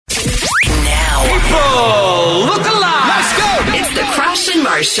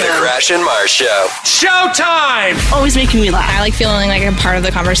Mars Show. The Crash and Mars Show. Showtime! Always making me laugh. I like feeling like I'm part of the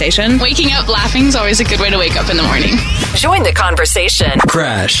conversation. Waking up laughing is always a good way to wake up in the morning. Join the conversation.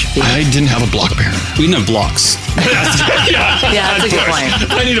 Crash. I didn't have a block parent. We didn't have blocks. Yeah, that's a good point.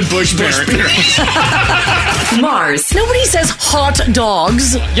 I need a bush parent. Mars. Nobody says hot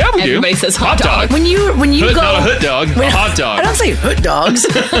dogs. Yeah, we do. Everybody says hot dog. When you Hood, go... not a hood dog, a hot dog. I don't say hood dogs.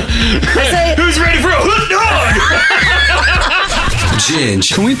 I say... Who's ready for a hood dog?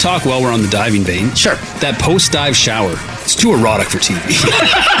 Ginge. Can we talk while we're on the diving vein? Sure. That post-dive shower, it's too erotic for TV.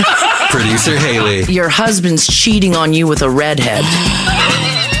 Producer Haley. Your husband's cheating on you with a redhead.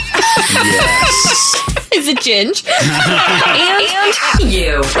 Yes. Is it Ginge? and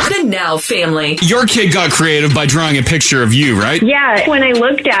you. The Now family. Your kid got creative by drawing a picture of you, right? Yeah, when I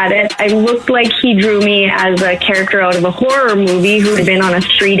looked at it, I looked like he drew me as a character out of a horror movie who had been on a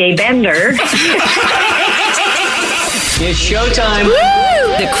 3-day bender. It's showtime.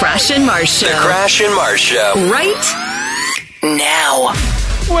 Woo! The Crash and Mars Show. The Crash and Mars Show. Right now.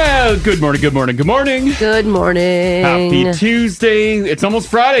 Well, good morning. Good morning. Happy Tuesday. It's almost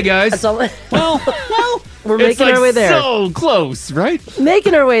Friday, guys. That's all, Well, we're it's making like our way there. so close, right?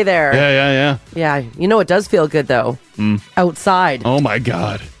 Making our way there. Yeah. Yeah, you know it does feel good though. Outside. Oh my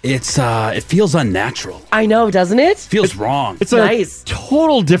God. It feels unnatural. I know, doesn't it? Feels wrong. It's nice. a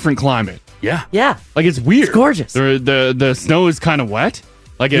total different climate. Yeah. Yeah. Like it's weird. It's gorgeous. The snow is kind of wet.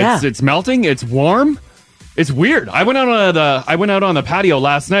 Like it's melting. It's warm. It's weird. I went out on the patio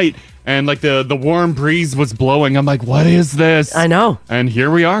last night, and like the warm breeze was blowing. I'm like, what is this? I know. And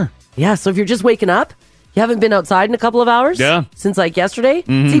here we are. Yeah, so if you're just waking up, you haven't been outside in a couple of hours? Yeah. Since like yesterday?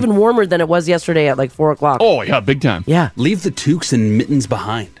 It's even warmer than it was yesterday at like 4 o'clock. Oh yeah, big time. Yeah. Leave the toques and mittens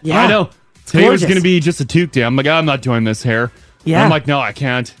behind. Yeah. I know. Today was gorgeous. going to be just a toque day. I'm like, I'm not doing this hair. Yeah. And I'm like, no, I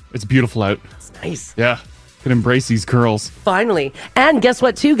can't. It's beautiful out. It's nice. Yeah. Can embrace these curls. Finally. And guess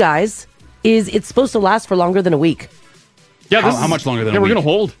what too, guys? It's supposed to last for longer than a week. Yeah. How much longer than a we're week? going to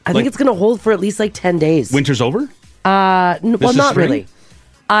hold. I think it's going to hold for at least like 10 days. Winter's over? Well, is not spring? really.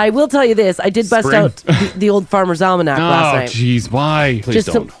 I will tell you this. I did bust Spring. out the old Farmer's Almanac last Oh, night. jeez. Why? Please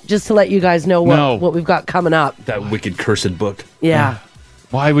don't. Just to let you guys know what we've got coming up. That wicked cursed book. Yeah.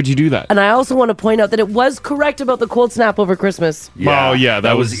 Why would you do that? And I also want to point out that it was correct about the cold snap over Christmas. Oh, yeah,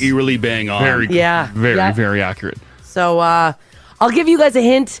 That was eerily bang on. very, Yeah, very, yeah. very accurate. So I'll give you guys a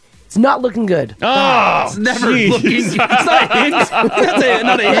hint. It's not looking good. Oh, It's never jeez. looking. It's not a hint. That's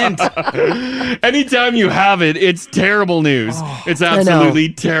not a hint. Anytime you have it, it's terrible news. It's know.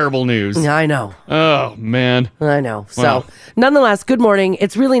 absolutely terrible news. I know. Oh, man. I know. So, Wow. nonetheless, good morning.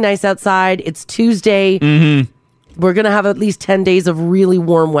 It's really nice outside. It's Tuesday. Mm-hmm. We're going to have at least 10 days of really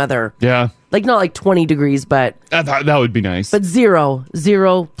warm weather. Yeah. Like, not like 20 degrees, but That would be nice. But zero,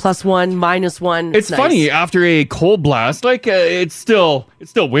 +1, -1. It's nice. funny after a cold blast, like it's still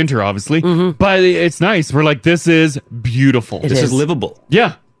winter, obviously, but it's nice. We're like, this is beautiful. It This is. is livable.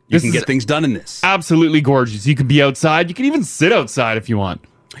 Yeah, You this can is get things done in this. absolutely gorgeous. You can be outside. You can even sit outside if you want.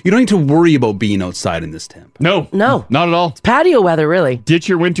 You don't need to worry about being outside in this temp. No, No. not at all. Patio weather, really. Ditch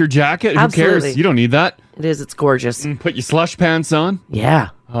your winter jacket. Who Absolutely. cares? You don't need that. It is. It's gorgeous. Put your slush pants on. Yeah.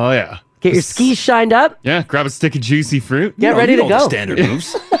 Oh yeah. Get your skis shined up. Yeah, grab a stick of juicy fruit. Get ready You to know the go. standard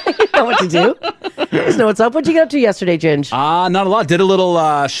moves. You know what to do. You just know what's up. What'd you get up to yesterday, Ginge? Not a lot. Did a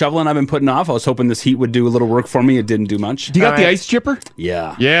little shoveling I've been putting off. I was hoping this heat would do a little work for me. It didn't do much. Do you got the All right. ice chipper?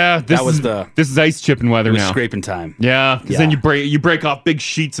 Yeah. Yeah, this is ice chipping weather It was now. scraping time. Yeah, because then you break off big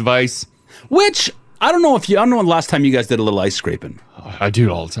sheets of ice. Which I don't know when the last time you guys did a little ice scraping. I do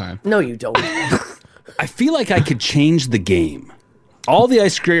it all the time. No, you don't. I feel like I could change the game. All the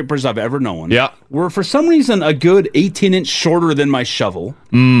ice scrapers I've ever known were for some reason a good 18-inch shorter than my shovel,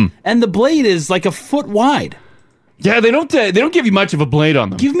 and the blade is like a foot wide. Yeah, they don't give you much of a blade on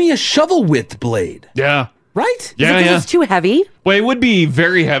them. Give me a shovel width blade, Yeah. right? Yeah, Because yeah. it's too heavy. Well, it would be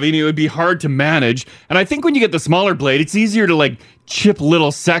very heavy and it would be hard to manage. And I think when you get the smaller blade, it's easier to like chip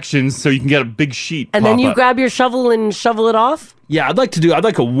little sections so you can get a big sheet. And then pop you up. grab your shovel and shovel it off. Yeah, I'd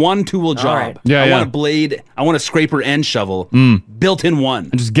like a one-tool job. right. Yeah, I yeah. want a blade, I want a scraper and shovel built in one.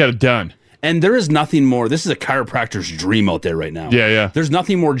 and just get it done. And there is nothing more. This is a chiropractor's dream out there right now. Yeah, yeah. There's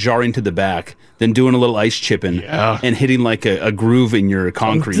nothing more jarring to the back than doing a little ice chipping and hitting like a groove in your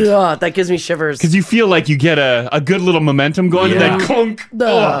concrete. Ugh, that gives me shivers. Because you feel like you get a good little momentum going, and then clunk.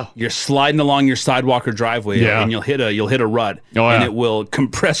 Ugh. You're sliding along your sidewalk or driveway, Yeah. and you'll hit a rut, Oh, yeah. and it will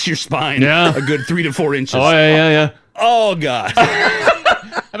compress your spine a good 3 to 4 inches. Oh, yeah. Oh God.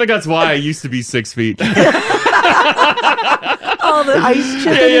 I think that's why I used to be 6 feet. All the ice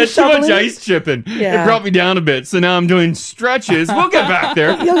chipping. Yeah, and too much shoveling. ice chipping. Yeah. It brought me down a bit. So now I'm doing stretches. We'll get back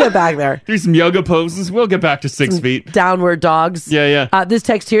there. You'll get back there. Do some yoga poses. We'll get back to 6 feet. Downward dogs. Yeah. This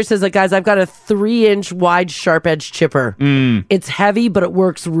text here says, like, guys, I've got a 3-inch wide sharp edge chipper. It's heavy, but it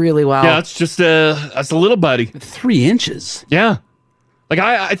works really well. Yeah, it's just that's a little buddy. 3 inches. Yeah. Like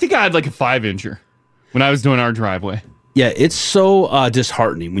I think I had like a 5-incher when I was doing our driveway. Yeah, it's so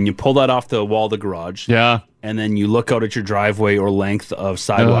disheartening when you pull that off the wall of the garage. Yeah. And then you look out at your driveway or length of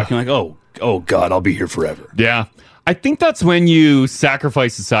sidewalk and you're like, oh God, I'll be here forever. Yeah. I think that's when you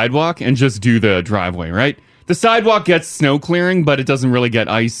sacrifice the sidewalk and just do the driveway, right? The sidewalk gets snow clearing, but it doesn't really get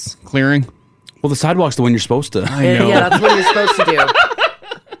ice clearing. Well, the sidewalk's the one you're supposed to. I know. Yeah, that's what you're supposed to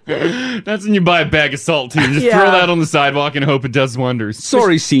do. That's when you buy a bag of salt, too. Just Yeah. throw that on the sidewalk and hope it does wonders.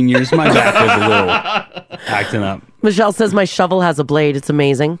 Sorry, seniors. My back was a little acting up. Michelle says my shovel has a blade. It's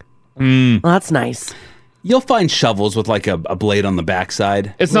amazing. Well, that's nice. You'll find shovels with like a blade on the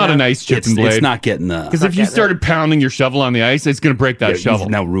backside. It's not a nice chipping blade. It's not getting the... Because if you started pounding your shovel on the ice, it's going to break that shovel. You've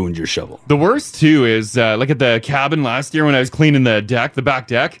now ruined your shovel. The worst, too, is like at the cabin last year when I was cleaning the deck, the back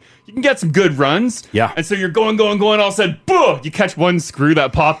deck, you can get some good runs. Yeah. And so you're going, all of a sudden, boom, you catch one screw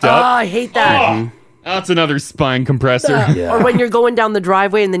that popped Oh, up. I hate that. Oh, that's another spine compressor. Yeah. Or when you're going down the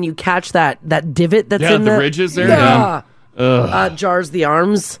driveway and then you catch that divot that's Yeah, in the ridges there. Yeah. Yeah. Jars the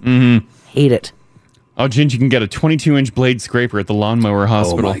arms. Hate it. Oh, Ginge, you can get a 22-inch blade scraper at the lawnmower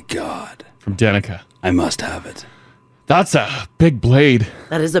hospital. Oh, my God. From Denica. I must have it. That's a big blade.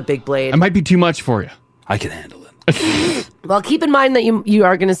 That is a big blade. It might be too much for you. I can handle it. Well, keep in mind that you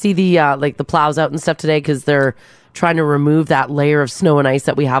are going to see the like the plows out and stuff today because they're trying to remove that layer of snow and ice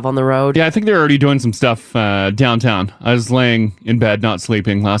that we have on the road. Yeah, I think they're already doing some stuff downtown. I was laying in bed, not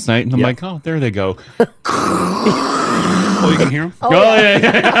sleeping last night, and I'm like, oh, there they go. Oh, you can hear them?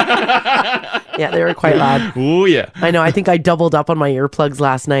 Yeah. Yeah, they were quite loud. Oh, yeah. I know. I think I doubled up on my earplugs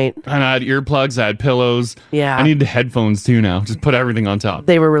last night. And I had earplugs, I had pillows. Yeah. I need the headphones too now. Just put everything on top.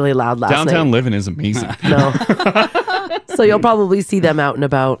 They were really loud last Downtown night. living is amazing. No. So you'll probably see them out and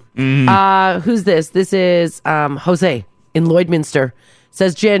about. Who's this? This is Jose in Lloydminster.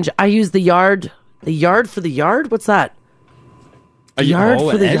 Says, Ginge, I use the yard for the yard? What's that? A yard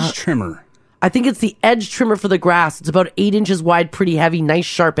for the edge yard. trimmer. I think it's the edge trimmer for the grass. It's about 8 inches wide, pretty heavy, nice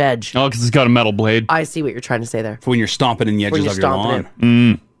sharp edge. Oh, because it's got a metal blade. I see what you're trying to say there. For when you're stomping in the When edges you're of your stomping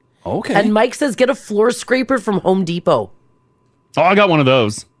lawn. Okay. And Mike says, get a floor scraper from Home Depot. Oh, I got one of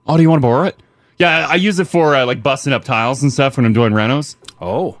those. Oh, do you want to borrow it? Yeah, I use it for like busting up tiles and stuff when I'm doing renos.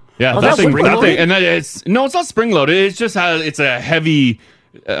 Oh. Yeah, Oh, that that's thing, spring-loaded? and that it's not spring loaded. It's just it's a heavy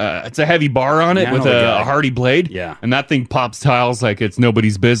bar on it Yeah, I with know the guy. a hardy blade. Yeah. And that thing pops tiles like it's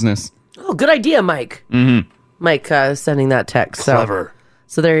nobody's business. Oh, good idea, Mike. Mm-hmm. Mike sending that text. Clever.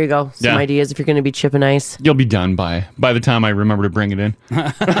 So there you go. Some Yeah. ideas if you're going to be chipping ice. You'll be done by the time I remember to bring it in.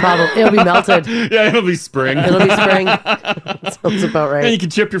 Probably it'll be melted. Yeah, it'll be spring. It'll be spring. Sounds about And you right. can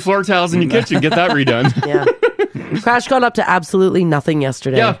chip your floor tiles in your kitchen, get that redone. Yeah. Crash got up to absolutely nothing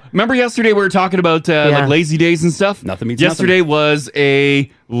yesterday. Yeah, remember yesterday we were talking about like lazy days and stuff? Nothing means Yesterday was a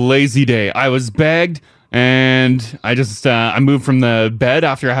lazy day. I was bagged and I just I moved from the bed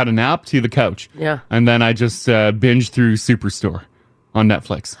after I had a nap to the couch. Yeah. And then I just binged through Superstore on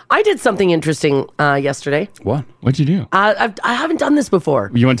Netflix. I did something interesting yesterday. What? What'd you do? I haven't done this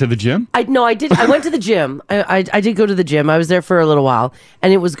before. You went to the gym? I did. I went to the gym. I did go to the gym. I was there for a little while,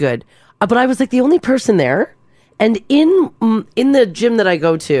 and it was good. But I was like the only person there. And in the gym that I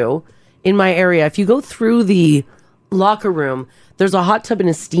go to in my area, if you go through the locker room, there's a hot tub and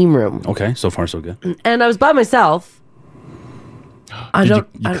a steam room. Okay, so far so good. And I was by myself. You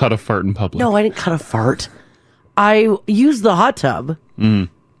cut a fart in public. No, I didn't cut a fart. I used the hot tub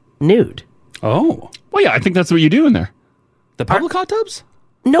nude. Oh. Well, yeah, I think that's what you do in there. The public hot tubs?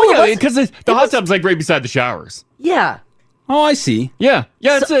 No, Well, it yeah, wasn't. because the hot tub's like right beside the showers. Yeah. Oh, I see. Yeah,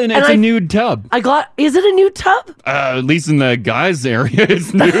 it's So- a and it's I- a nude tub. Is it a nude tub? At least in the guys' area,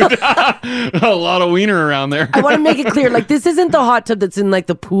 it's nude. A lot of wiener around there. I want to make it clear, like this isn't the hot tub that's in like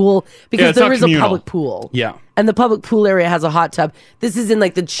the pool Yeah, because it's there not is communal. a public pool. Yeah. And the public pool area has a hot tub. This is in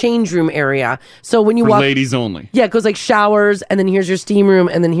like the change room area. So when you For walk, ladies only. yeah, it goes like showers, and then here's your steam room,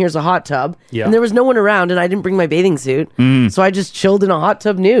 and then here's a hot tub. Yeah. And there was no one around, and I didn't bring my bathing suit, so I just chilled in a hot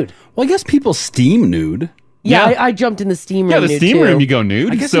tub nude. Well, I guess people steam nude. Yeah, Yeah. I jumped in the steam room. Yeah, the nude steam too. room you go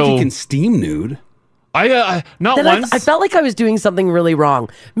nude. I guess so if you can steam nude. I not Then once. I felt like I was doing something really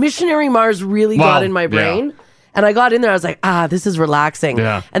wrong. Missionary Mars really Wow, got in my brain. yeah. And I got in there, I was like, this is relaxing.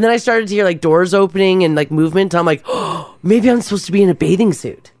 Yeah. And then I started to hear like doors opening and like movement. I'm like, oh, maybe I'm supposed to be in a bathing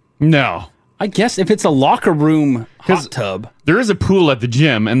suit. no. I guess if it's a locker room hot tub. There is a pool at the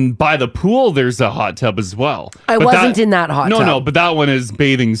gym, and by the pool, there's a hot tub as well. I wasn't in that hot tub. No, but that one is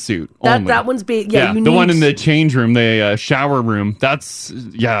bathing suit only. That one's you the need... one in the change room, the shower room, that's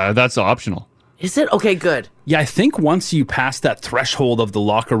optional. Is it? Okay, good. Yeah, I think once you pass that threshold of the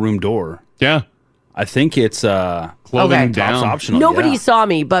locker room door. Yeah. I think it's clothing down. Optional. Nobody saw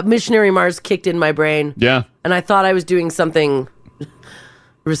me, but Missionary Mars kicked in my brain. Yeah. And I thought I was doing something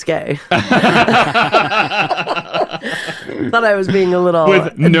risque. Thought I was being a little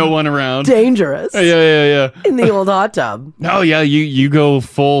with no one around. Dangerous. Yeah. In the old hot tub. No, yeah, you go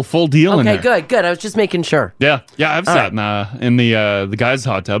full deal in there. Okay, good. I was just making sure. Yeah. I've sat in the guys'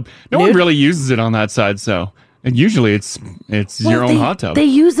 hot tub. No one really uses it on that side, so. And usually it's your own hot tub. They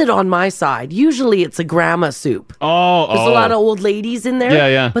use it on my side. Usually it's a grandma soup. Oh, there's a lot of old ladies in there.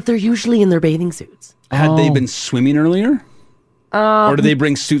 Yeah. But they're usually in their bathing suits. Had they been swimming earlier? Or do they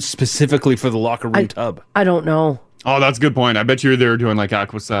bring suits specifically for the locker room tub? I don't know. Oh, that's a good point. I bet you're there doing like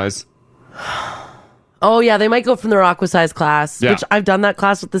aqua size. Oh yeah, they might go from their aqua size class, which I've done that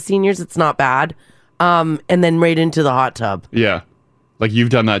class with the seniors. It's not bad. And then right into the hot tub. Yeah, like you've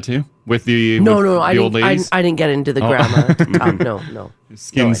done that too with the old ladies. I didn't get into the grandma tub. No.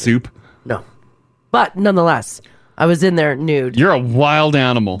 Skin soup. No, but nonetheless, I was in there nude. You're a wild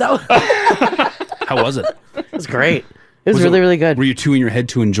animal. How was it? It was great. It was really good. Were you two in your head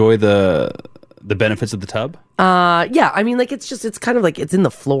to enjoy the benefits of the tub? Yeah. I mean, like it's kind of like it's in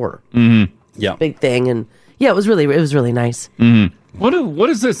the floor. Mm-hmm. Yeah. Big thing, and yeah, it was really nice. Mm-hmm. What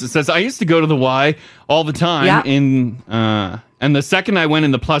is this? It says I used to go to the Y all the time and the second I went in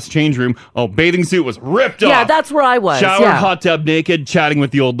the plus change room, bathing suit was ripped off. Yeah, that's where I was. Shower, hot tub, naked, chatting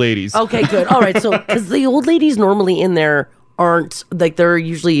with the old ladies. Okay, good. All right, so because the old ladies normally in there aren't like they're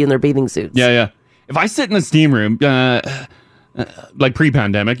usually in their bathing suits. Yeah. If I sit in the steam room, like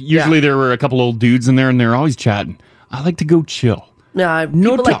pre-pandemic, usually there were a couple old dudes in there, and they're always chatting. I like to go chill. Yeah,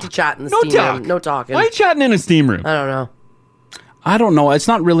 people like to chat in the steam room. No talking. Why are you chatting in a steam room? I don't know. It's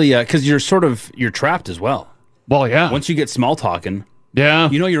not really because you're trapped as well. Well, yeah. Once you get small talking,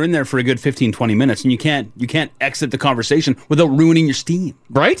 you're in there for a good 15, 20 minutes, and you can't exit the conversation without ruining your steam.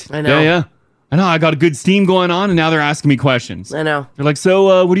 Right? I know. Yeah. I know. I got a good steam going on, and now they're asking me questions. I know. They're like,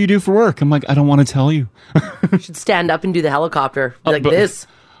 so what do you do for work? I'm like, I don't want to tell you. You should stand up and do the helicopter. This.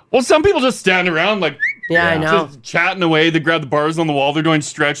 Well, some people just stand around like... Yeah, I know. Just chatting away. They grab the bars on the wall. They're doing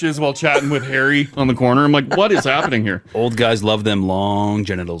stretches while chatting with Harry on the corner. I'm like, what is happening here? Old guys love them long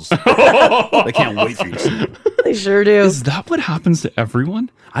genitals. They can't wait for you to see them. They sure do. Is that what happens to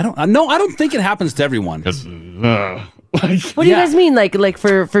everyone? I don't think it happens to everyone. What do you guys mean? Like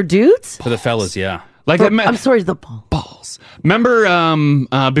for dudes? For the fellas, yeah. I'm sorry, the balls.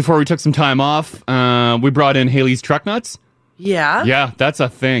 Remember before we took some time off, we brought in Haley's truck nuts? Yeah. Yeah, that's a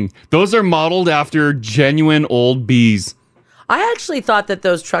thing. Those are modeled after genuine old bees. I actually thought that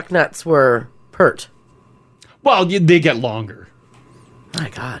those truck nuts were pert. Well, they get longer. My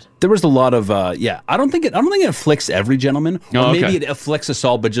God. There was a lot of I don't think it afflicts every gentleman. Or maybe it afflicts us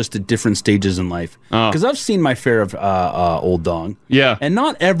all, but just at different stages in life. Because I've seen my fair of old dong. Yeah. And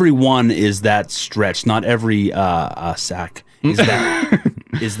not every one is that stretched. Not every sack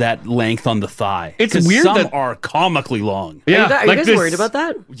is that length on the thigh. It's weird some that are comically long. Yeah. Are you guys worried about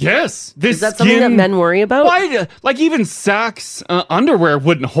that? Yes. Is that something that men worry about? Why? Like even Saks underwear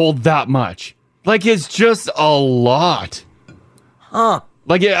wouldn't hold that much. Like it's just a lot. Huh.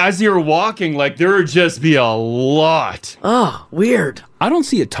 Like as you're walking, like there would just be a lot. Oh, weird. I don't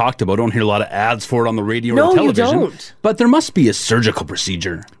see it talked about. I don't hear a lot of ads for it on the radio or No, the television. you don't. But there must be a surgical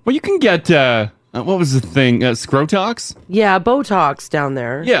procedure. Well, you can get what was the thing? Scrotox? Yeah, Botox down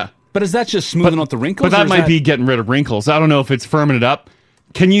there. Yeah. But is that just smoothing out the wrinkles? But that might be getting rid of wrinkles. I don't know if it's firming it up.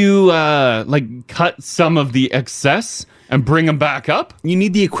 Can you like cut some of the excess and bring them back up? You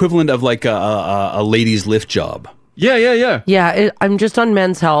need the equivalent of like a ladies' lift job. Yeah. Yeah, I'm just on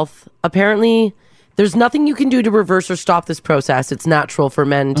Men's Health. Apparently, there's nothing you can do to reverse or stop this process. It's natural for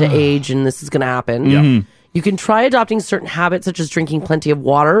men to age, and this is going to happen. Yeah. You can try adopting certain habits, such as drinking plenty of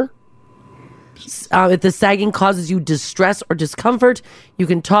water. If the sagging causes you distress or discomfort, you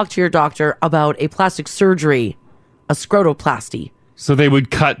can talk to your doctor about a plastic surgery, a scrotoplasty. So they would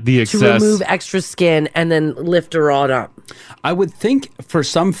cut the excess. To remove extra skin and then lift a rod up. I would think for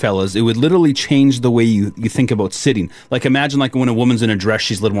some fellas, it would literally change the way you think about sitting. Like imagine like when a woman's in a dress,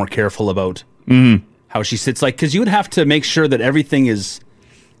 she's a little more careful about how she sits. Like, because you would have to make sure that everything is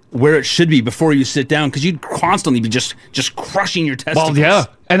where it should be before you sit down, because you'd constantly be just crushing your testicles. Well, yeah,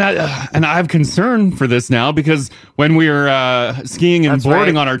 and I have concern for this now because when we were skiing and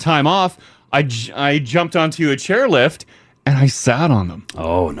boarding on our time off, I jumped onto a chairlift and I sat on them.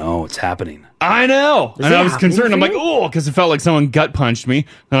 Oh no, it's happening. I know. Is And it I was happening concerned. for I'm like, you? oh, because it felt like someone gut punched me.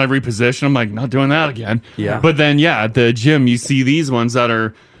 Then I repositioned. I'm like, not doing that again. Yeah. But then, yeah, at the gym, you see these ones that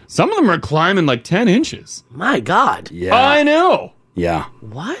are, some of them are climbing like 10 inches. My God. Yeah. I know. Yeah.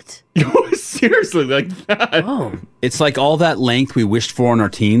 What? Seriously, like that. Oh. It's like all that length we wished for in our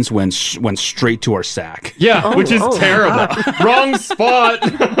teens went straight to our sack. Yeah, which is terrible. Wrong spot.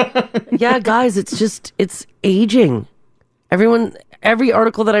 Yeah, guys, it's aging. Every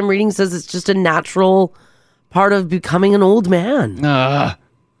article that I'm reading says it's just a natural part of becoming an old man. I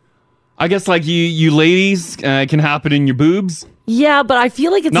guess like you ladies can happen in your boobs. Yeah, but I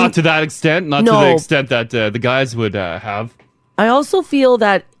feel like it's Not to that extent. Not to the extent that the guys would have. I also feel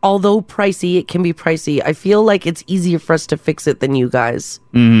that although pricey, it can be pricey. I feel like it's easier for us to fix it than you guys.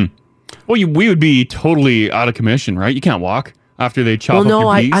 Mm-hmm. Well, we would be totally out of commission, right? You can't walk after they chop Well, up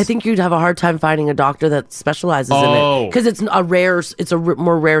no, your piece. I think you'd have a hard time finding a doctor that specializes in it because it's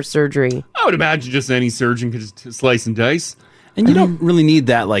more rare surgery. I would imagine just any surgeon could just slice and dice. And you don't really need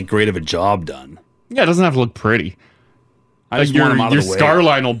that like great of a job done. Yeah, it doesn't have to look pretty. I just want them out your of the way. scar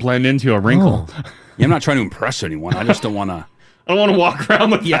line will blend into a wrinkle. Yeah, I'm not trying to impress anyone. I just don't want to. I don't want to walk around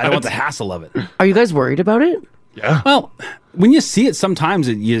with Yeah, that. I don't want the hassle of it. Are you guys worried about it? Yeah. Well, when you see it, sometimes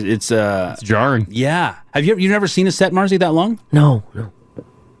it's jarring. Yeah. Have you never seen a set, Marzi, that long? No.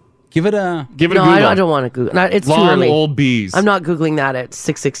 Give it a No, I don't want to Google. No, it's Long too early. old bees. I'm not Googling that at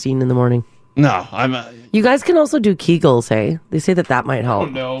 6:16 in the morning. No, I'm. You guys can also do Kegels, hey? They say that might help.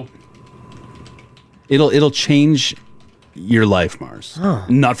 Oh no. It'll change your life, Mars. Huh.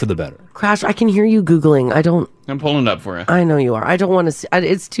 Not for the better. Crash, I can hear you Googling. I'm pulling it up for you. I know you are. I don't want to see.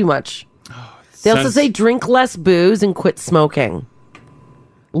 It's too much. They also Sense- say drink less booze and quit smoking.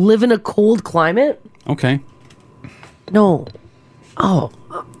 Live in a cold climate? Okay. No. Oh.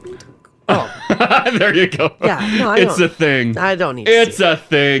 There you go. Yeah, no, it's a thing. I don't need to It's see a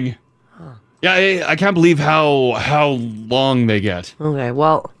thing. Yeah, I can't believe how long they get. Okay,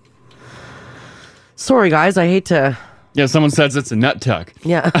 well. Sorry, guys. I hate to. Yeah, someone says it's a nut tuck.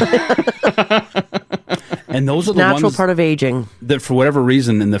 Yeah. And those are the Natural ones part of aging. that, for whatever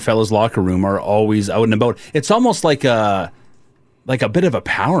reason, in the fellas' locker room are always out and about. It's almost like a bit of a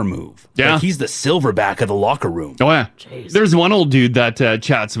power move. Yeah. Like he's the silverback of the locker room. Oh yeah. There's one old dude that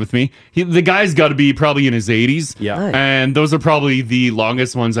chats with me. The guy's got to be probably in his 80s. Yeah. Nice. And those are probably the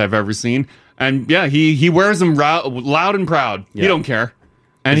longest ones I've ever seen. And yeah, he wears them loud and proud. He Yeah. don't care.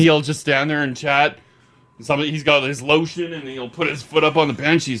 And he'll just stand there and chat. He's got his lotion and he'll put his foot up on the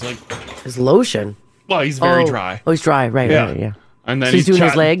bench. He's like, His lotion. well, he's very dry. Oh, he's dry. Right, Yeah. right, yeah. And then So he's doing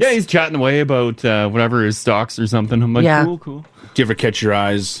his legs? Yeah, he's chatting away about whatever his stocks or something. I'm like, Yeah. cool. Do you ever catch your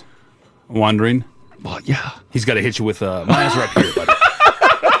eyes wandering? Well, yeah. He's got to hit you with my eyes are up here, buddy.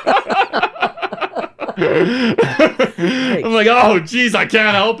 I'm like, oh, geez, I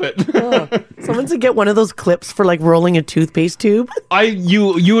can't help it. Someone to get one of those clips for like rolling a toothpaste tube.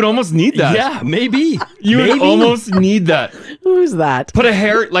 You would almost need that. Yeah, maybe. You would Maybe. almost need that. Who's that? Put a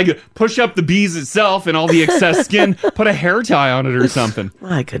hair, like push up the bees itself and all the excess skin. Put a hair tie on it or something.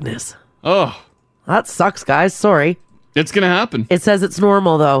 My goodness. Oh, That sucks, guys. Sorry. it's gonna happen. It says it's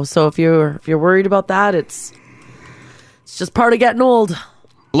normal though, so if you're worried about that, it's just part of getting old.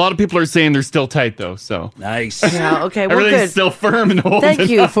 A lot of people are saying they're still tight though. So Nice. Yeah. Okay. Well, everything's good. still firm and holding. Thank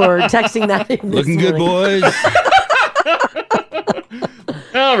you for texting that. In this Looking good, morning. boys.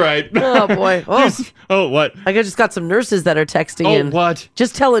 All right. Oh boy. Oh, Oh, what? I just got some nurses that are texting Oh, in. what?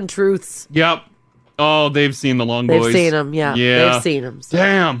 Just telling truths. Yep. Oh, they've seen the long They've boys. seen them. Yeah. Yeah. They've seen them. So.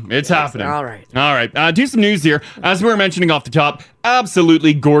 Damn, it's happening. all right. All right. Do some news here. As we were mentioning off the top,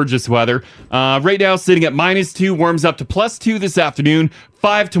 absolutely gorgeous weather. Right now, sitting at -2, warms up to +2 this afternoon,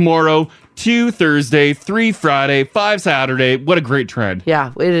 5 tomorrow, 2 Thursday, 3 Friday, 5 Saturday. What a great trend. Yeah,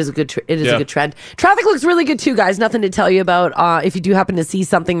 it is a good. It is Yeah. a good trend. Traffic looks really good too, guys. Nothing to tell you about. If you do happen to see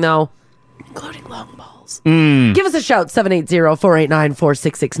something though, including long balls, give us a shout.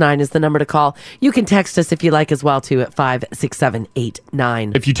 780-489-4669 is the number to call. You can text us if you like as well too at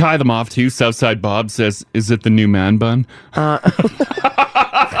 56789. If you tie them off too, Southside Bob says, "Is it the new man bun?"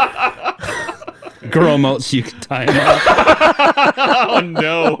 Grow them out so you can tie them up. Oh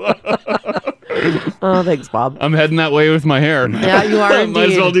no! Oh, thanks, Bob. I'm heading that way with my hair. Yeah, you are Might as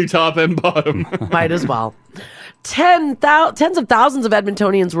indeed. well do top and bottom. Might as well. Tens of thousands of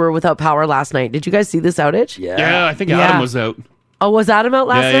Edmontonians were without power last night. Did you guys see this outage? Yeah, I think Yeah. Adam was out. Oh, was Adam out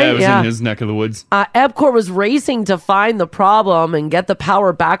last night? Yeah, it was in his neck of the woods. EPCOR was racing to find the problem and get the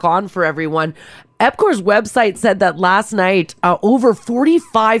power back on for everyone. EPCOR's website said that last night, over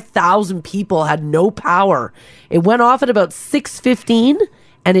 45,000 people had no power. It went off at about 6:15,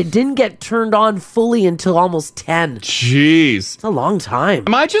 and it didn't get turned on fully until almost 10. Jeez. It's a long time.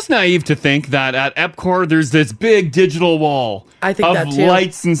 Am I just naive to think that at Epcor there's this big digital wall I think of that too.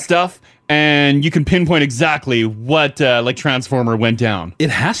 lights and stuff, and you can pinpoint exactly what like transformer went down? It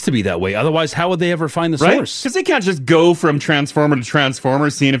has to be that way. Otherwise, how would they ever find the Right? source? Because they can't just go from transformer to transformer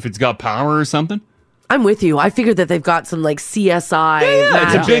seeing if it's got power or something. I'm with you. I figured that they've got some like CSI It's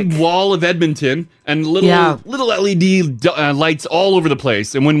a magic. big wall of Edmonton and little LED lights all over the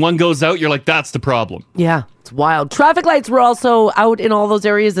place. And when one goes out, you're like, that's the problem. Yeah, it's wild. Traffic lights were also out in all those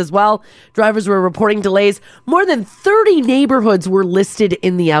areas as well. Drivers were reporting delays. More than 30 neighborhoods were listed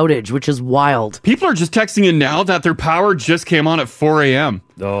in the outage, which is wild. People are just texting in now that their power just came on at 4 a.m.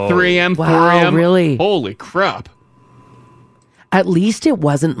 Oh. 3 a.m., 4 Wow, a.m. really? Holy crap. At least it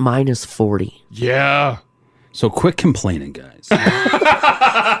wasn't minus 40. Yeah. So quit complaining, guys.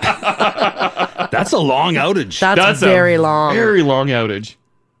 That's a long outage. That's very long. Very long outage.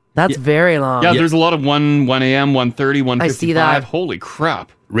 That's very long. Yeah, there's a lot of 1 a.m., 1:30, 1:55. I see that. Holy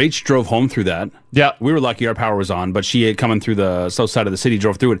crap. Rach drove home through that. Yeah. We were lucky our power was on, but she coming through the south side of the city,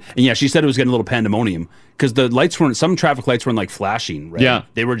 drove through it. And yeah, she said it was getting a little pandemonium because the lights weren't, some traffic lights weren't like flashing. Right? Yeah.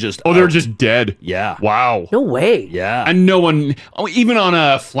 They were just, Oh, they were just dead. yeah. Wow. No way. Yeah. And no one, even on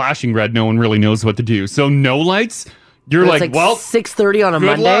a flashing red, no one really knows what to do. So no lights, you're It's like, well, 6:30 on a good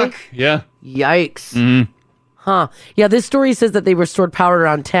Monday. luck. Yeah. Yikes. Mm-hmm. Huh. Yeah, this story says that they restored power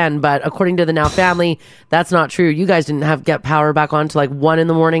around 10, but according to the Now family, that's not true. You guys didn't get power back on to like 1 in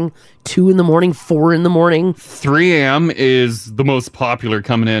the morning, 2 in the morning, 4 in the morning. 3 a.m. is the most popular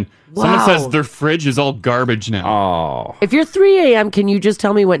coming in. Someone Wow. says their fridge is all garbage now. Oh. If you're 3 a.m., can you just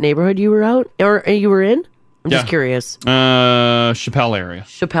tell me what neighborhood you were out or you were in? I'm just Yeah. curious. Chappelle area.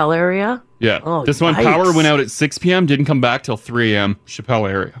 Chappelle area? Yeah. Oh, this one, yikes. power went out at 6 p.m., didn't come back till 3 a.m. Chappelle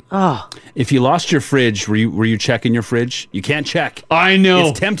area. Oh. If you lost your fridge, were you checking your fridge? You can't check. I know.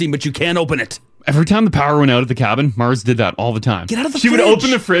 It's tempting, but you can't open it. Every time the power went out at the cabin, Mars did that all the time. Get out of the She fridge. would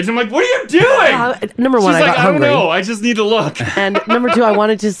open the fridge. I'm like, what are you doing? Number one, She's I like, got I don't hungry. know. I just need to look. And number two, I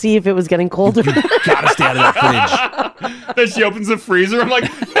wanted to see if it was getting colder. Gotta stay out of that fridge. Then she opens the freezer. I'm like,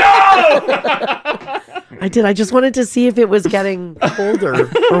 no! I did. I just wanted to see if it was getting colder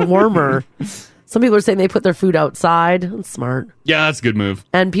or warmer. Some people are saying they put their food outside. That's smart. Yeah, that's a good move.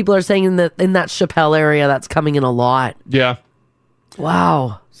 And people are saying in that Chappelle area, that's coming in a lot. Yeah.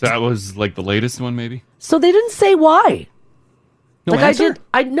 Wow. So that was like the latest one, maybe? So they didn't say why. No like answer?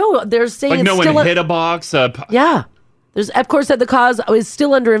 I know they're saying Like it's no one still hit a box. Yeah. There's Epcor said the cause is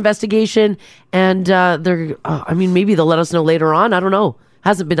still under investigation, and they're. I mean, maybe they'll let us know later on. I don't know.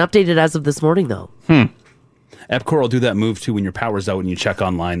 Hasn't been updated as of this morning though. Epcor will do that move too when your power's out and you check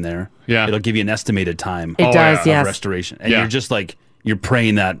online there. Yeah. It'll give you an estimated time. It does, of yes. restoration. And Yeah. you're just like, you're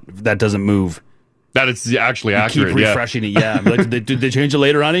praying that doesn't move. That it's actually You accurate. keep refreshing it. Yeah. Like, did they change it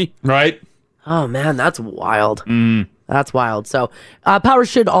later, honey? Right? Oh man, that's wild. That's wild. So power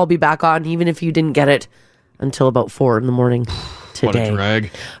should all be back on, even if you didn't get it until about 4 in the morning What a today.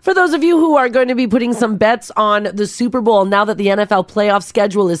 drag. For those of you who are going to be putting some bets on the Super Bowl, now that the NFL playoff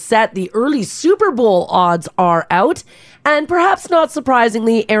schedule is set, the early Super Bowl odds are out. And perhaps not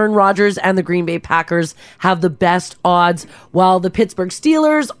surprisingly, Aaron Rodgers and the Green Bay Packers have the best odds, while the Pittsburgh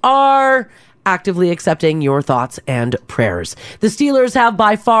Steelers are actively accepting your thoughts and prayers. The Steelers have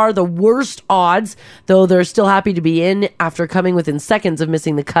by far the worst odds, though they're still happy to be in after coming within seconds of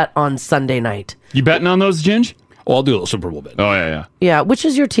missing the cut on Sunday night. You betting on those, Ginge? Well, I'll do a little Super Bowl bet. Oh, yeah. Yeah, which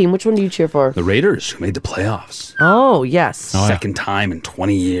is your team? Which one do you cheer for? The Raiders, who made the playoffs. Oh, yes. Second time in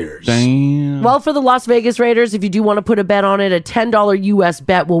 20 years. Damn. Well, for the Las Vegas Raiders, if you do want to put a bet on it, a $10 US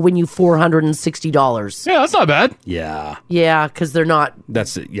bet will win you $460. Yeah, that's not bad. Yeah. Yeah, because they're not.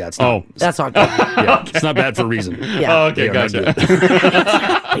 That's it. Yeah, it's not. Oh. That's not good. Yeah, it's not bad for a reason. Yeah. Oh, okay, They are gotcha. not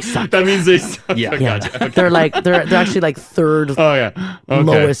good. That means they suck. Yeah. Yeah, they're actually like third Oh, yeah. Okay.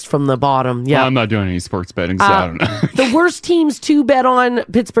 lowest from the bottom. Yeah. Well, I'm not doing any sports betting, so I don't know. The worst teams to bet on: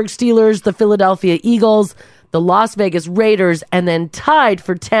 Pittsburgh Steelers, the Philadelphia Eagles, the Las Vegas Raiders, and then tied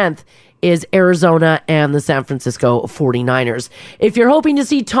for 10th is Arizona and the San Francisco 49ers. If you're hoping to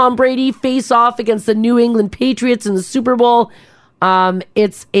see Tom Brady face off against the New England Patriots in the Super Bowl,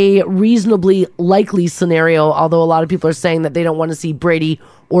 it's a reasonably likely scenario, although a lot of people are saying that they don't want to see Brady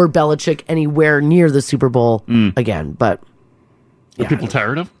or Belichick anywhere near the Super Bowl again. But Are people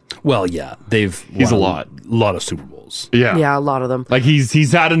tired of? Well, yeah. He's won a lot of Super Bowls. Yeah. yeah, a lot of them. Like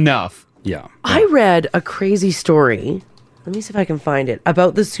he's had enough. Yeah. I read a crazy story. Let me see if I can find it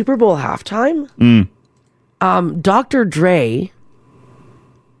about the Super Bowl halftime. Dr. Dre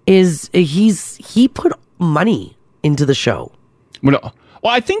he put money into the show. Well,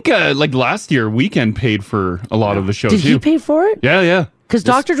 I think like last year, Weekend paid for a lot of the show Did too. he pay for it? Yeah. Because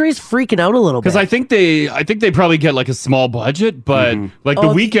Dr. Dre's freaking out a little bit. Because I think they probably get like a small budget, but like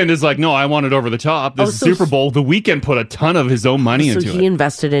the Weeknd is like, no, I want it over the top. This is Super Bowl. The Weeknd put a ton of his own money into it. So he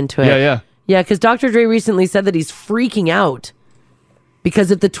invested into it. Yeah. Yeah, because Dr. Dre recently said that he's freaking out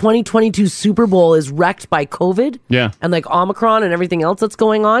because if the 2022 Super Bowl is wrecked by COVID and like Omicron and everything else that's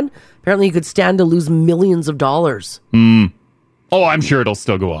going on, apparently he could stand to lose millions of dollars. Oh, I'm sure it'll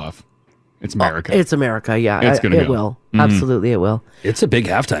still go off. It's America. It's America, yeah. It's gonna it go. will. Absolutely, it will. It's a big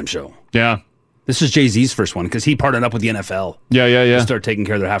halftime show. Yeah. This is Jay-Z's first one because he partnered up with the NFL. Yeah. To start taking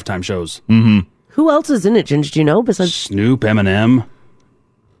care of their halftime shows. Who else is in it, Ginge? Do you know? Besides Snoop, Eminem.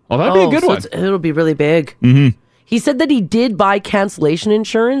 Oh, that'd be a good one. It'll be really big. He said that he did buy cancellation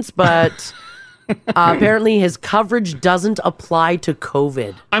insurance, but apparently his coverage doesn't apply to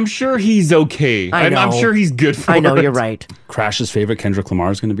COVID. I'm sure he's okay. I know. I'm sure he's good for it. I know, you're right. Crash's favorite, Kendrick Lamar,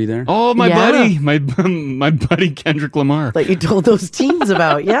 is going to be there. Oh, my buddy. My buddy Kendrick Lamar. That you told those teens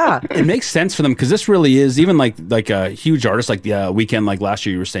about, yeah. It makes sense for them because this really is, even like a huge artist like the Weeknd, like last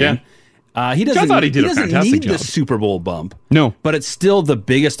year you were saying. He doesn't, I thought he did a doesn't fantastic need job. the Super Bowl bump. No. But it's still the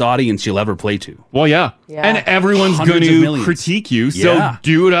biggest audience you'll ever play to. Well, yeah. And everyone's going Hundreds of to millions. critique you, so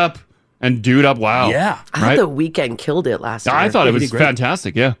do it up and do it up. Wow. Yeah. I thought the Weeknd killed it last year. I thought it was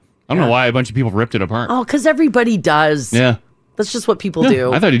fantastic, yeah. I don't know why a bunch of people ripped it apart. Oh, because everybody does. Yeah. That's just what people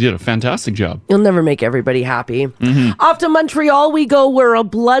do. I thought he did a fantastic job. You'll never make everybody happy. Off to Montreal we go, where a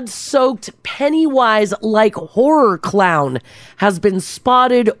blood-soaked Pennywise-like horror clown has been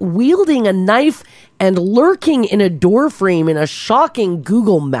spotted wielding a knife and lurking in a doorframe in a shocking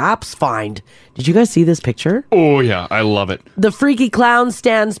Google Maps find. Did you guys see this picture? Oh, yeah. I love it. The freaky clown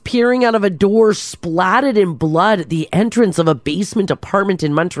stands peering out of a door splattered in blood at the entrance of a basement apartment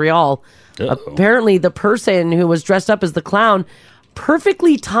in Montreal. Apparently, the person who was dressed up as the clown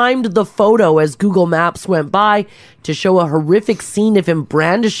perfectly timed the photo as Google Maps went by to show a horrific scene of him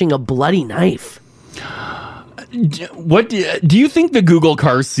brandishing a bloody knife. What do you think the Google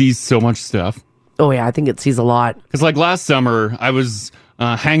car sees so much stuff? Oh, yeah, I think it sees a lot. Because like last summer, I was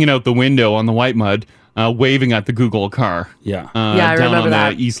hanging out the window on the White Mud, waving at the Google car. Yeah. I down remember on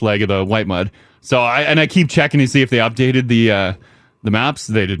that. the east leg of the White Mud. So I keep checking to see if they updated the maps.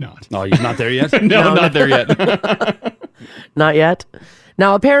 They did not. Oh, you're not there yet? No, not there yet. Not yet.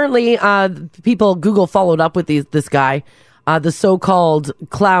 Now, apparently, Google followed up with this guy, the so-called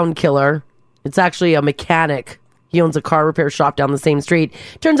clown killer. It's actually a mechanic. He owns a car repair shop down the same street.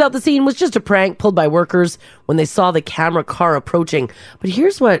 Turns out the scene was just a prank pulled by workers when they saw the camera car approaching. But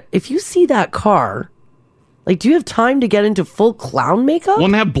here's what, if you see that car, like, do you have time to get into full clown makeup?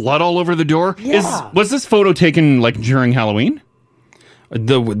 Wouldn't they have blood all over the door? Yeah. Was this photo taken like during Halloween?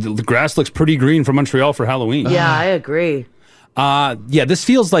 The grass looks pretty green for Montreal for Halloween. Yeah, I agree. Yeah, this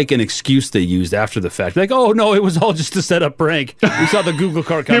feels like an excuse they used after the fact. Like, oh, no, it was all just a set-up prank. We saw the Google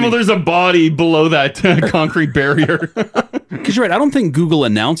car coming. Well, there's a body below that concrete barrier. Because you're right, I don't think Google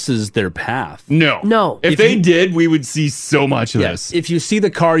announces their path. No. If they did, we would see so much of this. If you see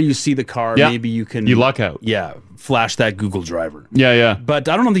the car, you see the car. Yeah. Maybe you can... You luck out. Yeah, flash that Google driver. Yeah. But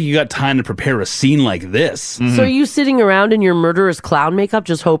I don't think you got time to prepare a scene like this. So are you sitting around in your murderous clown makeup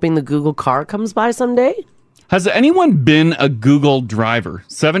just hoping the Google car comes by someday? Has anyone been a Google driver?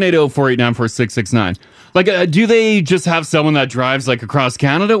 780-489-4669. Like, do they just have someone that drives like across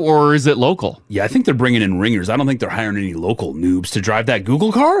Canada, or is it local? Yeah, I think they're bringing in ringers. I don't think they're hiring any local noobs to drive that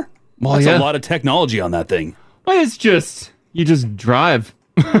Google car. Well, That's yeah. a lot of technology on that thing. Well, it's just, you just drive.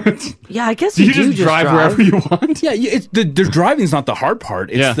 Yeah, I guess Do you you do just drive wherever you want? Yeah, it's the driving's not the hard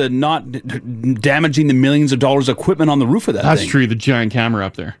part. It's the not damaging the millions of dollars equipment on the roof of that That's thing. true, the giant camera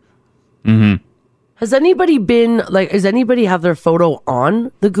up there. Has anybody been, like, does anybody have their photo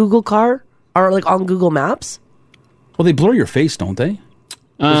on the Google car? Or, like, on Google Maps? Well, they blur your face, don't they?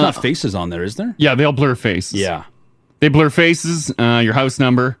 There's not faces on there, is there? Yeah, they'll blur faces. Yeah. They blur faces, your house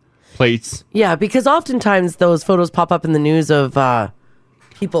number, plates. Yeah, because oftentimes those photos pop up in the news of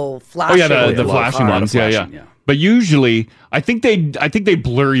people flashing. Oh yeah, with the Google flashing car. ones. Yeah. But usually, I think they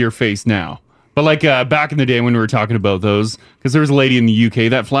blur your face now. But like back in the day when we were talking about those, because there was a lady in the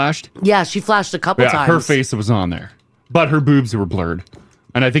UK that flashed. Yeah, she flashed a couple times. Her face was on there, but her boobs were blurred.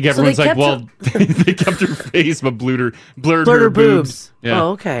 And I think everyone's they like, kept well, they kept her face, but blurred Blurred her her boobs.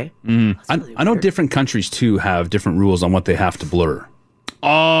 Oh, okay. I know different countries, too, have different rules on what they have to blur.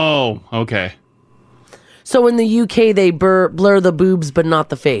 Oh, okay. So in the UK, they blur the boobs, but not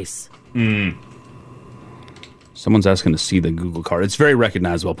the face. Someone's asking to see the Google car. It's very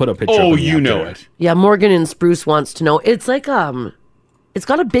recognizable. Put a picture up Oh, in the you app know there. it. Yeah, Morgan and Spruce wants to know. It's like, it's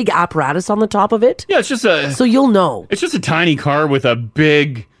got a big apparatus on the top of it. Yeah, it's just So you'll know. It's just a tiny car with a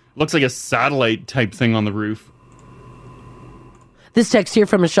big, looks like a satellite type thing on the roof. This text here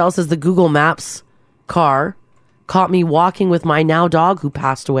from Michelle says the Google Maps car caught me walking with my now dog who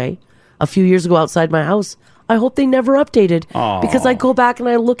passed away a few years ago outside my house. I hope they never updated because I go back and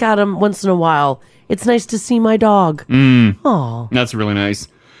I look at him once in a while. It's nice to see my dog. Oh, That's really nice.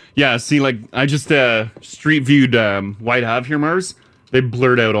 Yeah, see, like, I just street viewed White Ave here, Mars. They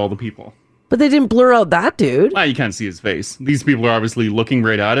blurred out all the people. but they didn't blur out that dude. You can't see his face. These people are obviously looking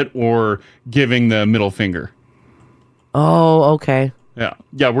right at it or giving the middle finger. Oh, okay. Yeah.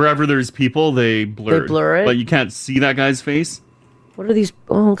 Yeah, wherever there's people, they blur. They blur it? But you can't see that guy's face. What are these?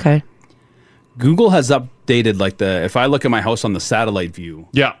 Oh, okay. Google has updated if I look at my house on the satellite view.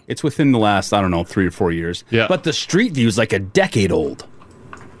 Yeah. It's within the last, 3 or 4 years. Yeah. But the street view is like a decade old.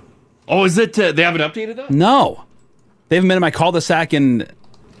 Oh, is it? They haven't updated that? No. They haven't been in my cul-de-sac in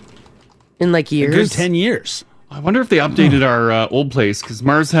like years. A good 10 years. I wonder if they updated our old place because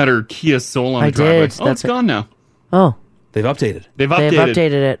Mars had her Kia Soul on the driveway. did. Oh, it's gone now. Oh. They've updated. They've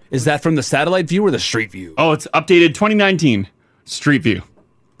updated it. Is that from the satellite view or the street view? Oh, it's updated 2019. Street view.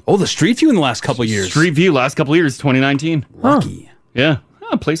 Oh, the street view in the last couple of years. Street view last couple of years, 2019. Lucky. Yeah.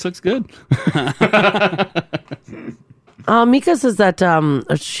 Oh, place looks good. Mika says that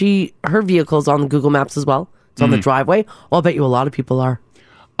her vehicle's on Google Maps as well. It's on the driveway. Well, I bet you a lot of people are.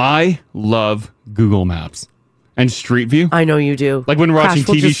 I love Google Maps and Street View. I know you do. Like when we're watching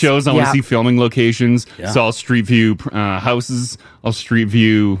TV shows, I want to yeah. see filming locations. Yeah. So I'll Street View houses. I'll Street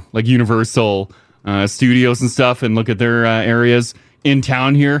View like Universal Studios and stuff and look at their areas in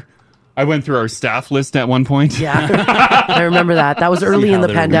town here. I went through our staff list at one point. Yeah, I remember that. That was early in the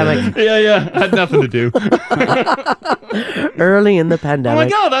pandemic. Yeah. Had nothing to do. Early in the I'm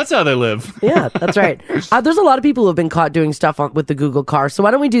pandemic. like, oh, that's how they live. Yeah, that's right. There's a lot of people who have been caught doing stuff with the Google car. So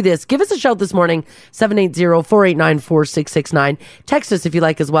why don't we do this? Give us a shout this morning, 780-489-4669. Text us if you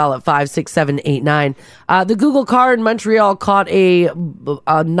like as well at 56789. The Google car in Montreal caught a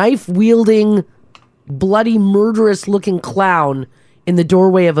knife-wielding, bloody, murderous-looking clown in the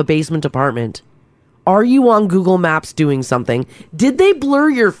doorway of a basement apartment. Are you on Google Maps doing something? Did they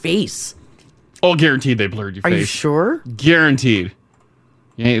blur your face? Oh, guaranteed they blurred your face. Are you sure? Guaranteed.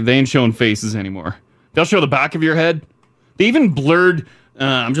 Yeah, they ain't showing faces anymore. They'll show the back of your head. They even blurred,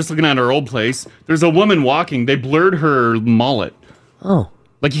 I'm just looking at our old place. There's a woman walking. They blurred her mullet. Oh.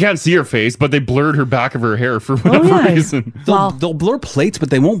 Like, you can't see her face, but they blurred her back of her hair for whatever reason. They'll blur plates, but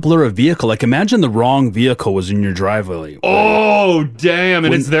they won't blur a vehicle. Like, imagine the wrong vehicle was in your driveway. Oh, damn.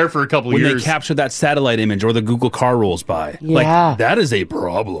 And it's there for a couple of years. When they capture that satellite image or the Google car rolls by. Yeah. Like, that is a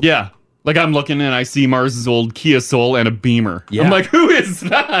problem. Yeah. Like, I'm looking and I see Mars's old Kia Soul and a Beamer. Yeah. I'm like, who is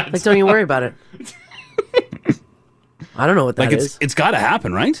that? Like, don't even worry about it. I don't know what that is. It's got to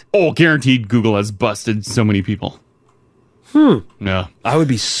happen, right? Oh, guaranteed Google has busted so many people. Yeah. I would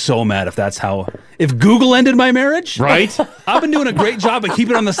be so mad if that's how... If Google ended my marriage... Right? I've been doing a great job of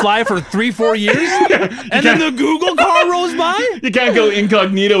keeping it on the sly for 3-4 years. And then the Google car rolls by? You can't go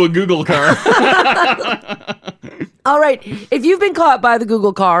incognito a Google car. All right. If you've been caught by the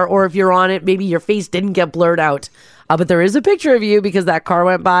Google car, or if you're on it, maybe your face didn't get blurred out, but there is a picture of you because that car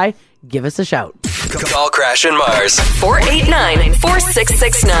went by, give us a shout. Call Crash and Mars.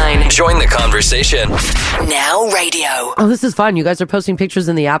 489-4669. Join the conversation. Now radio. Oh, this is fun. You guys are posting pictures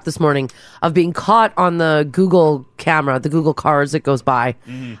in the app this morning of being caught on the Google camera, the Google car as it goes by.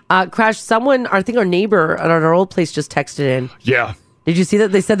 Crash, someone, I think our neighbor at our old place just texted in. Yeah. Did you see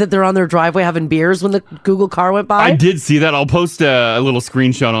that? They said that they're on their driveway having beers when the Google car went by? I did see that. I'll post a little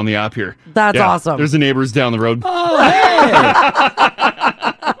screenshot on the app here. That's awesome. There's the neighbors down the road. Oh, hey!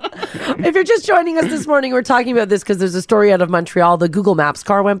 If you're just joining us this morning, we're talking about this because there's a story out of Montreal. The Google Maps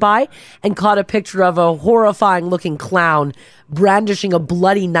car went by and caught a picture of a horrifying looking clown brandishing a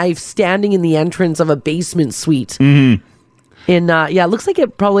bloody knife standing in the entrance of a basement suite. Mm-hmm. It looks like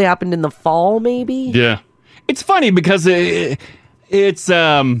it probably happened in the fall, maybe. Yeah. It's funny because it's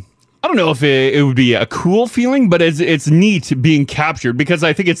I don't know if it would be a cool feeling, but it's neat being captured because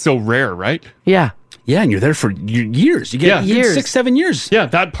I think it's so rare, right? Yeah. Yeah, and you're there for years. You get years. 6-7 years. Yeah,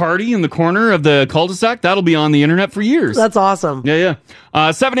 that party in the corner of the cul-de-sac, that'll be on the internet for years. That's awesome. Yeah.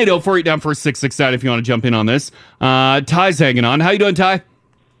 780-489-4669 if you want to jump in on this. Ty's hanging on. How you doing, Ty?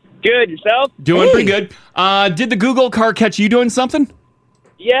 Good. Yourself? Doing pretty good. Did the Google car catch you doing something?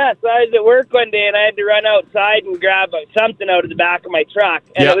 Yes, I was at work one day and I had to run outside and grab something out of the back of my truck.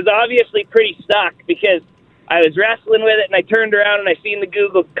 And it was obviously pretty stuck because I was wrestling with it and I turned around and I seen the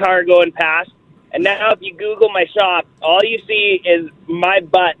Google car going past. And now if you Google my shop, all you see is my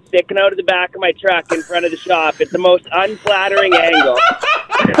butt sticking out of the back of my truck in front of the shop. It's the most unflattering angle.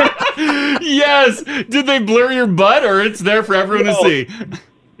 Yes. Did they blur your butt or it's there for everyone to see?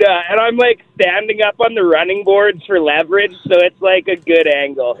 and I'm like standing up on the running boards for leverage, so it's like a good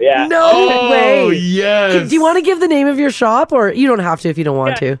angle. Yeah. No way. yes. Do you want to give the name of your shop, or you don't have to if you don't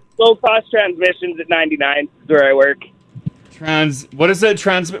want to? Low cost transmissions at 99 is where I work. What is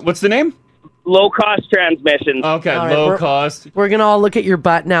it? What's the name? Low cost transmissions. Okay, All right, low cost. We're gonna all look at your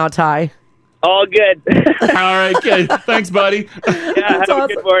butt now, Ty. All good. All right, good. Thanks, buddy. Yeah, have a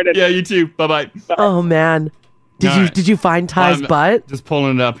good morning. Yeah, you too. Bye-bye. Oh man, did you find Ty's butt? Just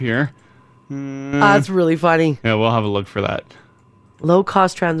pulling it up here. That's really funny. Yeah, we'll have a look for that. Low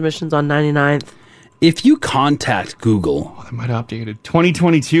cost transmissions on 99th. If you contact Google, they might have updated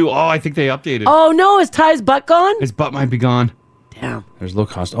 2022. Oh, I think they updated. Oh no, is Ty's butt gone? His butt might be gone. Damn. There's low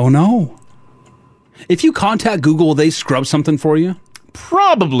cost. Oh no. If you contact Google, will they scrub something for you?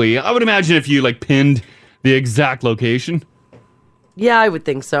 Probably. I would imagine if you like pinned the exact location. Yeah, I would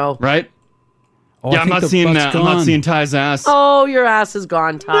think so. Right? Oh, yeah, I'm not seeing that. I'm not seeing Ty's ass. Oh, your ass is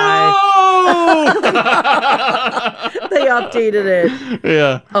gone, Ty. They updated it.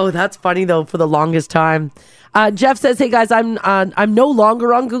 Yeah. Oh, that's funny though. For the longest time, Jeff says, "Hey guys, I'm no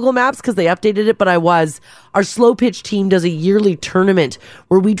longer on Google Maps because they updated it, but I was. Our slow pitch team does a yearly tournament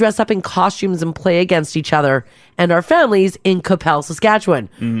where we dress up in costumes and play against each other and our families in Capel, Saskatchewan.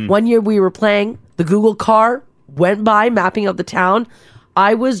 One year we were playing. The Google car went by, mapping out the town."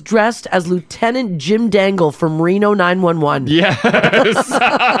 I was dressed as Lieutenant Jim Dangle from Reno 911. Yes.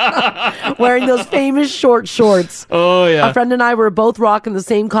 Wearing those famous short shorts. Oh, yeah. A friend and I were both rocking the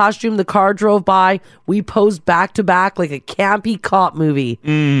same costume. The car drove by. We posed back to back like a campy cop movie.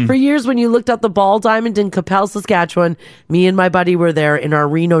 For years, when you looked at the Ball Diamond in Capel, Saskatchewan, me and my buddy were there in our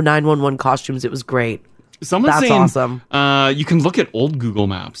Reno 911 costumes. It was great. Someone's That's saying, awesome. You can look at old Google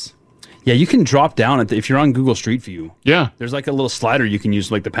Maps. Yeah, you can drop down if you're on Google Street View. Yeah. There's like a little slider you can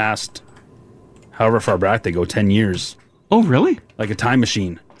use like the past, however far back they go, 10 years. Oh, really? Like a time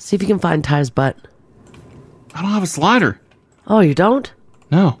machine. See if you can find Ty's butt. I don't have a slider. Oh, you don't?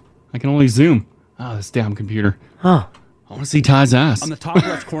 No. I can only zoom. Oh, this damn computer. Oh. I want to see Ty's ass. On the top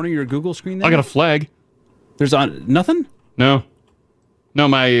left corner of your Google screen there? I got a flag. There's nothing? No. No,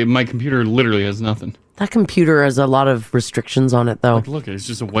 my computer literally has nothing. That computer has a lot of restrictions on it, though. Like, look, it's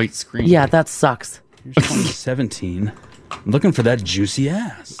just a white screen. Yeah, that sucks. Here's 2017. I'm looking for that juicy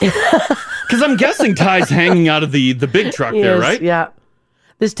ass. Because I'm guessing Ty's hanging out of the big truck there, Yes, right? Yeah.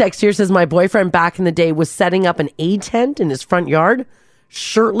 This text here says, my boyfriend back in the day was setting up an A tent in his front yard,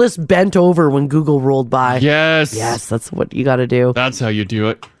 shirtless, bent over when Google rolled by. Yes. Yes, that's what you got to do. That's how you do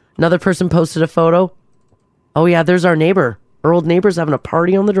it. Another person posted a photo. Oh, yeah, there's our neighbor. Our old neighbor's having a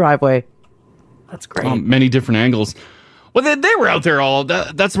party on the driveway. That's great. Many different angles. Well, they were out there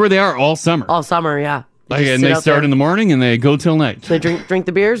that's where they are all summer. All summer, yeah. Like, and they start in the morning and they go till night. They drink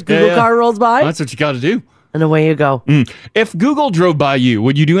the beers. Google car rolls by. That's what you got to do. And away you go. If Google drove by you,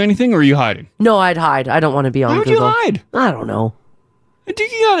 would you do anything or are you hiding? No, I'd hide. I don't want to be on Why would Google. you hide? I don't know. Do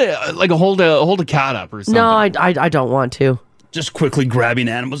you gotta like hold a cat up or something? No, I don't want to. Just quickly grabbing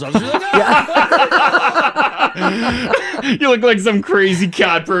animals. I was like, You look like some crazy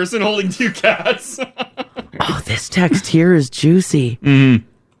cat person holding two cats. Oh, this text here is juicy.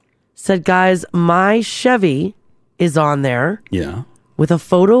 Said, guys, my Chevy is on there. Yeah. With a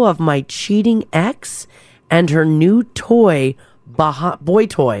photo of my cheating ex and her new toy, boy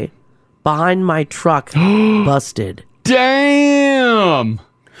toy, behind my truck, busted. Damn.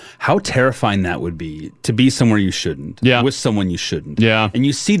 How terrifying that would be to be somewhere you shouldn't. Yeah. With someone you shouldn't. Yeah. And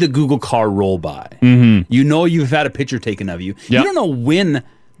you see the Google car roll by. You know you've had a picture taken of you. Yeah. You don't know when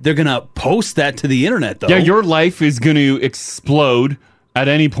they're going to post that to the internet, though. Yeah, your life is going to explode at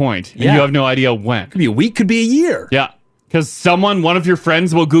any point. And Yeah. you have no idea when. Could be a week, could be a year. Yeah. Because one of your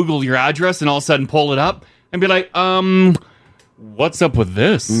friends will Google your address and all of a sudden pull it up and be like, what's up with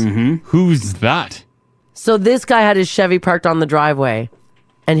this? Who's that? So this guy had his Chevy parked on the driveway,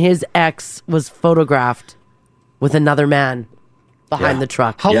 and his ex was photographed with another man behind the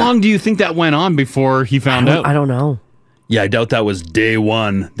truck. How long do you think that went on before he found out? I don't know. Yeah, I doubt that was day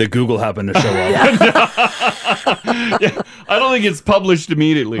one that Google happened to show up. I don't think it's published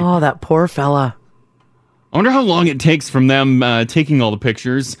immediately. Oh, that poor fella. I wonder how long it takes from them taking all the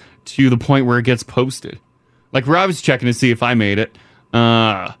pictures to the point where it gets posted. Like where I was checking to see if I made it.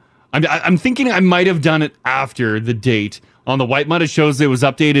 I'm thinking I might have done it after the date. On the white mud, it shows it was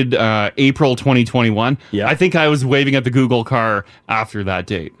updated April 2021. Yeah. I think I was waving at the Google car after that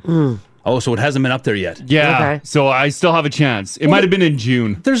date. Oh, so it hasn't been up there yet. Yeah. Okay. So I still have a chance. It might have been in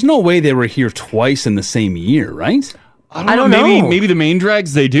June. There's no way they were here twice in the same year, right? I don't know. Maybe the main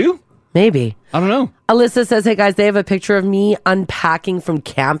drags they do? Maybe. I don't know. Alyssa says, hey guys, they have a picture of me unpacking from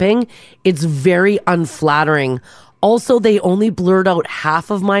camping. It's very unflattering. Also, they only blurred out half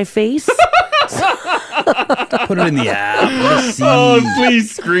of my face. Put it in the app. Let's see. Oh,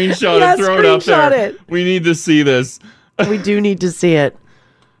 please screenshot Yeah, it. Throw it up screenshot there. it. We need to see this. We do need to see it.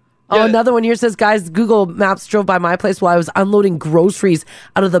 Oh, another one here says, guys, Google Maps drove by my place while I was unloading groceries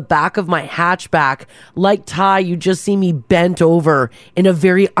out of the back of my hatchback. Like Ty, you just see me bent over in a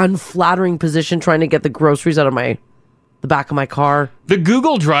very unflattering position trying to get the groceries out of the back of my car. The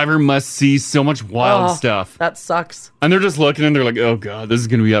Google driver must see so much wild stuff. That sucks. And they're just looking and they're like, oh, God, this is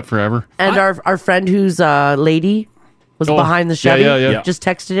going to be up forever. And our friend who's lady was behind the Chevy, just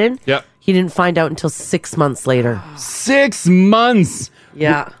texted in. Yeah. He didn't find out until 6 months later. 6 months?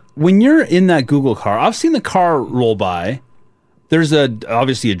 Yeah. When you're in that Google car, I've seen the car roll by. There's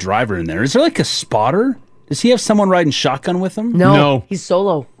obviously a driver in there. Is there like a spotter? Does he have someone riding shotgun with him? No. He's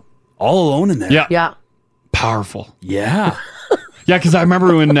solo. All alone in there? Yeah. Yeah. Powerful. Yeah. Yeah, because I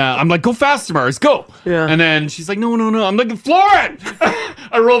remember when I'm like, go faster, Mars, go. Yeah. And then she's like, no. I'm like, Florin!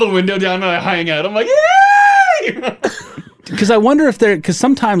 I roll the window down and I hang out. I'm like, yay! Because I wonder if because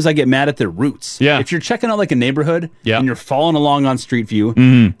sometimes I get mad at their routes. Yeah. If you're checking out like a neighborhood and you're following along on Street View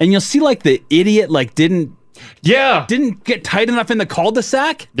Mm-hmm. and you'll see like the idiot like didn't get tight enough in the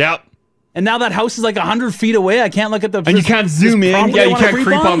cul-de-sac. Yeah. And now that house is like 100 feet away. I can't look at the And you can't zoom in. Yeah, you can't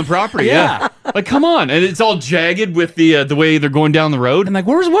creep on the property. Yeah. Like, come on. And it's all jagged with the way they're going down the road. And like,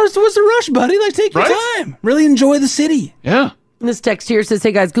 what's the rush, buddy? Like, take your time. Really enjoy the city. Yeah. This text here says,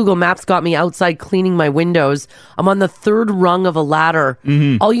 hey guys, Google Maps got me outside cleaning my windows. I'm on the third rung of a ladder.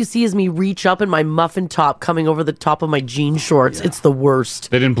 All you see is me reach up in my muffin top coming over the top of my jean shorts. It's the worst.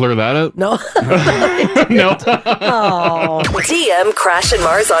 They didn't blur that out? No. No. Oh. DM Crash and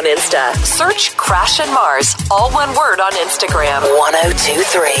Mars on Insta. Search Crash and Mars, all one word on Instagram.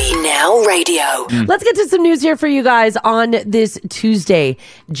 1023 Now Radio. Let's get to some news here for you guys on this Tuesday,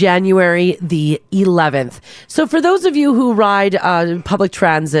 January the 11th. So for those of you who ride public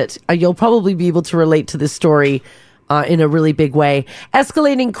transit, you'll probably be able to relate to this story in a really big way.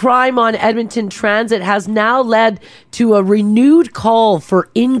 Escalating crime on Edmonton Transit has now led to a renewed call for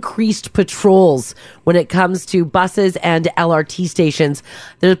increased patrols when it comes to buses and LRT stations.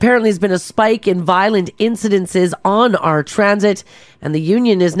 There apparently has been a spike in violent incidences on our transit, and the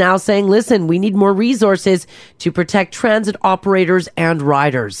union is now saying, listen, we need more resources to protect transit operators and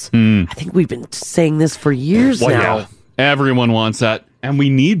riders. I think we've been saying this for years now. Yeah. Everyone wants that, and we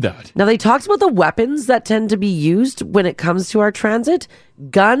need that. Now, they talked about the weapons that tend to be used when it comes to our transit.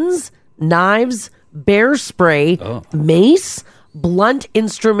 Guns, knives, bear spray, mace, blunt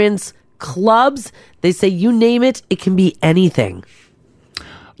instruments, clubs. They say you name it, it can be anything.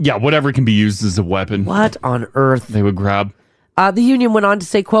 Yeah, whatever can be used as a weapon. What on earth? They would grab. The union went on to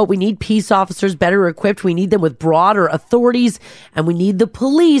say, quote, we need peace officers better equipped. We need them with broader authorities, and we need the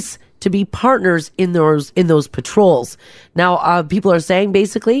police to be partners in those patrols. Now, people are saying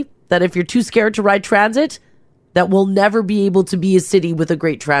basically that if you're too scared to ride transit, that we'll never be able to be a city with a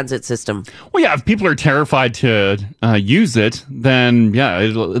great transit system. Well, yeah, if people are terrified to use it, then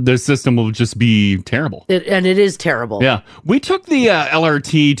the system will just be terrible. And it is terrible. Yeah. We took the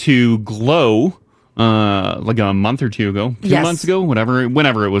LRT to Glow like a month or two ago, 2 months ago,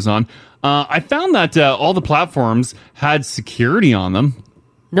 whenever it was on. I found that all the platforms had security on them.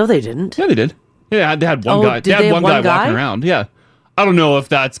 No, they didn't. Yeah, they did. Yeah, they had one guy. They had one guy walking around. Yeah. I don't know if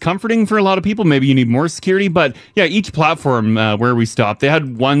that's comforting for a lot of people. Maybe you need more security. But yeah, each platform where we stopped, they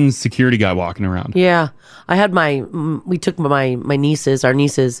had one security guy walking around. Yeah. I had we took my nieces, our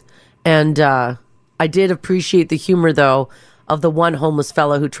nieces, and I did appreciate the humor, though, of the one homeless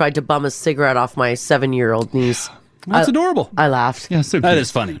fellow who tried to bum a cigarette off my 7-year-old niece. That's adorable. I laughed. Yeah, so that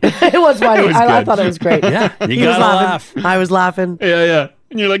is funny. It was funny. I thought it was great. Yeah, you gotta laugh. I was laughing. Yeah.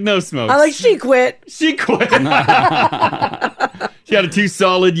 And you're like, no smokes. I'm like, she quit. She quit. She had 2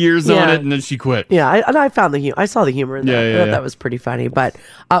 solid years on it, and then she quit. Yeah, I found the humor. I saw the humor in that. I thought that was pretty funny. But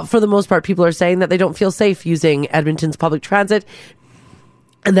for the most part, people are saying that they don't feel safe using Edmonton's public transit.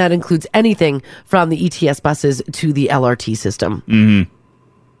 And that includes anything from the ETS buses to the LRT system. Mm-hmm.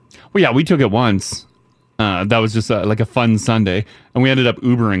 Well, yeah, we took it once. That was just like a fun Sunday. And we ended up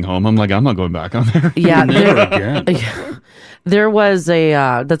Ubering home. I'm like, I'm not going back on there. Yeah. Never again. There was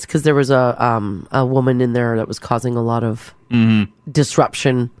that's because there was a woman in there that was causing a lot of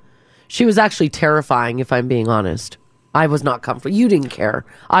disruption. She was actually terrifying, if I'm being honest. I was not comfortable. You didn't care.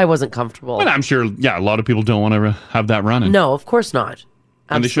 I wasn't comfortable. But I'm sure, a lot of people don't want to have that running. No, of course not.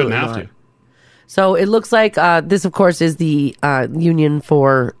 And they shouldn't Absolutely have not. to. So it looks like this, of course, is the union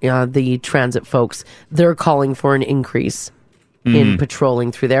for the transit folks. They're calling for an increase in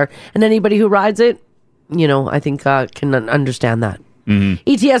patrolling through there. And anybody who rides it, I think can understand that.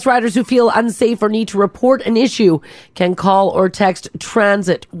 ETS riders who feel unsafe or need to report an issue can call or text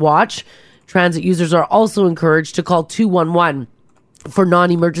Transit Watch. Transit users are also encouraged to call 211 for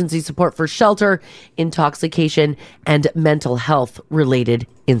non-emergency support for shelter, intoxication, and mental health related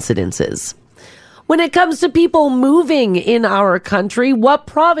incidences. When it comes to people moving in our country, what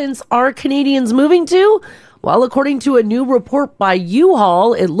province are Canadians moving to? Well, according to a new report by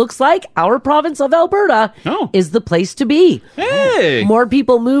U-Haul, it looks like our province of Alberta is the place to be. Hey! More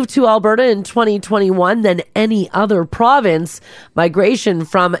people moved to Alberta in 2021 than any other province. Migration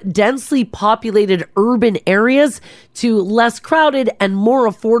from densely populated urban areas to less crowded and more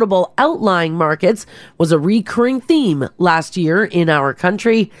affordable outlying markets was a recurring theme last year in our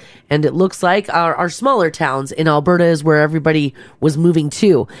country. And it looks like our smaller towns in Alberta is where everybody was moving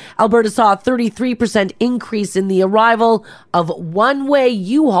to. Alberta saw a 33% increase in the arrival of one-way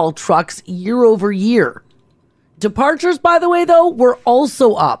U-Haul trucks year over year. Departures, by the way, though, were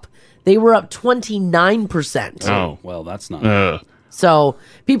also up. They were up 29%. Oh, well, that's not... So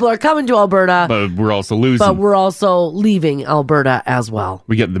people are coming to Alberta. But we're also losing. But we're also leaving Alberta as well.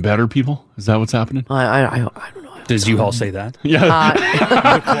 We getting the better people? Is that what's happening? I don't know. Does U-Haul say that? Yeah.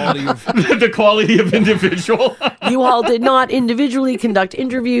 The quality of individual. U-Haul did not individually conduct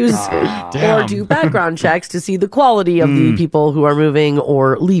interviews or do background checks to see the quality of the people who are moving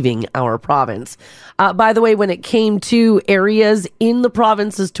or leaving our province. By the way, when it came to areas in the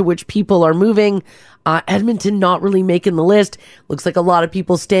provinces to which people are moving, Edmonton not really making the list. Looks like a lot of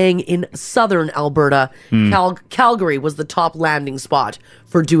people staying in southern Alberta. Calgary was the top landing spot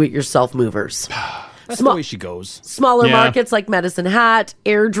for do-it-yourself movers. That's the way she goes. Smaller markets like Medicine Hat,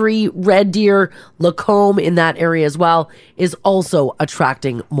 Airdrie, Red Deer, Lacombe in that area as well is also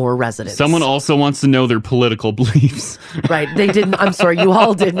attracting more residents. Someone also wants to know their political beliefs. Right. They didn't. I'm sorry. You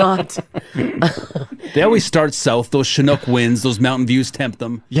all did not. They always start south. Those Chinook winds, those mountain views tempt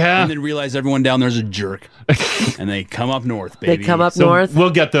them. Yeah. And then realize everyone down there's a jerk. And they come up north, baby. They come up north.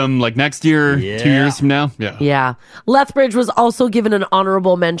 We'll get them like next year, 2 years from now. Yeah. Yeah. Lethbridge was also given an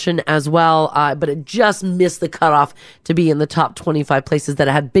honorable mention as well, but it just missed the cutoff to be in the top 25 places that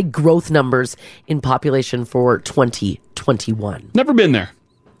had big growth numbers in population for 2021. Never been there.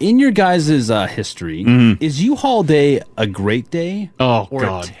 In your guys' history, is U-Haul Day a great day? Oh, or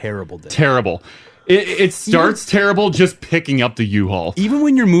God. a terrible day? Terrible. It starts terrible just picking up the U-Haul. Even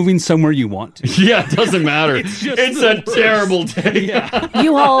when you're moving somewhere you want to. Yeah, it doesn't matter. It's a terrible day.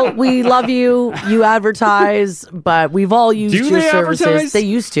 U-Haul, we love you. You advertise, but we've all used your services. Advertise? They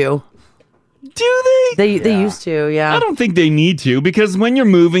used to. Do they? They used to, yeah. I don't think they need to, because when you're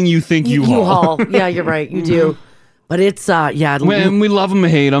moving, you think U-Haul. Yeah, you're right. You do. But it's, when we love them,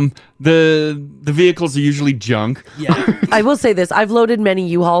 hate them. The vehicles are usually junk. Yeah. I will say this. I've loaded many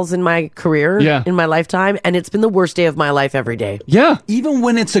U-Hauls in my career, in my lifetime, and it's been the worst day of my life every day. Yeah. Even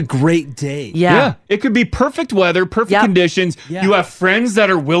when it's a great day. Yeah. It could be perfect weather, perfect conditions. Yeah. You have friends that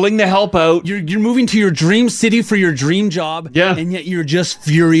are willing to help out. You're moving to your dream city for your dream job. Yeah. And yet you're just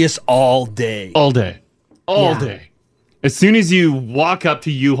furious all day. All day. All day. As soon as you walk up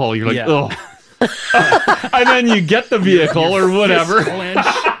to U-Haul, you're like, oh. And then you get the vehicle or whatever. And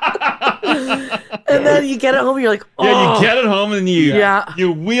then you get it home and you're like, oh. Yeah, you get it home and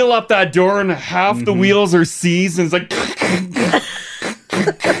you wheel up that door and half the wheels are seized and it's like...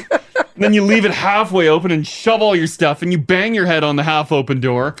 Then you leave it halfway open and shove all your stuff and you bang your head on the half open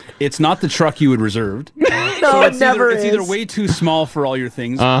door. It's not the truck you had reserved. No, it never is. It's either way too small for all your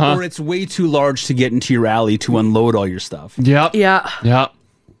things or it's way too large to get into your alley to unload all your stuff. Yep. Yeah. Yep.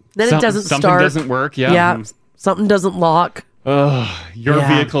 Then it doesn't something start. Something doesn't work. Yeah. Yeah. Something doesn't lock. Your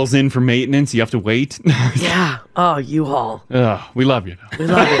vehicle's in for maintenance. You have to wait. Yeah. Oh, U-Haul. We love you. We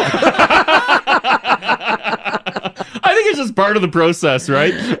love you. I think it's just part of the process,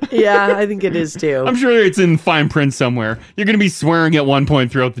 right? Yeah, I think it is too. I'm sure it's in fine print somewhere. You're going to be swearing at one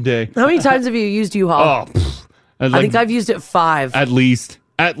point throughout the day. How many times have you used U-Haul? I think I've used it 5. At least.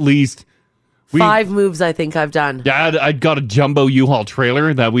 5 moves I think I've done. Yeah, I got a jumbo U-Haul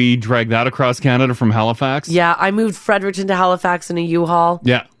trailer that we dragged that across Canada from Halifax. Yeah, I moved Fredericton to Halifax in a U-Haul.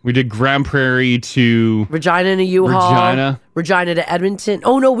 Yeah, we did Grand Prairie to... Regina in a U-Haul. Regina to Edmonton.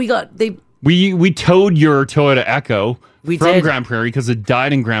 Oh no, we towed your Toyota Echo from Grand Prairie because it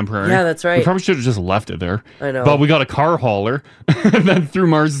died in Grand Prairie. Yeah, that's right. We probably should have just left it there. I know. But we got a car hauler and then threw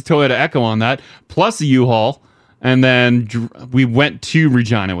Mars' Toyota Echo on that, plus a U-Haul. And then we went to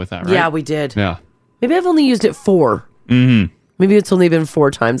Regina with that, right? Yeah, we did. Yeah. Maybe I've only used it 4. Mm-hmm. Maybe it's only been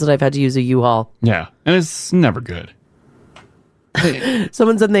 4 times that I've had to use a U-Haul. Yeah, and it's never good.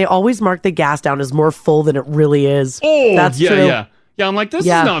 Someone said they always mark the gas down as more full than it really is. Oh, that's true. Yeah, I'm like, this is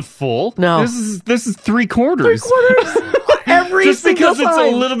not full. No. This is 3/4. 3/4? Just because it's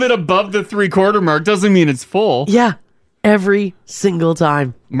a little bit above the 3/4 mark doesn't mean it's full. Yeah, every single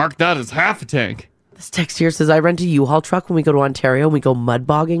time. Mark that as half a tank. This text here says, I rent a U-Haul truck when we go to Ontario and we go mud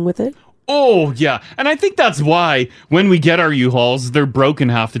bogging with it. Oh, yeah. And I think that's why when we get our U-Hauls, they're broken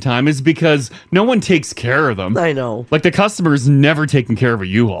half the time, is because no one takes care of them. I know. Like, the customer's never taking care of a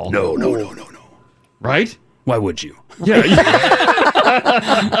U-Haul. No. Right? Why would you? Yeah.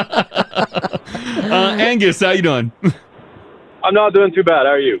 Angus, how you doing? I'm not doing too bad.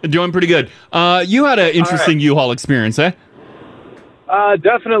 How are you? Doing pretty good. You had an interesting U-Haul experience, eh?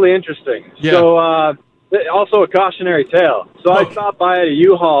 Definitely interesting. Yeah. So, also a cautionary tale. So I stopped by at a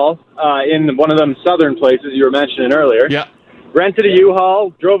U-Haul in one of them southern places you were mentioning earlier. Yeah. Rented a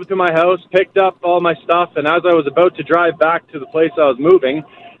U-Haul, drove it to my house, picked up all my stuff, and as I was about to drive back to the place I was moving,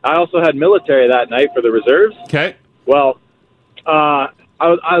 I also had military that night for the reserves. Okay. Well, as I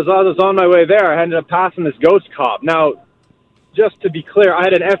was on my way there, I ended up passing this ghost cop. Now, just to be clear, I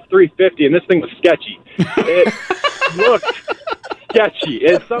had an F-350, and this thing was sketchy. It looked sketchy.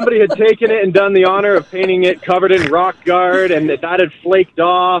 If somebody had taken it and done the honor of painting it covered in rock guard, and that had flaked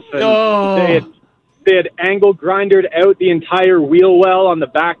off, and they had angle grindered out the entire wheel well on the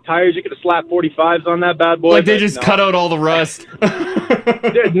back tires. You could have slapped 45s on that bad boy. Like they just cut out all the rust.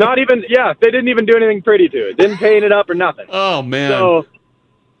 Not even, they didn't even do anything pretty to it. Didn't paint it up or nothing. Oh, man. So,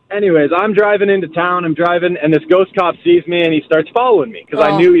 anyways, I'm driving into town. And this ghost cop sees me, and he starts following me because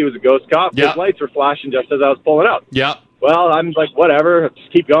I knew he was a ghost cop. Yeah. His lights were flashing just as I was pulling up. Yeah. Well, I'm like, whatever,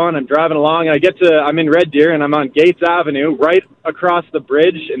 just keep going. I'm driving along, and I'm in Red Deer, and I'm on Gates Avenue, right across the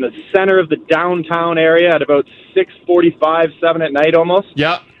bridge in the center of the downtown area at about 6:45, 7 at night almost.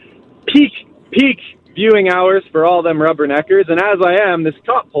 Yeah. Peak viewing hours for all them rubberneckers, and as I am, this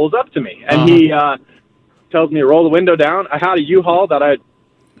cop pulls up to me, and he tells me to roll the window down. I had a U-Haul that I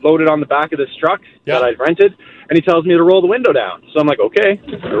loaded on the back of this truck that I'd rented, and he tells me to roll the window down. So I'm like, okay,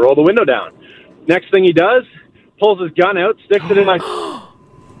 I roll the window down. Next thing he does, pulls his gun out, sticks it in my...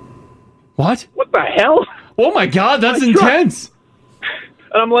 What? What the hell? Oh my God, that's intense.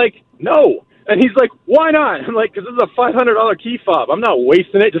 And I'm like, no. And he's like, why not? I'm like, because this is a $500 key fob. I'm not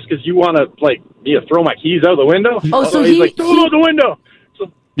wasting it just because you want to, throw my keys out the window. Oh, so he's like, throw them out the window.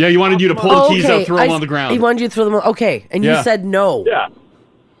 So, yeah, he wanted you to pull the keys out, throw them on the ground. He wanted you to throw them. Okay, and you said no. Yeah.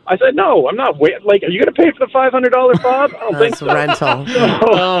 I said, no, I'm not waiting. Like, are you going to pay for the $500 fob? I don't think so. Rental.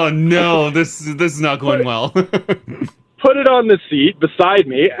 Oh, no, this is not going well. Put it on the seat beside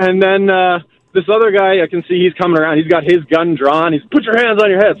me, and then this other guy, I can see he's coming around. He's got his gun drawn. He's, put your hands on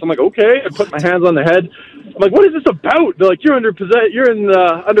your head. So I'm like, okay. I put my hands on the head. I'm like, what is this about? They're like, you're under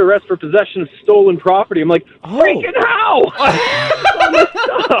arrest for possession of stolen property. I'm like, freaking how?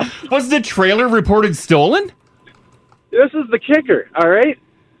 Was the trailer reported stolen? This is the kicker, all right?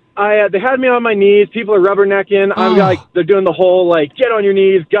 They had me on my knees. People are rubbernecking. I'm like, they're doing the whole, like, get on your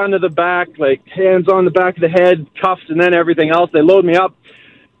knees, gun to the back, like, hands on the back of the head, cuffs, and then everything else. They load me up.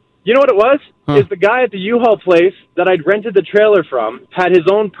 You know what it was? Is the guy at the U-Haul place that I'd rented the trailer from had his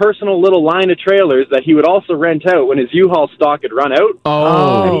own personal little line of trailers that he would also rent out when his U-Haul stock had run out.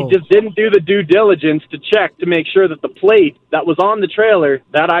 And he just didn't do the due diligence to check to make sure that the plate that was on the trailer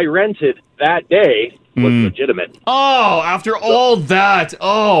that I rented that day was legitimate. Oh, after all that.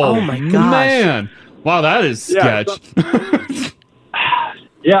 Oh my gosh. Man. Wow, that is sketch.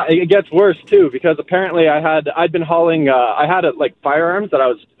 Yeah, it gets worse too because apparently I'd been hauling I had firearms that I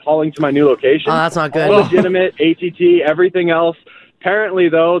was hauling to my new location. Oh, that's not good. All legitimate, ATT, everything else. Apparently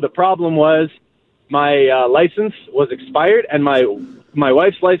though, the problem was my license was expired and my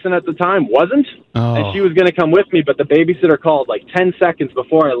wife's license at the time wasn't. And she was going to come with me, but the babysitter called like 10 seconds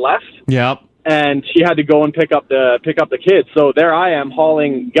before I left. Yep. And she had to go and pick up the kids. So there I am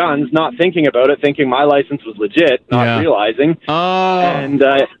hauling guns, not thinking about it, thinking my license was legit, not realizing. And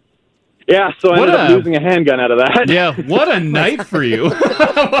so I ended up losing a handgun out of that. Yeah, what a night for you. All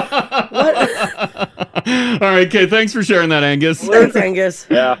right, okay, thanks for sharing that, Angus. Thanks, Angus.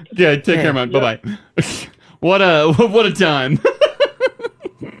 Yeah. Yeah, take care, man. Bye-bye. What a time.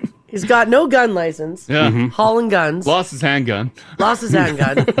 He's got no gun license. Yeah. Hauling guns. Lost his handgun.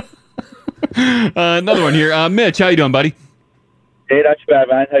 Another one here. Mitch, how you doing, buddy? Hey, not too bad,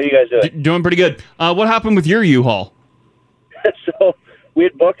 man. How you guys doing? Doing pretty good. What happened with your U-Haul? So we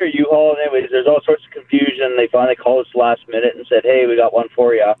had booked our U-Haul, and anyways, there's all sorts of confusion. They finally called us last minute and said, hey, we got one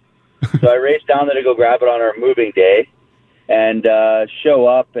for you. So I raced down there to go grab it on our moving day and show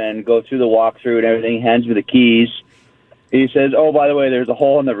up and go through the walkthrough and everything. He hands me the keys. He says, oh, by the way, there's a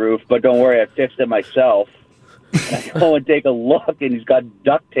hole in the roof, but don't worry, I fixed it myself. And I go and take a look, and he's got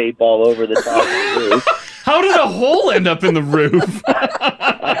duct tape all over the top of the roof. How did a hole end up in the roof?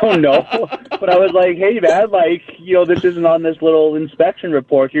 I don't know. But I was like, hey, man, like, this isn't on this little inspection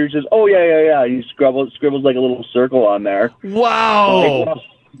report. He says, oh, yeah. He scribbles like a little circle on there. Wow. Like, well,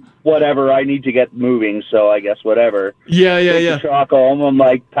 whatever, I need to get moving, so I guess whatever. Yeah. Take the truck home. I'm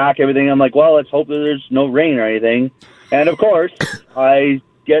like, pack everything. I'm like, well, let's hope that there's no rain or anything. And, of course, I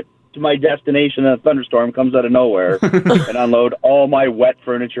get to my destination and a thunderstorm comes out of nowhere and unload all my wet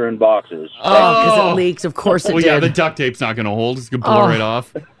furniture in boxes. Because it leaks. Of course it did. Yeah, the duct tape's not going to hold. It's going to blow right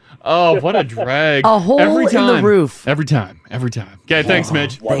off. Oh, what a drag. A hole every time. in the roof. Every time. Okay, thanks,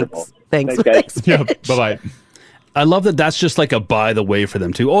 Mitch. Thanks, Yeah, bye-bye. I love that that's just like a by the way for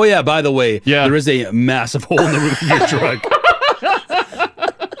them, too. Oh, yeah, by the way, there is a massive hole in the roof of your truck.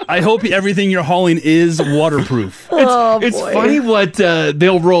 I hope everything you're hauling is waterproof. It's funny what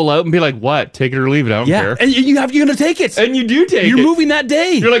they'll roll out and be like, what? Take it or leave it. I don't care. And you're going to take it. And you do take it. You're moving that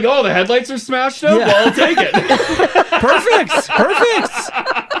day. You're like, oh, the headlights are smashed out? Yeah. Well, I'll take it. Perfect.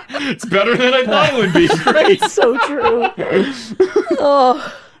 It's better than I thought it would be. Great. It's so true.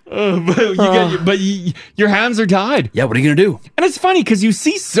 But your hands are tied. Yeah, what are you going to do? And it's funny because you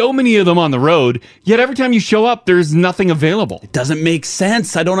see so many of them on the road, yet every time you show up, there's nothing available. It doesn't make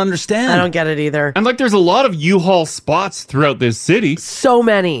sense. I don't understand. I don't get it either. And there's a lot of U-Haul spots throughout this city. So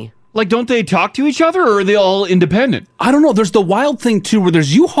many. Don't they talk to each other, or are they all independent? I don't know. There's the wild thing, too, where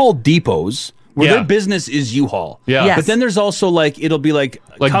there's U-Haul depots where their business is U-Haul. Yeah. Yes. But then there's also it'll be like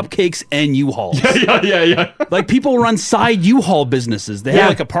cupcakes and U-Hauls. Yeah. Like people run side U-Haul businesses. They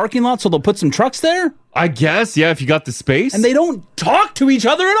have a parking lot, so they'll put some trucks there. I guess, yeah, if you got the space. And they don't talk to each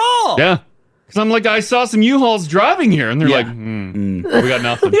other at all. Yeah. Because I'm like, I saw some U-Hauls driving here, and they're like, we got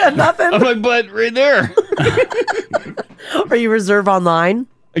nothing. We got nothing? I'm like, but right there. Are you reserve online?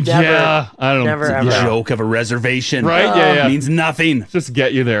 Never. Yeah, I don't know. Never, It's ever. a joke of a reservation. Right? Yeah. Means nothing. Just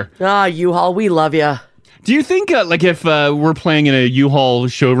get you there. U-Haul, we love you. Do you think, if we're playing in a U-Haul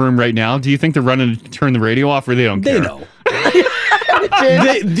showroom right now, do you think they're running to turn the radio off, or they don't care? They know.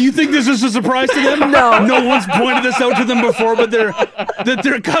 Do you think this is a surprise to them? No. No one's pointed this out to them before, but that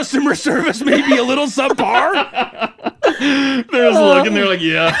their customer service may be a little subpar. They're just looking, they're like,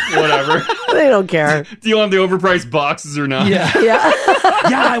 yeah, whatever. They don't care. Do you want the overpriced boxes or not? Yeah. Yeah.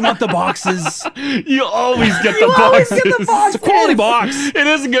 Yeah, I want the boxes. You always get the always boxes. get the boxes. It's a quality box. It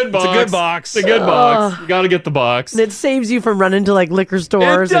is a good box. It's a good box. It's a good box. You got to get the box. And it saves you from running to liquor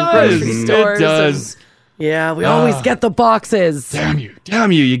stores It and grocery does. stores. It does. Yeah, we always get the boxes. Damn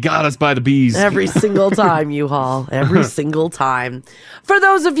you. You got us by the bees. Every single time, U-Haul. Every single time. For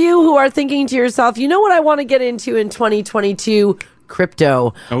those of you who are thinking to yourself, you know what I want to get into in 2022?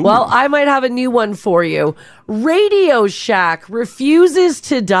 Crypto. Ooh. Well, I might have a new one for you. Radio Shack refuses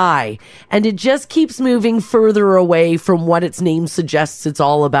to die, and it just keeps moving further away from what its name suggests it's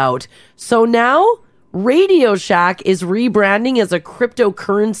all about. So now, Radio Shack is rebranding as a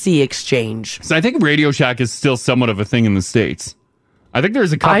cryptocurrency exchange. So I think Radio Shack is still somewhat of a thing in the States. I think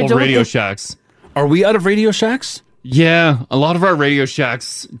there's a couple Radio Shacks. Are we out of Radio Shacks? Yeah, a lot of our Radio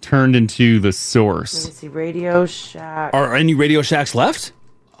Shacks turned into the Source. Let me see. Radio Shack. Are any Radio Shacks left?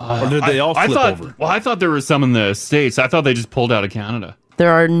 Or did they all flip over? Well, I thought there was some in the States. I thought they just pulled out of Canada.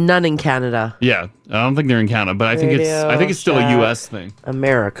 There are none in Canada. Yeah, I don't think they're in Canada, but I think it's still a U.S. thing.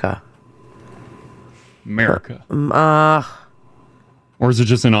 America. Or is it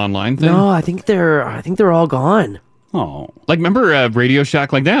just an online thing? No, I think they're all gone. Oh, like remember Radio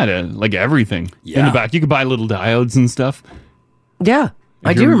Shack like that? Like everything in the back. You could buy little diodes and stuff. Yeah,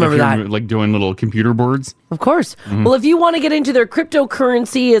 I do remember that. Like doing little computer boards. Of course. Mhm. Well, if you want to get into their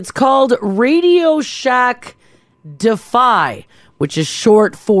cryptocurrency, it's called Radio Shack DeFi, which is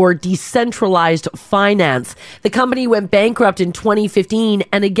short for decentralized finance. The company went bankrupt in 2015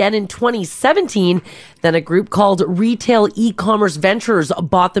 and again in 2017. Then a group called Retail E-Commerce Ventures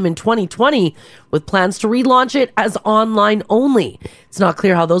bought them in 2020 with plans to relaunch it as online only. It's not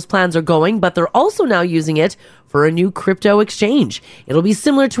clear how those plans are going, but they're also now using it for a new crypto exchange. It'll be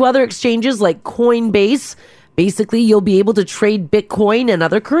similar to other exchanges like Coinbase. Basically, you'll be able to trade Bitcoin and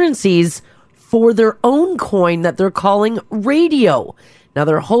other currencies for their own coin that they're calling Radio. Now,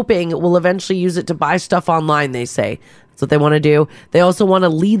 they're hoping we'll eventually use it to buy stuff online, they say. That's what they want to do. They also want to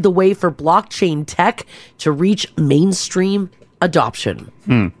lead the way for blockchain tech to reach mainstream adoption.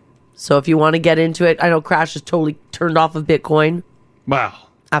 So if you want to get into it, I know Crash is totally turned off of Bitcoin. Wow.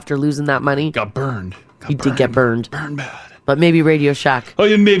 After losing that money. Got burned. He did get burned. Burned bad. But maybe Radio Shack. Oh,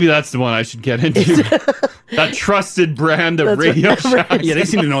 yeah, maybe that's the one I should get into. That trusted brand of Radio Shack. Yeah, they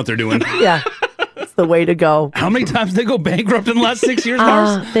seem to know what they're doing. Yeah. It's the way to go. How many times did they go bankrupt in the last 6 years,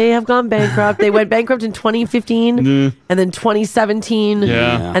 Mars? They have gone bankrupt. They went bankrupt in 2015 and then 2017.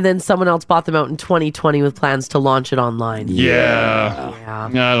 Yeah. And then someone else bought them out in 2020 with plans to launch it online. Yeah.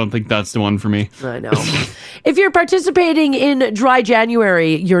 I don't think that's the one for me. I know. If you're participating in Dry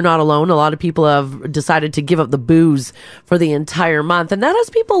January, you're not alone. A lot of people have decided to give up the booze for the entire month, and that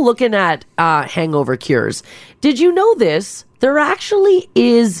has people looking at hangover cures. Did you know this? There actually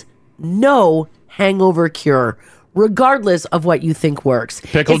is no hangover cure, regardless of what you think works.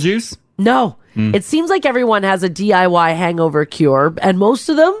 Pickle juice? No. It seems like everyone has a DIY hangover cure, and most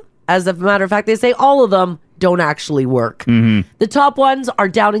of them, as a matter of fact, they say all of them don't actually work. The top ones are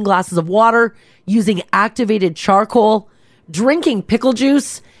downing glasses of water, using activated charcoal, drinking pickle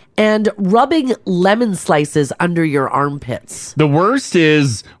juice, and rubbing lemon slices under your armpits. The worst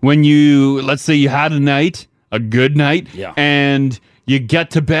is when you, let's say you had a good night, and you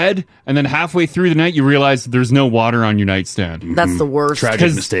get to bed, and then halfway through the night, you realize there's no water on your nightstand. That's the worst.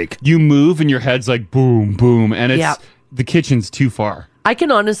 Tragic mistake. You move, and your head's like boom, boom, and it's the kitchen's too far. I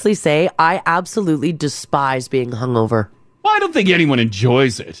can honestly say I absolutely despise being hungover. Well, I don't think anyone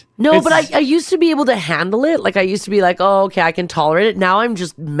enjoys it. No, but I used to be able to handle it. Like, I used to be like, oh, okay, I can tolerate it. Now I'm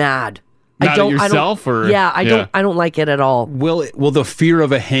just mad. Mad at yourself, or I don't like it at all. Will the fear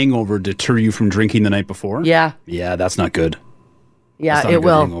of a hangover deter you from drinking the night before? Yeah. Yeah, that's not good. Yeah, That's not a it good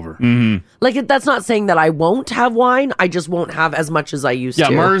will. hangover. Like, that's not saying that I won't have wine. I just won't have as much as I used to.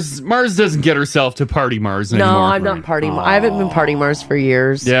 Mars doesn't get herself to party Mars anymore. No, I'm not party. I haven't been party Mars for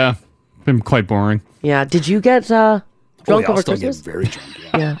years. Yeah, been quite boring. Yeah. Did you get drunk I'll over still Christmas? get very drunk.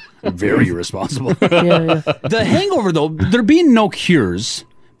 Yeah. Very irresponsible. Yeah. The hangover, though, there being no cures,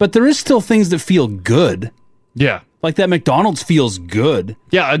 but there is still things that feel good. Yeah. Like that McDonald's feels good.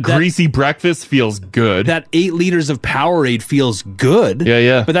 Yeah, a greasy breakfast feels good. That 8 liters of Powerade feels good.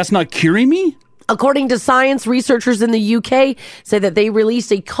 Yeah. But that's not curing me? According to science, researchers in the UK say that they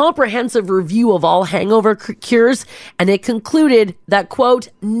released a comprehensive review of all hangover cures, and it concluded that, quote,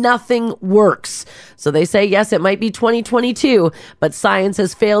 nothing works. So they say, yes, it might be 2022, but science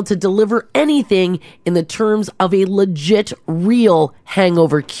has failed to deliver anything in the terms of a legit, real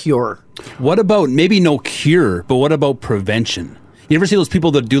hangover cure. What about maybe no cure, but what about prevention? You ever see those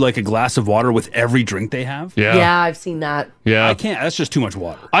people that do like a glass of water with every drink they have? Yeah, I've seen that. Yeah. I can't. That's just too much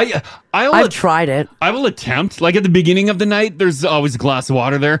water. I've tried it. I will attempt. Like at the beginning of the night, there's always a glass of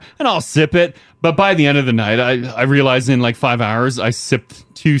water there, and I'll sip it. But by the end of the night, I realized in like 5 hours, I sipped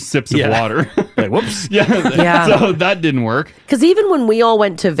 2 sips of water. Like, whoops. Yeah. So that didn't work. Because even when we all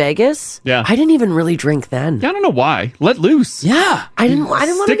went to Vegas, I didn't even really drink then. Yeah, I don't know why. Let loose. Yeah. I didn't want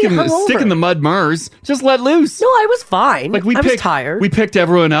to be hungover. Stick in the mud, Mars. Just let loose. No, I was fine. Like I was tired. We picked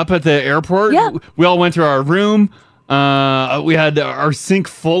everyone up at the airport. Yeah. We all went to our room. We had our sink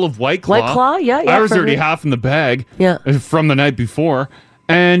full of White Claw. White Claw, yeah. I was for already me. half in the bag. Yeah. From the night before.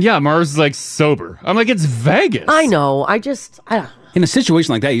 And yeah, Mars is like sober. I'm like, it's Vegas. I know. In a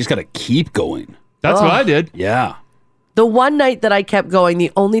situation like that, you just got to keep going. That's what I did. Yeah. The one night that I kept going,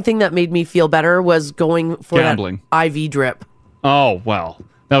 the only thing that made me feel better was going for Gambling. that IV drip. Oh, well.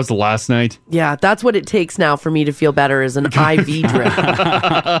 That was the last night. Yeah, that's what it takes now for me to feel better is an IV drip.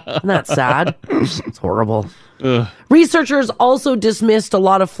 Isn't that sad? It's horrible. Ugh. Researchers also dismissed a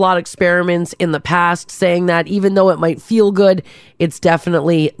lot of flawed experiments in the past, saying that even though it might feel good, it's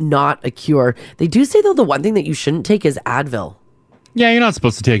definitely not a cure. They do say, though, the one thing that you shouldn't take is Advil. Yeah, you're not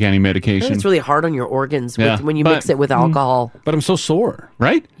supposed to take any medication. It's really hard on your organs Yeah, when you but- mix it with alcohol. But I'm so sore.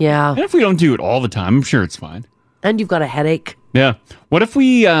 Right? Yeah. And if we don't do it all the time, I'm sure it's fine. And you've got a headache. Yeah. What if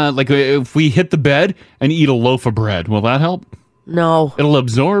we if we hit the bed and eat a loaf of bread? Will that help? No. It'll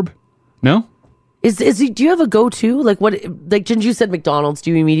absorb. No? Do you have a go-to? Like what? Like since you said McDonald's,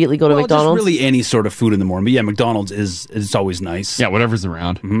 do you immediately go to McDonald's? Just really any sort of food in the morning. But yeah, McDonald's it's always nice. Yeah, whatever's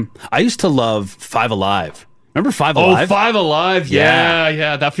around. I used to love Five Alive. Remember Five Oh, Alive? Five Alive.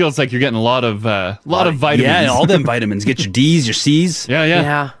 Yeah. That feels like you're getting a lot of vitamins. Yeah, all them vitamins. Get your D's, your C's.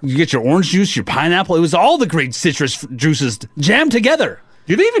 Yeah. You get your orange juice, your pineapple. It was all the great citrus juices jammed together.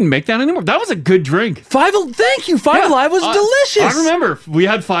 Do they even make that anymore? That was a good drink. Thank you. Five Alive was delicious. I remember. We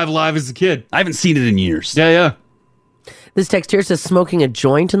had Five Alive as a kid. I haven't seen it in years. Yeah. This text here says smoking a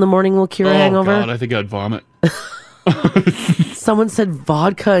joint in the morning will cure a hangover. Oh, God, I think I'd vomit. Someone said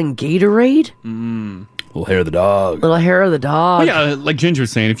vodka and Gatorade? Little hair of the dog. Little hair of the dog. Well, yeah, like Ginger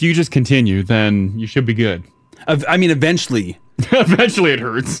was saying, if you just continue, then you should be good. I mean, eventually. Eventually it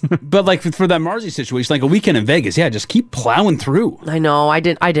hurts. But like for that Marzi situation, like a weekend in Vegas, just keep plowing through. I know. I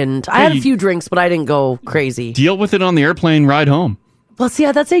didn't. I had a few drinks, but I didn't go crazy. Deal with it on the airplane ride home. Well, see,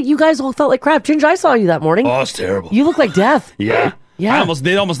 that's it. You guys all felt like crap. Ginger, I saw you that morning. Oh, it's terrible. You look like death. Yeah. Yeah.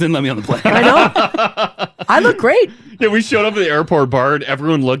 They almost didn't let me on the plane. I know. I look great. Yeah, we showed up at the airport bar and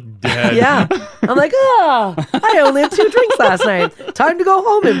everyone looked dead. Yeah. I'm like, I only had 2 drinks last night. Time to go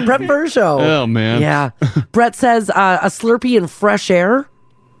home and prep for a show. Oh, man. Yeah. Brett says a Slurpee and fresh air.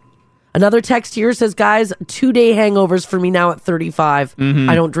 Another text here says, guys, 2-day hangovers for me now at 35. Mhm.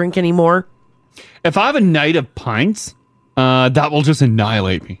 I don't drink anymore. If I have a night of pints, that will just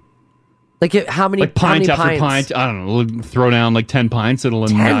annihilate me. Like how many Like pint how many after pints? pint. I don't know. We'll throw down like 10 pints. It'll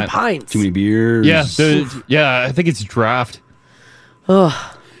 10 annihilate. pints. Too many beers. Yeah. Yeah, I think it's draft. Ugh.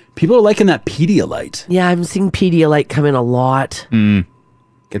 People are liking that Pedialyte. Yeah, I'm seeing Pedialyte come in a lot.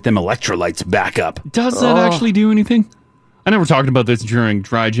 Get them electrolytes back up. Does that actually do anything? I know we're talking about this during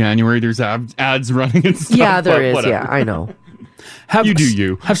dry January. There's ads running and stuff. Yeah, there but is. whatever. Yeah, I know. You do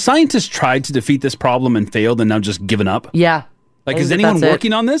you. Have scientists tried to defeat this problem and failed and now just given up? Yeah. Like, I is think anyone that's it.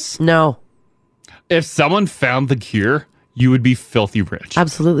 working on this? No. If someone found the cure, you would be filthy rich.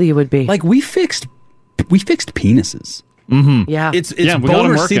 Absolutely, you would be. Like, we fixed penises. Mm-hmm. Yeah. It's Yeah, we got 'em boner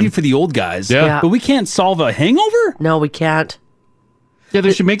working. city for the old guys. Yeah. But we can't solve a hangover? No, we can't. Yeah,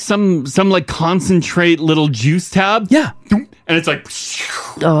 they should make some like concentrate little juice tab. Yeah. And it's like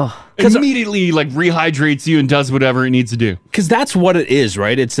oh, immediately like rehydrates you and does whatever it needs to do. Because that's what it is,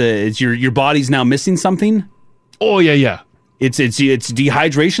 right? It's your body's now missing something. Oh yeah. It's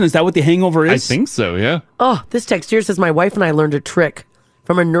dehydration. Is that what the hangover is? I think so. Yeah. Oh, this text here says, my wife and I learned a trick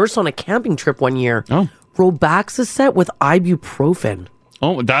from a nurse on a camping trip one year. Oh. Robaxacet with ibuprofen.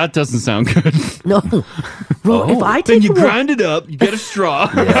 Oh, that doesn't sound good. No. If I then take you grind it up, you get a straw.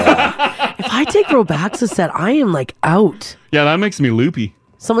 if I take Robaxacet, I am like out. Yeah, that makes me loopy.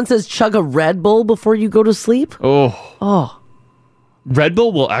 Someone says chug a Red Bull before you go to sleep. Oh, Red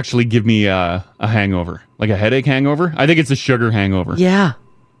Bull will actually give me a hangover, like a headache hangover. I think it's a sugar hangover. Yeah.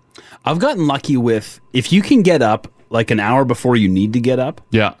 I've gotten lucky with, if you can get up like an hour before you need to get up.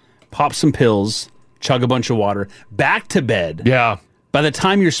 Yeah. Pop some pills, chug a bunch of water, back to bed. Yeah. By the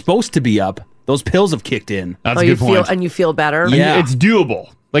time you're supposed to be up, those pills have kicked in. That's a you good point. feel and you feel better. Yeah. It's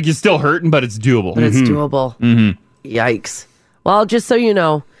doable. Like you're still hurting, but it's doable. But it's doable. Mm-hmm. Yikes. Well, just so you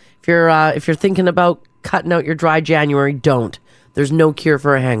know, if you're thinking about cutting out your dry January, don't. There's no cure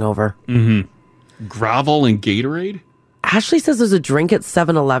for a hangover. Mm-hmm. Gravel and Gatorade? Ashley says there's a drink at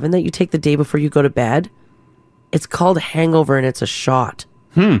 7-Eleven that you take the day before you go to bed. It's called Hangover and it's a shot.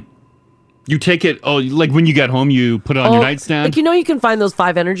 You take it, like when you get home, you put it on your nightstand? Like, you can find those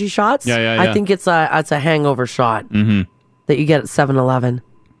 5 energy shots? Yeah. I think it's a hangover shot that you get at 7-Eleven.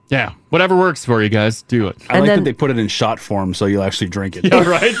 Yeah. Whatever works for you guys, do it. I like that they put it in shot form so you'll actually drink it. Yeah,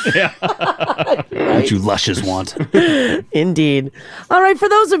 right? Yeah. What you lushes want. Indeed. All right, for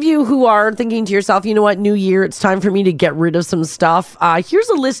those of you who are thinking to yourself, you know what, new year, it's time for me to get rid of some stuff. Here's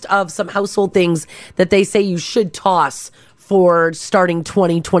a list of some household things that they say you should toss for starting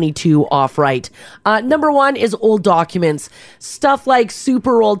 2022 off right. Number 1 is old documents. Stuff like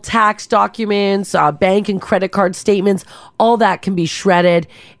super old tax documents, bank and credit card statements, all that can be shredded.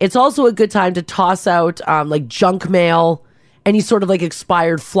 It's also a good time to toss out like junk mail, any sort of like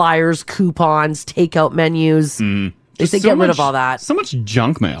expired flyers, coupons, takeout menus. They say get rid of all that. So much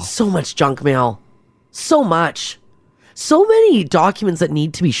junk mail. So much junk mail. So much. So many documents that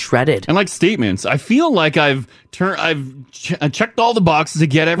need to be shredded. And like statements. I feel like I've checked all the boxes to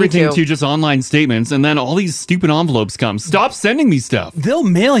get everything too. to just online statements, and then all these stupid envelopes come. Stop sending me stuff. They'll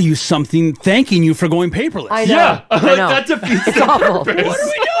mail you something thanking you for going paperless. I know. Yeah, I know. that defeats It's the awful. purpose. What are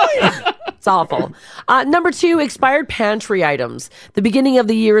we doing? It's awful. Number 2, expired pantry items. The beginning of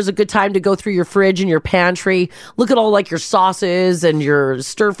the year is a good time to go through your fridge and your pantry. Look at all like your sauces and your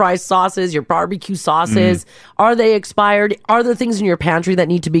stir fry sauces, your barbecue sauces. Are they expired? Are there things in your pantry that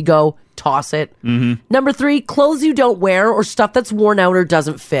need to be go? Toss it. Number 3, clothes you don't wear or stuff that's worn out or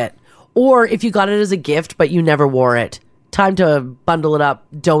doesn't fit. Or if you got it as a gift but you never wore it. Time to bundle it up.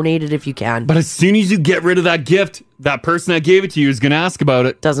 Donate it if you can. But as soon as you get rid of that gift, that person that gave it to you is going to ask about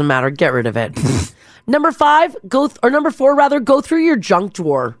it. Doesn't matter. Get rid of it. Number 4, go through your junk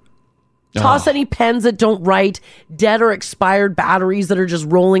drawer. Toss any pens that don't write, dead or expired batteries that are just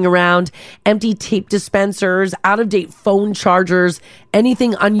rolling around, empty tape dispensers, out-of-date phone chargers,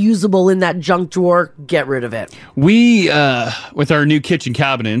 anything unusable in that junk drawer, get rid of it. We, with our new kitchen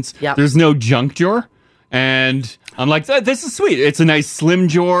cabinets, there's no junk drawer. And I'm like, this is sweet. It's a nice slim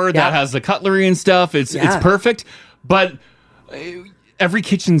drawer that has the cutlery and stuff. It's perfect. But every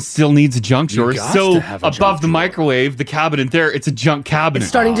kitchen still needs a junk drawer. So above the microwave, the cabinet there, it's a junk cabinet. It's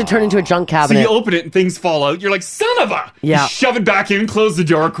starting to turn into a junk So cabinet. you open it and things fall out. You're like, son of a... Yeah. You shove it back in, close the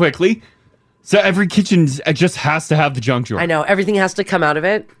door quickly. So every kitchen just has to have the junk drawer. I know. Everything has to come out of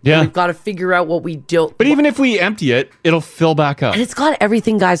it. Yeah. And we've got to figure out what we do. But even if we empty it, it'll fill back up. And it's got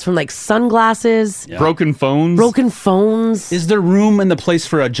everything, guys, from like sunglasses, broken phones. broken phones. Is there room in the place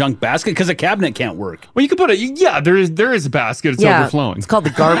for a junk basket? Because a cabinet can't work. Well, you can put it. Yeah, there is a basket. It's overflowing. It's called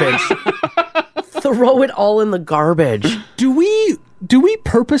the garbage. Throw it all in the garbage. Do we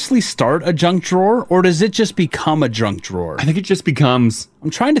purposely start a junk drawer, or does it just become a junk drawer? I think it just becomes.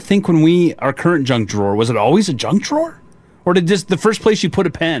 I'm trying to think when our current junk drawer, was it always a junk drawer? Or did just the first place you put a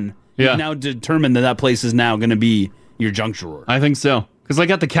pen, you've now determined that place is now going to be your junk drawer? I think so. Because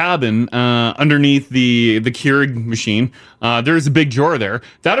like at the cabin, underneath the Keurig machine, there's a big drawer there.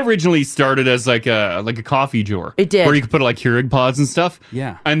 That originally started as like a coffee drawer. It did. Where you could put like Keurig pods and stuff.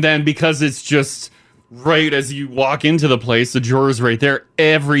 Yeah. And then because it's just right as you walk into the place, the drawer is right there.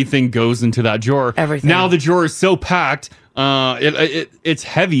 Everything goes into that drawer. Everything. Now the drawer is so packed, it's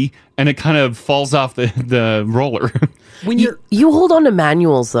heavy and it kind of falls off the roller. When you hold on to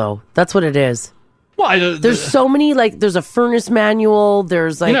manuals, though. That's what it is. Well, there's so many, like, there's a furnace manual.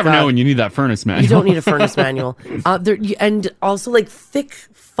 There's like you never know when you need that furnace manual. You don't need a furnace manual. And also like thick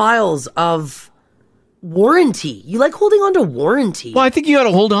files of warranty. You like holding on to warranty. Well, I think you got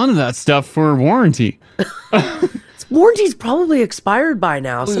to hold on to that stuff for warranty. Warranty's probably expired by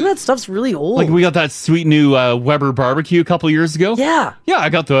now. Some of that stuff's really old. Like we got that sweet new Weber barbecue a couple years ago. Yeah. Yeah, I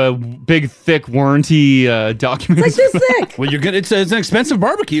got the big, thick warranty documents. It's like this thick. Well, you're good. It's an expensive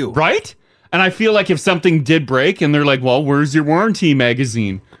barbecue. Right? And I feel like if something did break and they're like, well, where's your warranty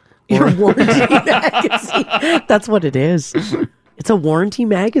magazine? Your warranty magazine. That's what it is. It's a warranty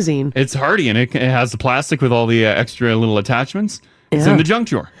magazine. It's hardy and it has the plastic with all the extra little attachments. It's Yeah. in the junk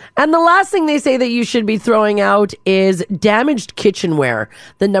drawer. And the last thing they say that you should be throwing out is damaged kitchenware.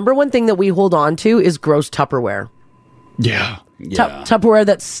 The number one thing that we hold on to is gross Tupperware. Yeah. Tupperware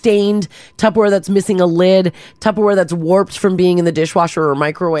that's stained, Tupperware that's missing a lid, Tupperware that's warped from being in the dishwasher or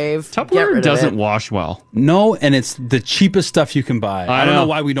microwave. Tupperware doesn't wash well. No, and it's the cheapest stuff you can buy. I don't know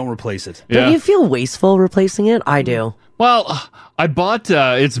why we don't replace it. Don't you feel wasteful replacing it? I do. Well, I bought,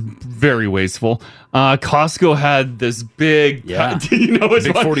 it's very wasteful. Costco had this big, do you know it's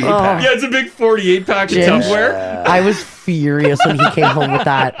Big what? 48 pack. Yeah, it's a big 48 pack of Jim, Tupperware. I was furious when he came home with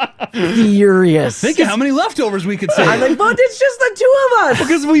that. Furious. Think of how many leftovers we could save. I'm like, but it's just the two of us.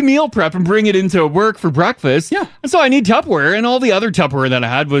 Because we meal prep and bring it into work for breakfast. Yeah. And so I need Tupperware, and all the other Tupperware that I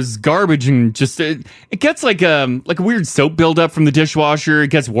had was garbage, and just it gets like a weird soap buildup from the dishwasher. It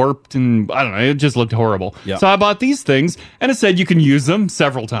gets warped, and I don't know. It just looked horrible. Yeah. So I bought these things, and it said you can use them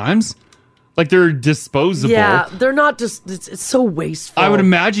several times. Like they're disposable. Yeah, they're not just, it's so wasteful. I would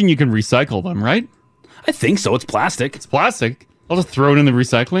imagine you can recycle them, right? I think so. It's plastic. It's plastic. I'll just throw it in the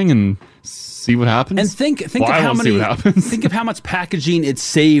recycling and see what happens. And think Well, of I how won't many. see what happens. Think of how much packaging it's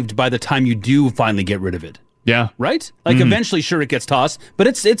saved by the time you do finally get rid of it. Yeah. Right? Like eventually, sure, it gets tossed, but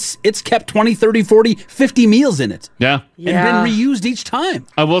it's kept 20, 30, 40, 50 meals in it. Yeah. And been reused each time.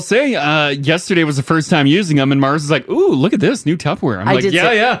 I will say, yesterday was the first time using them, and Mars is like, ooh, look at this, new Tupperware. I'm I like, did yeah,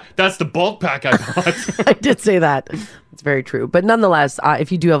 say- yeah, that's the bulk pack I bought. I did say that. It's very true. But nonetheless,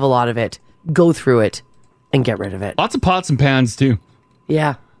 if you do have a lot of it, go through it and get rid of it. Lots of pots and pans, too.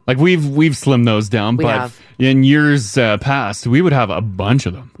 Yeah. Like, we've slimmed those down, We but have. in years past, we would have a bunch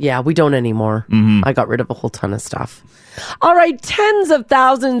of them. Yeah, we don't anymore. Mm-hmm. I got rid of a whole ton of stuff. All right, tens of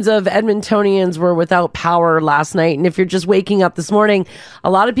thousands of Edmontonians were without power last night. And if you're just waking up this morning,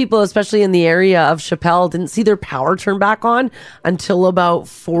 a lot of people, especially in the area of Chappelle, didn't see their power turn back on until about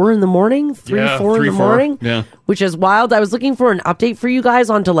 4 in the morning, 4 in the morning, Yeah. which is wild. I was looking for an update for you guys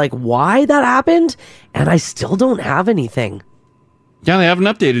onto like why that happened, and I still don't have anything. Yeah, they haven't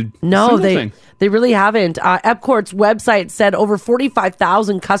updated. No, single thing. they really haven't. Epcort's website said over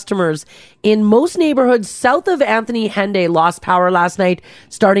 45,000 customers in most neighborhoods south of Anthony Henday lost power last night,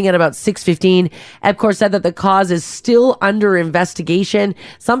 starting at about 6:15. Epcort said that the cause is still under investigation.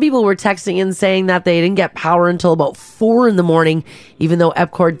 Some people were texting in saying that they didn't get power until about 4 in the morning, even though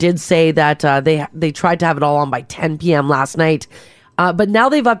Epcort did say that they tried to have it all on by 10 p.m. last night. But now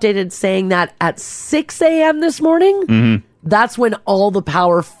they've updated saying that at 6 a.m. this morning, that's when all the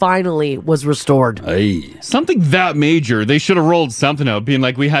power finally was restored. Something that major, they should have rolled something out, being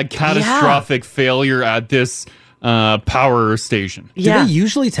like, we had catastrophic failure at this power station. Do they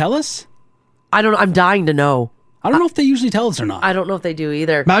usually tell us? I don't know. I'm dying to know. I don't know if they usually tell us or not. I don't know if they do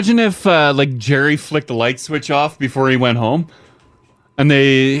either. Imagine if like Jerry flicked the light switch off before he went home. And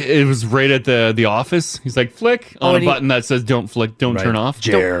it was right at the office. He's like, flick on a and button that says don't flick, don't turn off.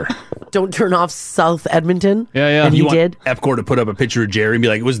 Jer. don't turn off South Edmonton. Yeah, yeah. And he You want did. Epcor to put up a picture of Jerry and be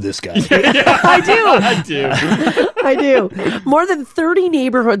like, it was this guy. I do. I do. I do. More than 30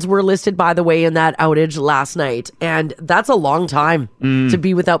 neighborhoods were listed, by the way, in that outage last night. And that's a long time to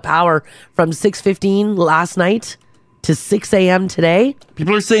be without power from 6:15 last night to 6 a.m. today.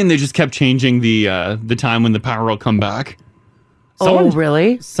 People are saying they just kept changing the time when the power will come back. Oh,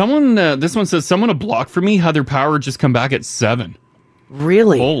 really? Someone, this one says, someone a block for me had their power just come back at 7.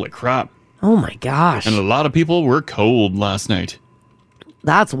 Really? Holy crap. Oh, my gosh. And a lot of people were cold last night.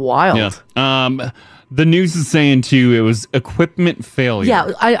 That's wild. Yeah. The news is saying, too, it was equipment failure.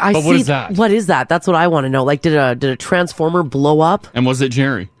 Yeah, I but see. what is that? What is that? That's what I want to know. Like, did a transformer blow up? And was it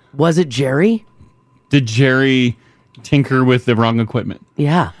Jerry? Was it Jerry? Did Jerry tinker with the wrong equipment?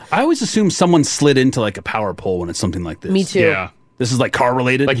 Yeah. I always assume someone slid into like a power pole when it's something like this. Me too. Yeah. This is like car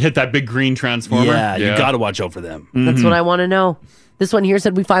related. Like hit that big green transformer? Yeah, you got to watch out for them. That's what I want to know. This one here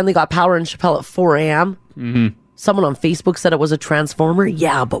said we finally got power in Chappelle at 4 a.m. Mm-hmm. Someone on Facebook said it was a transformer.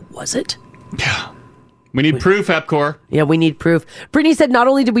 Yeah, but was it? Yeah. We need proof, Epcor. Yeah, we need proof. Brittany said not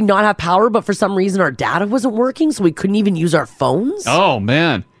only did we not have power, but for some reason our data wasn't working, so we couldn't even use our phones. Oh,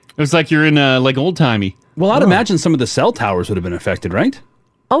 man. It was like you're in like old-timey. Well, I'd imagine some of the cell towers would have been affected, right?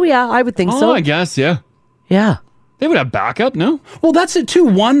 Oh, yeah, I would think so. Oh, I guess, yeah. Yeah. They would have backup, no? Well, that's it too.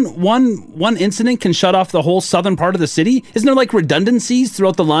 One incident can shut off the whole southern part of the city. Isn't there like redundancies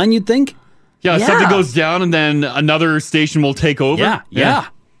throughout the line, you'd think? Yeah, something goes down and then another station will take over. Yeah.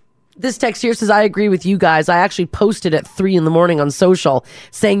 This text here says, I agree with you guys. I actually posted at 3 a.m. on social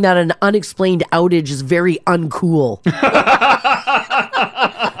saying that an unexplained outage is very uncool.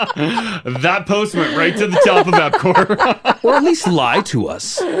 That post went right to the top of Epcor. Or at least lie to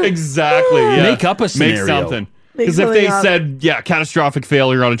us. Exactly, yeah. Make up a scenario. Make something. Because if they said, catastrophic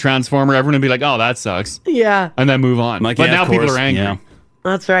failure on a transformer, everyone would be like, oh, that sucks. Yeah. And then move on. Like, but yeah, now of people course. are angry. Yeah.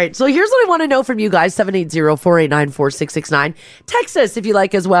 That's right. So here's what I want to know from you guys, 780-489-4669. Text us if you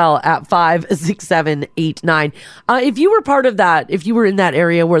like as well at 56789. If you were part of that, if you were in that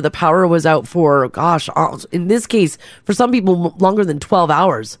area where the power was out for, in this case, for some people longer than 12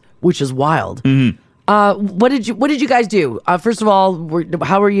 hours, which is wild. Mm-hmm. What did you guys do? First of all,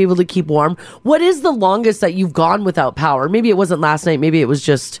 how were you able to keep warm? What is the longest that you've gone without power? Maybe it wasn't last night. Maybe it was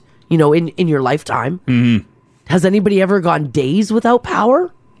just, in your lifetime. Mm-hmm. Has anybody ever gone days without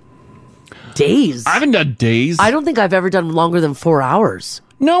power? Days? I haven't done days. I don't think I've ever done longer than 4 hours.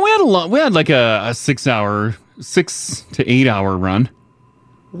 No, we had like a 6 to 8 hour run.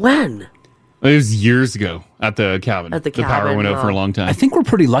 When? It was years ago at the cabin. At the power cabin, went out for a long time. I think we're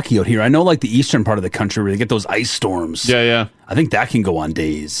pretty lucky out here. I know like the eastern part of the country where they get those ice storms. Yeah. I think that can go on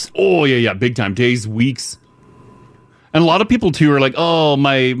days. Oh, yeah, big time. Days, weeks. And a lot of people, too, are like, oh,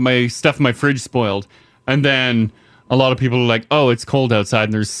 my stuff in my fridge spoiled. And then a lot of people are like, oh, it's cold outside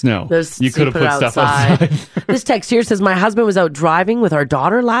and there's snow. You could have put stuff outside. This text here says, my husband was out driving with our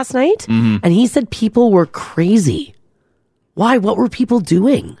daughter last night, Mm-hmm. and he said people were crazy. Why? What were people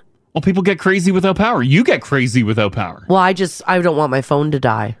doing? Well, people get crazy without power. You get crazy without power. Well, I don't want my phone to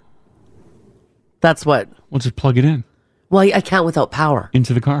die. That's what. Well, just plug it in. Well, I can't without power.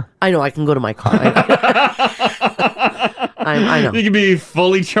 Into the car. I know, I can go to my car. I know. You can be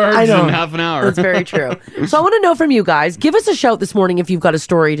fully charged in half an hour. That's very true. So I want to know from you guys. Give us a shout this morning if you've got a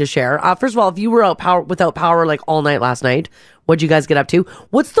story to share. First of all, if you were without power like all night last night, what'd you guys get up to?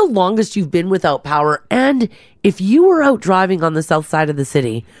 What's the longest you've been without power? And if you were out driving on the south side of the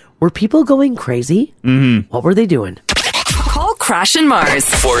city, were people going crazy? Mm-hmm. What were they doing? Call Crash and Mars.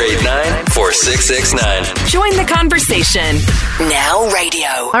 489-4669. Join the conversation. Now radio.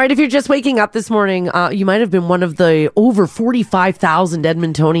 All right, if you're just waking up this morning, you might have been one of the over 45,000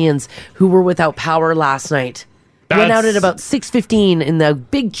 Edmontonians who were without power last night. Went out at about 6:15 in the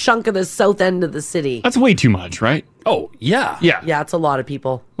big chunk of the south end of the city. That's way too much, right? Oh, yeah. Yeah, it's a lot of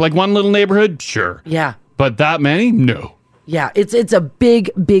people. Like one little neighborhood? Sure. Yeah. But that many? No. Yeah, it's a big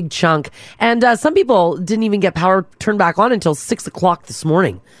chunk. And some people didn't even get power turned back on until 6 o'clock this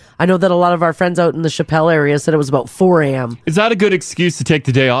morning. I know that a lot of our friends out in the Chappelle area said it was about 4 a.m. Is that a good excuse to take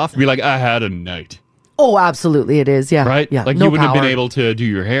the day off? Be like, I had a night. Oh, absolutely it is, yeah. Right? Yeah. Like no you wouldn't have power. been able to do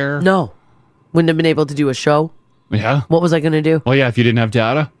your hair? No. Wouldn't have been able to do a show. Yeah. What was I going to do? Well, yeah, if you didn't have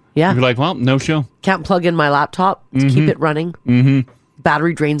data. Yeah. You'd be like, well, no show. Can't plug in my laptop to keep it running. Mm-hmm.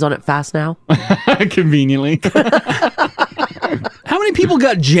 Battery drains on it fast now. Conveniently. How many people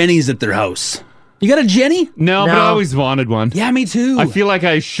got Jennies at their house? You got a Jenny? No, but I always wanted one. Yeah, me too. I feel like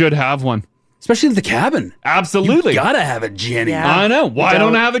I should have one. Especially at the cabin. Absolutely. You gotta have a Jenny. Yeah. I know. Why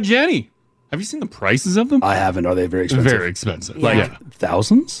don't I have a Jenny? Have you seen the prices of them? I haven't. Are they very expensive? Very expensive. Yeah. Like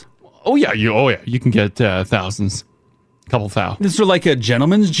thousands? Oh yeah, you can get thousands. Couple thou. Is there like a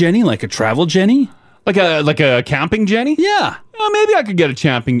gentleman's Jenny, like a travel Jenny? Like a camping Jenny? Yeah. Maybe I could get a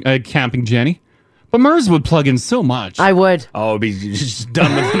camping Jenny. But Mars would plug in so much. I would. Oh, it'd be just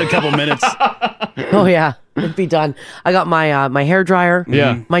done within a couple minutes. Oh yeah, it'd be done. I got my my hair dryer.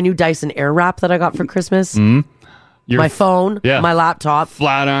 Yeah. My new Dyson Airwrap that I got for Christmas. Your my phone. yeah. My laptop.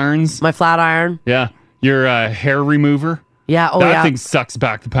 Flat irons. My flat iron. Yeah. Your hair remover. Yeah. Oh that yeah. thing sucks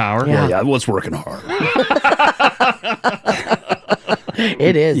back the power. Yeah. Yeah, well, it's working hard.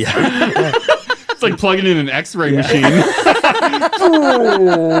 It is. Yeah. It's like plugging in an X-ray machine. So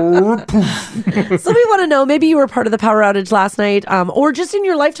we want to know, maybe you were part of the power outage last night, or just in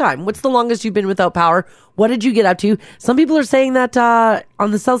your lifetime. What's the longest you've been without power? What did you get up to? Some people are saying that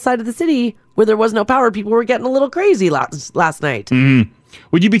on the south side of the city, where there was no power, people were getting a little crazy last night. Mm-hmm.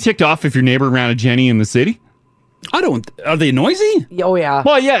 Would you be ticked off if your neighbor ran a Jenny in the city? Are they noisy? Oh, yeah.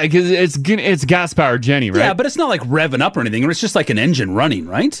 Well, yeah, because it's gas-powered Jenny, right? Yeah, but it's not like revving up or anything. It's just like an engine running,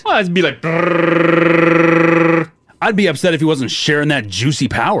 right? Well, it'd be like... I'd be upset if he wasn't sharing that juicy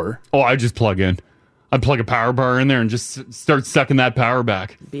power. Oh, I'd just plug in. I'd plug a power bar in there and just start sucking that power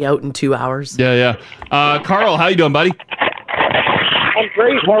back. Be out in 2 hours. Yeah. Carl, how you doing, buddy? I'm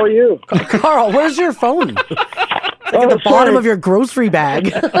great. How are you? Carl, where's your phone? It's like at the bottom of your grocery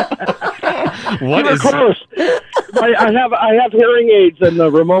bag. What You're is... close. I have hearing aids and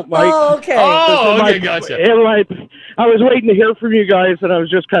the remote mic. Oh, okay. Gotcha. I was waiting to hear from you guys, and I was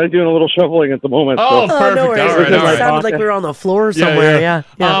just kind of doing a little shoveling at the moment. Oh, so. perfect. No worries. All right. It sounded like we were on the floor somewhere. Yeah.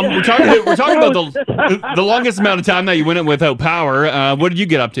 We're talking about the longest amount of time that you went without power. What did you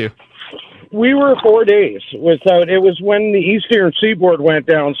get up to? We were 4 days without. It was when the Eastern Seaboard went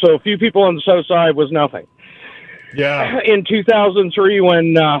down, so a few people on the south side was nothing. Yeah. In 2003,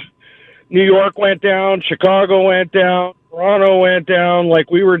 when New York went down, Chicago went down, Toronto went down,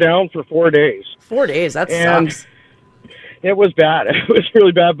 like we were down for 4 days. 4 days, that sucks. It was bad. It was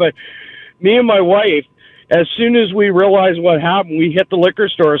really bad. But me and my wife, as soon as we realized what happened, we hit the liquor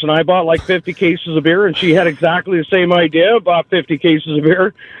stores, and I bought like 50 cases of beer, and she had exactly the same idea, bought 50 cases of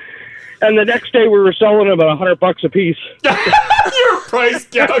beer. And the next day we were selling them at $100 a piece. You're price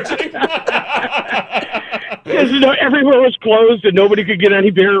gouging. Everywhere was closed and nobody could get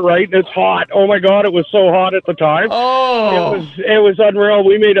any beer right, and it's hot. Oh my God, it was so hot at the time. Oh, it was unreal.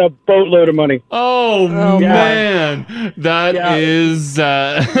 We made a boatload of money. Oh man, that is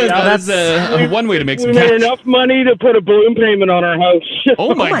that's one way to make some we cash. made enough money to put a balloon payment on our house.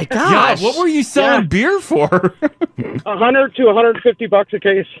 Oh my gosh, what were you selling beer for? $100 to $150 a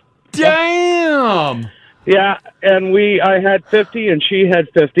case. Damn. Yeah, and I had 50 and she had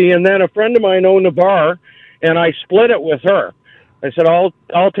 50, and then a friend of mine owned a bar, and I split it with her. I said, I'll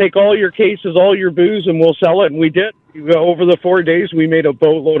take all your cases, all your booze, and we'll sell it, and we did. Over the 4 days, we made a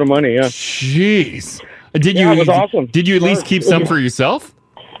boatload of money. Yeah. Jeez. It was awesome. Did you at least keep some for yourself?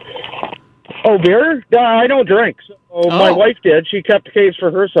 Oh, beer? I don't drink. So my wife did. She kept a case for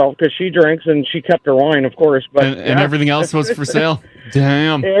herself because she drinks, and she kept her wine, of course. But and everything else was for sale.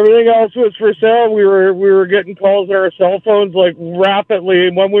 Damn. Everything else was for sale. We were getting calls on our cell phones like rapidly.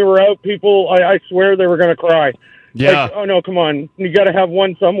 And when we were out, people, I swear they were going to cry. Yeah. Like, oh no, come on! You got to have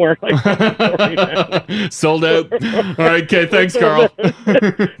one somewhere. Sold out. All right, okay. Thanks, Carl.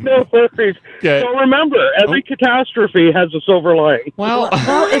 No worries. Okay. So remember, every catastrophe has a silver lining. Well,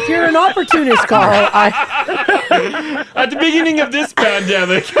 if you're an opportunist, Carl, at the beginning of this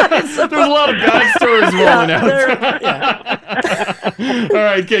pandemic, there's a lot of bad stories rolling out. All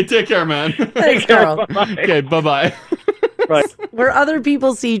right, okay. Take care, man. Thanks, Carl. Okay, bye. Right. Where other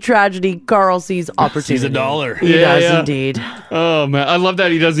people see tragedy, Carl sees opportunity. Sees a dollar. He does indeed. Oh man, I love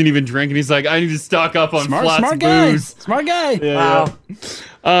that he doesn't even drink, and he's like, I need to stock up on flats of booze. Smart guy. Yeah,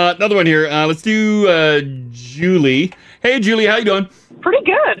 wow. Another one here. Let's do Julie. Hey, Julie, how you doing? Pretty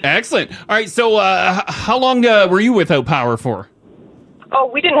good. Excellent. All right, so how long were you without power for? Oh,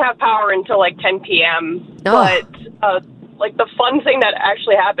 we didn't have power until like 10 p.m. But like the fun thing that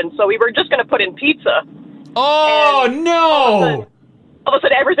actually happened, so we were just going to put in pizza. Oh, no! All of a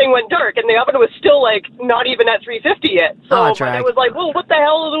sudden, everything went dark, and the oven was still, like, not even at 350 yet. So my dad was like, well, what the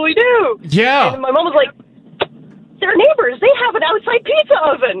hell do we do? Yeah. And my mom was like, they're neighbors. They have an outside pizza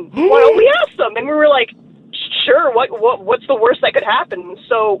oven. Why don't we ask them? And we were like, sure, what's the worst that could happen?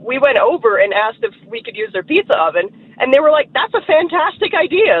 So we went over and asked if we could use their pizza oven, and they were like, that's a fantastic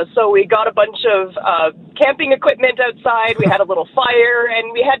idea. So we got a bunch of camping equipment outside, we had a little fire,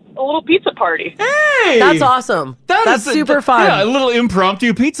 and we had a little pizza party. Hey! That's awesome. That's super fun. Yeah, a little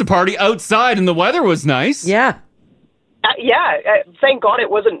impromptu pizza party outside, and the weather was nice. Yeah. Thank God it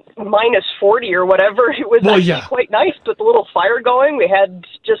wasn't minus 40 or whatever. It was actually quite nice with the little fire going. We had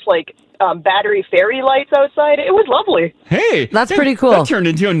just like battery fairy lights outside. It was lovely. Hey, That's pretty cool. That turned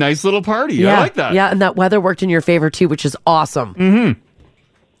into a nice little party. Yeah, I like that. Yeah, and that weather worked in your favor too, which is awesome. Mm-hmm.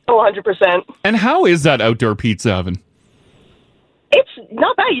 Oh, 100%. And how is that outdoor pizza oven? It's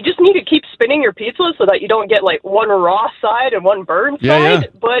not bad. You just need to keep spinning your pizza so that you don't get like one raw side and one burn side. Yeah.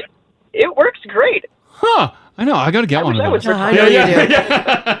 But it works great. Huh. I know. I got to get one of those. I know you do.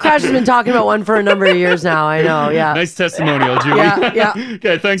 Crash has been talking about one for a number of years now. I know. Yeah. Nice testimonial, Julie. Yeah.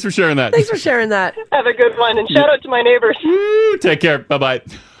 Okay. Thanks for sharing that. Thanks for sharing that. Have a good one, and shout out to my neighbors. Take care. Bye-bye.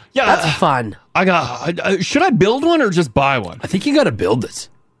 Yeah, that's fun. Should I build one or just buy one? I think you got to build it.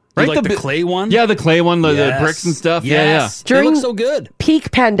 Right, Like the clay one? Yeah, the clay one, the Yes. bricks and stuff. Yes. Yeah, They look so good.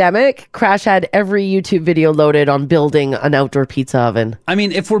 Peak pandemic, Crash had every YouTube video loaded on building an outdoor pizza oven. I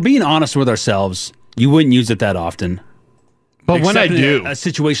mean, if we're being honest with ourselves, you wouldn't use it that often. But when I Except in do. a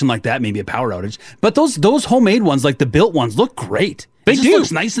situation like that, maybe a power outage. But those homemade ones, like the built ones, look great. They it just do.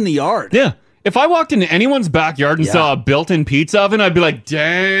 looks nice in the yard. Yeah. If I walked into anyone's backyard and saw a built-in pizza oven, I'd be like,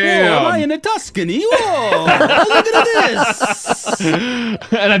 damn. Whoa, am I in a Tuscany? Whoa, look at this. And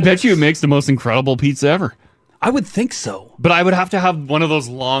I bet you it makes the most incredible pizza ever. I would think so. But I would have to have one of those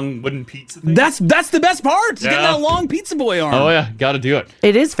long wooden pizza things. That's the best part. Is Yeah. getting that long pizza boy arm. Oh, yeah. Got to do it.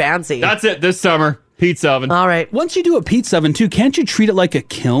 It is fancy. That's it this summer. Pizza oven. All right. Once you do a pizza oven too, can't you treat it like a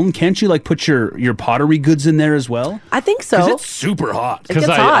kiln? Can't you like put your pottery goods in there as well? I think so. Because it's super hot. It gets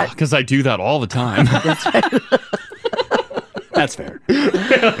hot. Because I do that all the time. That's fair.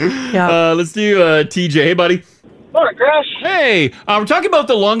 Let's do TJ. Hey, buddy. Morning, Crash. Hey, we're talking about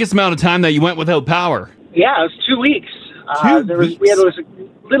the longest amount of time that you went without power. Yeah, it was 2 weeks. We had this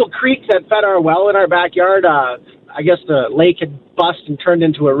little creek that fed our well in our backyard. I guess the lake had bust and turned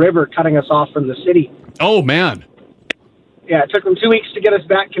into a river, cutting us off from the city. Oh, man. Yeah, it took them 2 weeks to get us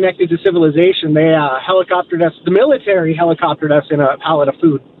back connected to civilization. They helicoptered us. The military helicoptered us in a pallet of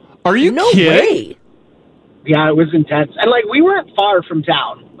food. Are you kidding? Yeah, it was intense. And, like, we weren't far from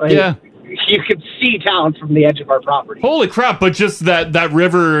town. Like, Yeah. You could see town from the edge of our property. Holy crap, but just that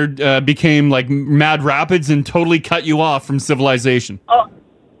river became like mad rapids and totally cut you off from civilization.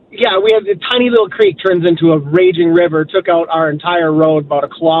 Yeah, we had a tiny little creek turns into a raging river, took out our entire road, about a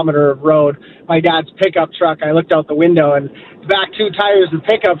kilometer of road. My dad's pickup truck, I looked out the window, and the back two tires of the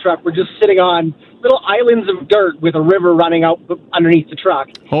pickup truck were just sitting on little islands of dirt with a river running out underneath the truck.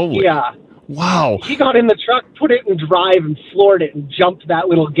 Holy. Yeah. Wow. He got in the truck, put it in drive, and floored it, and jumped that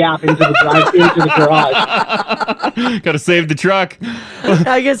little gap into the drive into the garage. Got to save the truck.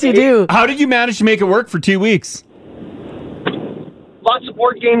 I guess you do. How did you manage to make it work for 2 weeks? Lots of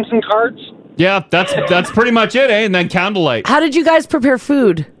board games and cards. Yeah, that's pretty much it, eh? And then candlelight. How did you guys prepare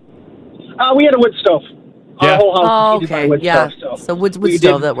food? We had a wood stove. Our whole house Oh, was heated by okay. wood Yeah. stove. So wood we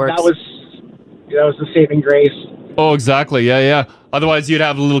stove, did- that works. That was the saving grace. Oh, exactly. Yeah. Otherwise, you'd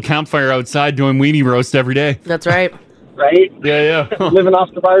have a little campfire outside doing weenie roast every day. That's right. Right? Yeah. Living off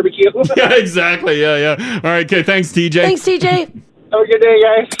the barbecue. Yeah, exactly. Yeah. All right. Okay. Thanks, TJ. Thanks, TJ. Have a good day,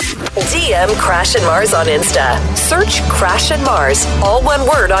 guys. DM Crash and Mars on Insta. Search Crash and Mars, all one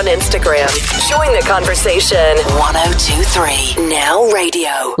word on Instagram. Join the conversation. 1023 Now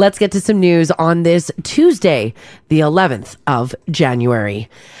Radio. Let's get to some news on this Tuesday, the 11th of January.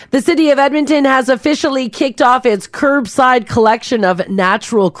 The city of Edmonton has officially kicked off its curbside collection of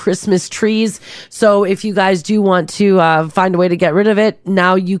natural Christmas trees. So if you guys do want to find a way to get rid of it,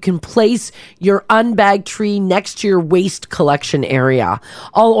 now you can place your unbagged tree next to your waste collection area.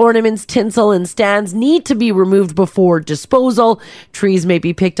 All ornaments, tinsel, and stands need to be removed before disposal. Trees may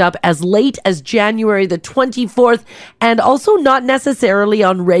be picked up as late as January the 24th and also not necessarily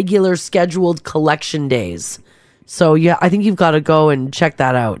on regular scheduled collection days. So, yeah, I think you've got to go and check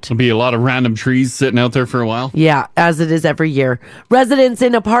that out. There'll be a lot of random trees sitting out there for a while. Yeah, as it is every year. Residents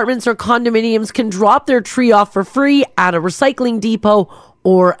in apartments or condominiums can drop their tree off for free at a recycling depot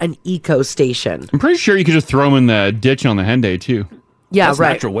or an eco station. I'm pretty sure you could just throw them in the ditch on the Henday, too. Yeah, That's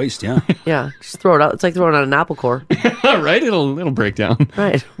right. natural waste, yeah. Yeah, just throw it out. It's like throwing out an apple core. Right? It'll break down.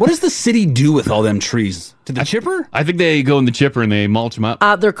 Right. What does the city do with all them trees? To the chipper? I think they go in the chipper and they mulch them up.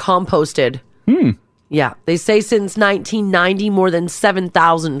 They're composted. Yeah, they say since 1990, more than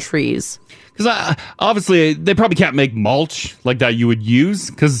 7,000 trees. Because obviously, they probably can't make mulch like that you would use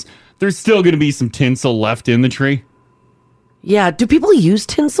because there's still going to be some tinsel left in the tree. Yeah, do people use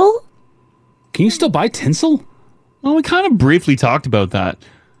tinsel? Can you still buy tinsel? Well, we kind of briefly talked about that.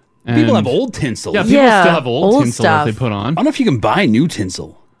 People have old tinsel. Yeah, people still have old tinsel that they put on. I don't know if you can buy new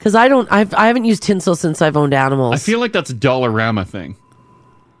tinsel. Because I haven't used tinsel since I've owned animals. I feel like that's a Dollarama thing.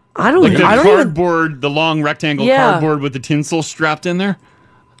 I don't. Like the I don't even. cardboard, the long rectangle Yeah. cardboard with the tinsel strapped in there.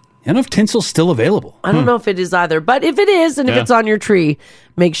 I don't know if tinsel's still available. I don't know if it is either, but if it is, and if Yeah. it's on your tree,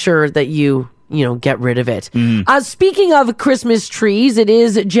 make sure that you get rid of it. Mm-hmm. Speaking of Christmas trees, it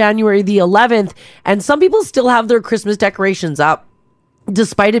is January the 11th, and some people still have their Christmas decorations up.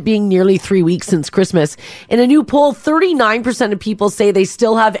 Despite it being nearly 3 weeks since Christmas. In a new poll, 39% of people say they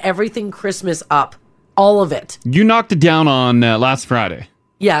still have everything Christmas up. All of it. You knocked it down on last Friday.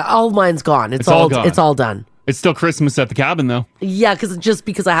 Yeah, all of mine's gone. It's all gone. It's all done. It's still Christmas at the cabin, though. Yeah,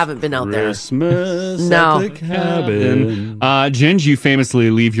 because I haven't been out there. Christmas No. at the cabin. Ginge, you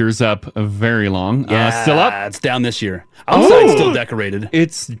famously leave yours up very long. Still up? It's down this year. Outside's still decorated.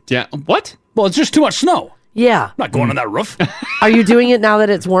 It's down. What? Well, it's just too much snow. Yeah. I'm not going on that roof. Are you doing it now that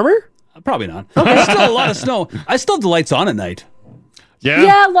it's warmer? Probably not. There's still a lot of snow. I still have the lights on at night.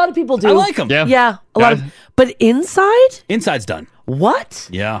 Yeah, a lot of people do. I like 'em. Yeah, a lot of. But inside? Inside's done. What?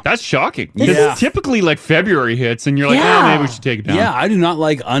 Yeah. That's shocking. Yeah. Because typically, like, February hits, and you're like, Yeah. oh, maybe we should take it down. Yeah, I do not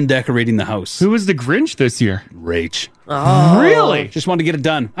like undecorating the house. Who was the Grinch this year? Rach. Oh. Really? Just wanted to get it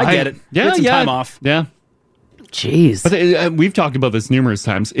done. I get it. Yeah, Get some yeah. time off. Yeah. Jeez. But we've talked about this numerous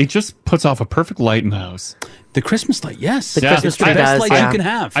times. It just puts off a perfect light in the house. The Christmas light, yes. The Christmas tree the best does, light yeah. you can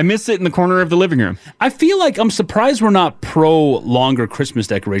have. I miss it in the corner of the living room. I feel like I'm surprised we're not pro longer Christmas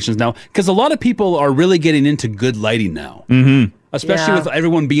decorations now, because a lot of people are really getting into good lighting now. Mm-hmm. Especially Yeah. with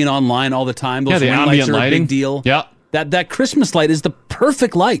everyone being online all the time. Those Yeah, the ring ambient lights are lighting. a big deal. Yeah. That Christmas light is the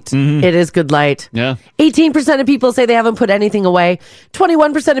perfect light. It is good light. Yeah. 18% of people say they haven't put anything away.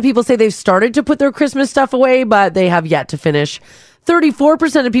 21% of people say they've started to put their Christmas stuff away, but they have yet to finish.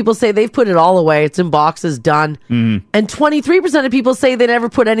 34% of people say they've put it all away. It's in boxes, done. And 23% of people say they never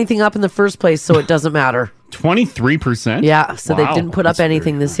put anything up in the first place, so it doesn't matter. 23%? Yeah, so they Wow. didn't put up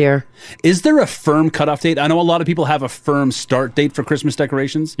anything this year. Is there a firm cutoff date? I know a lot of people have a firm start date for Christmas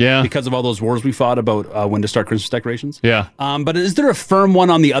decorations. Yeah. Because of all those wars we fought about when to start Christmas decorations. Yeah. But is there a firm one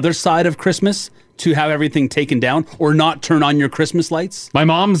on the other side of Christmas to have everything taken down or not turn on your Christmas lights? My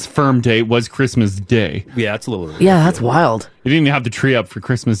mom's firm date was Christmas Day. Yeah, it's a little early. Yeah, that's wild. You didn't even have the tree up for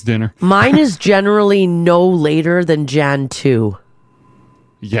Christmas dinner. Mine is generally no later than Jan 2.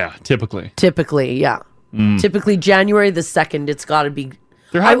 Yeah, typically. Typically, yeah. Typically January the 2nd, it's got to be.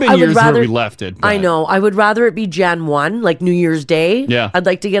 There have been would years where we left it. I but- know. I would rather it be Jan 1, like New Year's Day. Yeah. I'd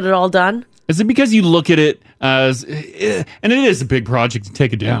like to get it all done. Is it because you look at it as, and it is a big project to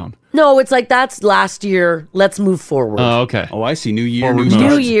take it down? No, it's like that's last year. Let's move forward. Oh, okay. Oh, I see. New year, Forward new motion. New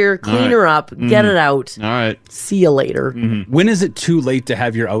start. year, clean All right. her up, get it out. All right. See you later. When is it too late to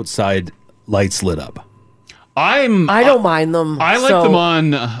have your outside lights lit up? I don't mind them. I like so- them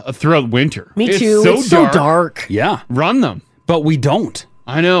on throughout winter. Me It's too. So It's so dark. Yeah. Run them. But we don't.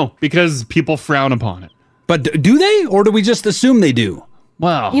 I know, because people frown upon it. But do they? Or do we just assume they do?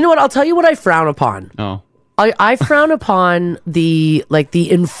 Wow. You know what? I'll tell you what I frown upon. Oh. I frown upon the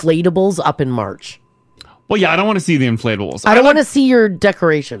inflatables up in March. Well, yeah, I don't want to see the inflatables. I don't want to see your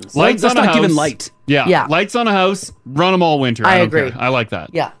decorations. Lights That's on a not house. giving light. Yeah. Yeah. Lights on a house. Run them all winter. I don't agree. care. I like that.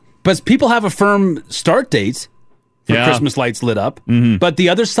 Yeah. But people have a firm start date for Yeah. Christmas lights lit up. Mhm. But the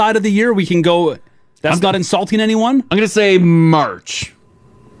other side of the year, we can go. That's not insulting anyone. I'm going to say March.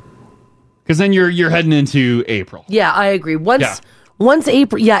 Because then you're heading into April. Yeah, I agree. Once Yeah. once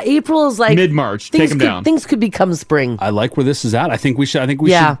April, yeah, April is like Mid-March. Take things them could- down. Things could become spring. I like where this is at. I think we should.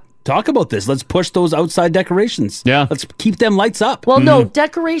 Yeah. Talk about this. Let's push those outside decorations. Yeah. Let's keep them lights up. Well, no,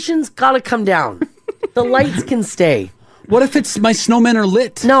 decorations got to come down. The lights can stay. What if it's my snowmen are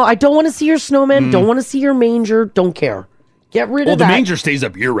lit? No, I don't want to see your snowman. Don't want to see your manger. Don't care. Get rid Well, of the that. manger stays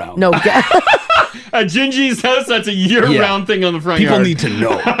up year round. No, get, At Gingy's house, that's a year-round thing on the front People yard. need to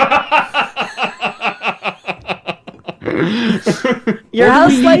know. your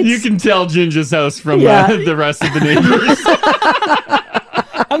house lights. You can tell Ginger's house from Yeah. the rest of the neighbors.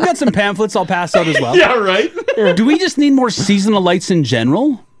 I've got some pamphlets I'll pass out as well. Yeah, right? Do we just need more seasonal lights in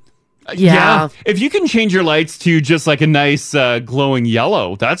general? Yeah. If you can change your lights to just like a nice glowing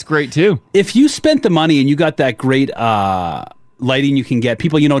yellow, that's great too. If you spent the money and you got that great lighting you can get,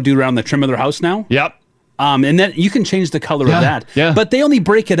 people, do around the trim of their house now. Yep. And then you can change the color Yeah, of that. yeah. But they only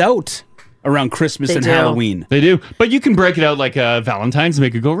break it out around Christmas They and do. Halloween. They do. But you can break it out like Valentine's and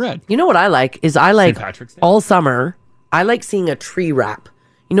make it go red. You know what I like is I like Patrick's Day. all summer. I like seeing a tree wrap.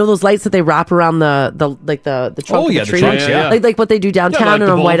 You know those lights that they wrap around the trunk Oh, of yeah, the the tree, trunks, yeah. like what they do downtown like and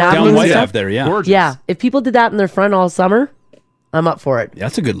the on White boulevard. Avenue. Down and White stuff. Ave there, yeah. Gorgeous. Yeah, if people did that in their front all summer, I'm up for it. Yeah,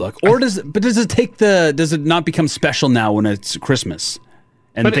 that's a good look. Or does it not become special now when it's Christmas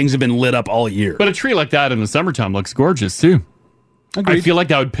and But things have been lit up all year? But a tree like that in the summertime looks gorgeous too. Agreed. I feel like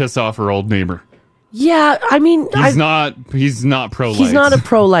that would piss off her old neighbor. Yeah, I mean, He's not pro lights. He's not a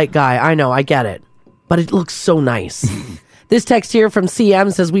pro light guy. I know, I get it. But it looks so nice. This text here from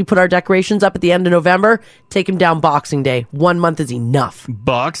CM says, we put our decorations up at the end of November, take them down Boxing Day. 1 month is enough.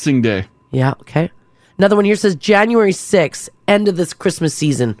 Boxing Day. Yeah, okay. Another one here says January 6th, end of this Christmas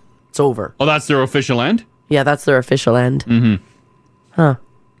season. It's over. Oh, that's their official end? Yeah, that's their official end. Mm-hmm. Huh.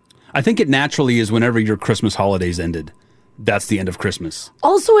 I think it naturally is whenever your Christmas holidays ended. That's the end of Christmas.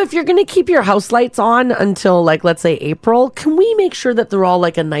 Also, if you're going to keep your house lights on until, like, let's say April, can we make sure that they're all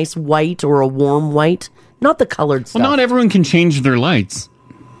like a nice white or a warm white? Not the colored stuff. Well, not everyone can change their lights.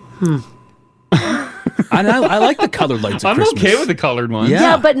 I like the colored lights at I'm Christmas. okay with the colored ones.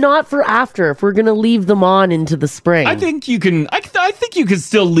 Yeah, but not for after. If we're going to leave them on into the spring. I think you can. I think you can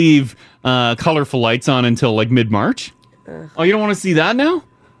still leave colorful lights on until like mid-March. Oh, you don't want to see that now?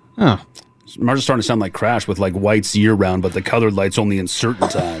 Oh, Mars is starting to sound like Crash with like whites year round, but the colored lights only in certain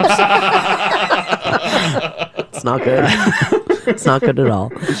times. It's not good. It's not good at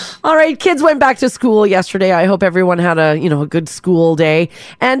all. All right, kids went back to school yesterday. I hope everyone had a good school day.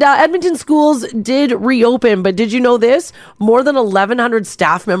 And Edmonton schools did reopen, but did you know this? More than 1,100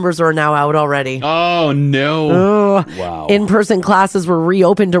 staff members are now out already. Oh no! Oh. Wow. In-person classes were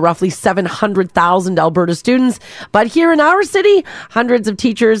reopened to roughly 700,000 Alberta students, but here in our city, hundreds of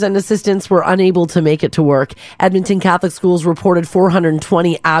teachers and assistants were unable to make it to work. Edmonton Catholic Schools reported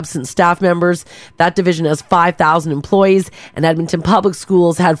 420 absent staff members. That division has 5,000 employees, and Edmonton Public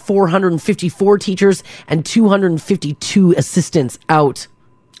Schools had 454 teachers and 252 assistants out.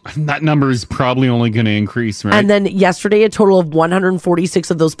 That number is probably only going to increase, right? And then yesterday, a total of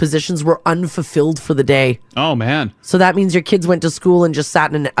 146 of those positions were unfulfilled for the day. Oh man! So that means your kids went to school and just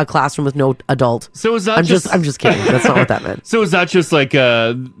sat in a classroom with no adult. So is that I'm just kidding. That's not what that meant. So is that just like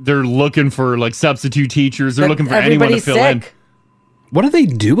they're looking for like substitute teachers? They're looking for anyone to fill in. What do they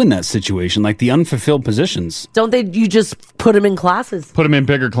do in that situation? Like the unfulfilled positions? Don't they? You just put them in classes. Put them in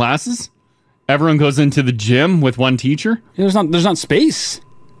bigger classes. Everyone goes into the gym with one teacher. There's not space.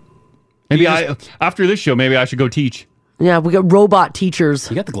 Maybe after this show, maybe I should go teach. Yeah, we got robot teachers.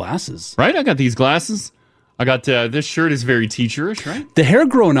 You got the glasses, right? I got these glasses. I got this shirt is very teacherish, right? The hair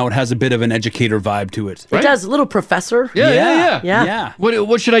growing out has a bit of an educator vibe to it. It does. A little professor. Yeah.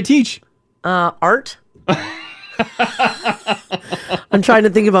 What should I teach? Art. I'm trying to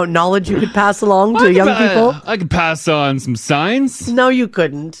think about knowledge you could pass along to young people. I could pass on some science. No, you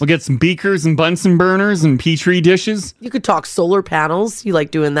couldn't. We'll get some beakers and Bunsen burners and Petri dishes. You could talk solar panels. You like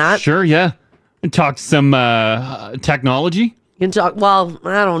doing that? Sure, yeah. And talk some technology. You can talk, well,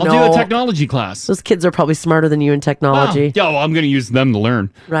 I don't know. I'll do a technology class. Those kids are probably smarter than you in technology. Well, I'm going to use them to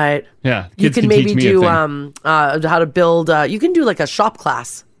learn. Right. Yeah. You Kids can maybe teach me do a thing. how to build, you can do like a shop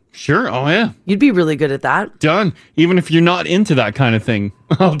class. Sure. Oh, yeah. You'd be really good at that. Done. Even if you're not into that kind of thing,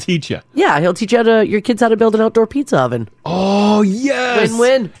 I'll teach you. Yeah, he'll teach your kids how to build an outdoor pizza oven. Oh, yes.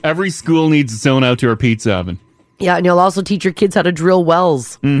 Win-win. Every school needs its own outdoor pizza oven. Yeah, and you'll also teach your kids how to drill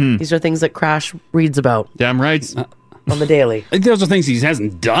wells. Mm-hmm. These are things that Crash reads about. Damn right. On the daily. I think those are things he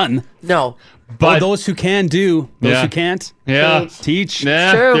hasn't done. No. But those who can do, those Yeah. who can't, Yeah. teach.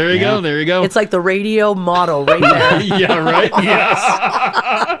 Yeah, True. there you go. There you go. It's like the radio motto right there. Yeah, right? Yes.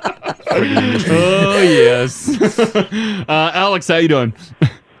 Oh, yes. Alex, how you doing?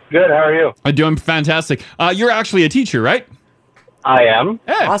 Good, how are you? I'm doing fantastic. You're actually a teacher, right? I am.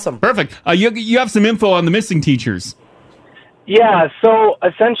 Hey, awesome. Perfect. You have some info on the missing teachers. Yeah, so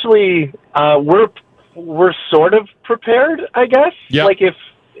essentially, we're sort of prepared, I guess. Yeah. Like if,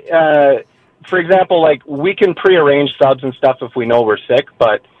 for example, like we can prearrange subs and stuff if we know we're sick,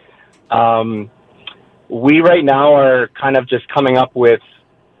 but we right now are kind of just coming up with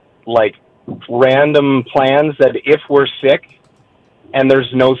like random plans that if we're sick and there's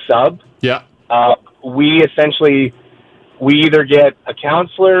no sub, Yeah. we either get a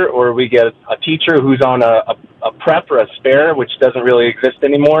counselor or we get a teacher who's on a prep or a spare, which doesn't really exist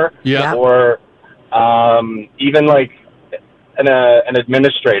anymore. Yeah. Or even like an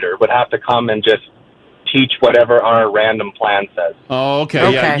administrator would have to come and just teach whatever our random plan says. Oh,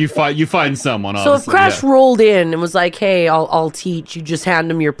 okay. Yeah, you find someone. So if obviously, Crash yeah. rolled in and was like, hey, I'll teach, you just hand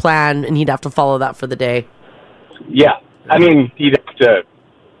him your plan and he'd have to follow that for the day. Yeah. I mean, he'd have to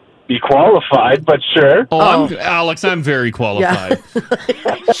be qualified, but sure. Oh, Alex, I'm very qualified.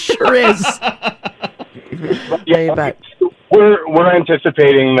 Sure is. Yeah, you bet. We're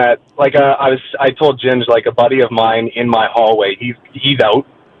anticipating that. Like I told Ginge, like a buddy of mine in my hallway, he's out,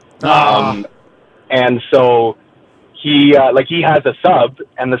 and so he has a sub,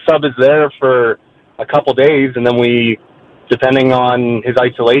 and the sub is there for a couple days, and then depending on his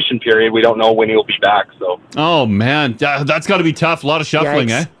isolation period, we don't know when he'll be back. So. Oh man, that's got to be tough. A lot of shuffling,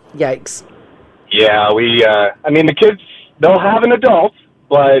 Yikes. eh? Yikes. Yeah, the kids, they'll have an adult,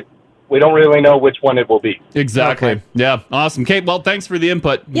 but we don't really know which one it will be. Exactly. Okay. Yeah. Awesome. Kate, well, thanks for the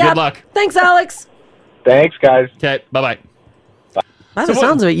input. Yeah. Good luck. Thanks, Alex. Thanks, guys. Okay. Bye-bye. By the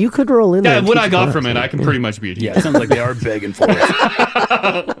sounds of it, you could roll in there. Yeah, and what teach I got class. from it, I can pretty much beat you. Yeah, it sounds like they are begging for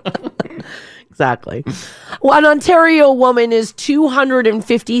it. Exactly. Well, an Ontario woman is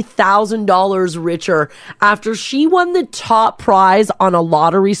 $250,000 richer after she won the top prize on a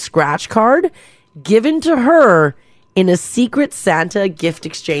lottery scratch card given to her in a Secret Santa gift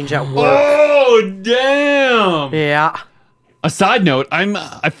exchange at work. Oh, damn. Yeah. A side note,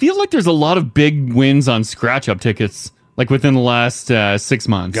 I feel like there's a lot of big wins on scratch up tickets, like within the last 6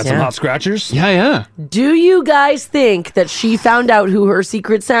 months. Got some hot scratchers? Yeah. Do you guys think that she found out who her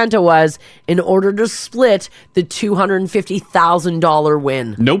Secret Santa was in order to split the $250,000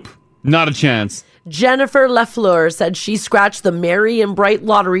 win? Nope. Not a chance. Jennifer Lafleur said she scratched the Merry and Bright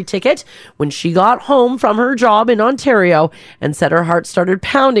lottery ticket when she got home from her job in Ontario and said her heart started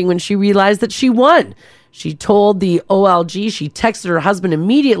pounding when she realized that she won. She told the OLG she texted her husband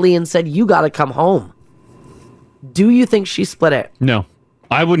immediately and said, "You got to come home." Do you think she split it? No.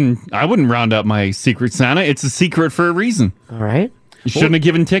 I wouldn't round up my Secret Santa. It's a secret for a reason. All right. You shouldn't have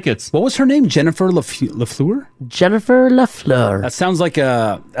given tickets. What was her name? Jennifer Lafleur? Jennifer Lafleur. That sounds like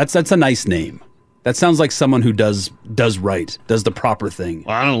that's a nice name. That sounds like someone who does right, does the proper thing.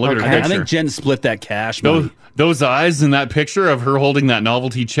 Well, I don't know, look at her I picture. think Jen split that cash money. Those eyes in that picture of her holding that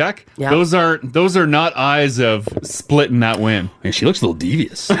novelty check, Yeah. those are not eyes of splitting that win. Man, she looks a little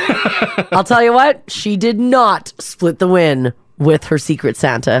devious. I'll tell you what, she did not split the win with her Secret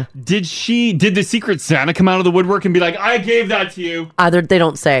Santa. Did the Secret Santa come out of the woodwork and be like, "I gave that to you"? Either they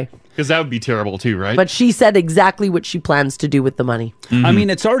don't say. Because that would be terrible too, right? But she said exactly what she plans to do with the money. I mean,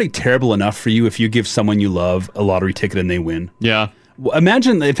 it's already terrible enough for you if you give someone you love a lottery ticket and they win. Yeah. Well,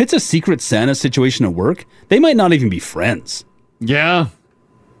 imagine if it's a Secret Santa situation at work, they might not even be friends. Yeah.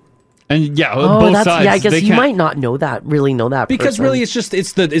 And both sides. Yeah, I guess they you can't- might not know that, Because person. really,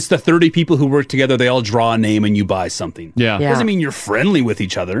 it's the 30 people who work together. They all draw a name and you buy something. Yeah. Doesn't mean you're friendly with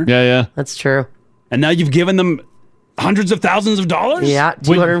each other. Yeah. That's true. And now you've given them hundreds of thousands of dollars? Yeah,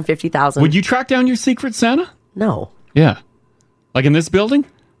 250,000. Would you track down your Secret Santa? No. Yeah. Like in this building?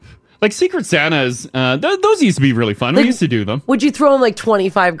 Like Secret Santas, those used to be really fun. We Like, used to do them. Would you throw him like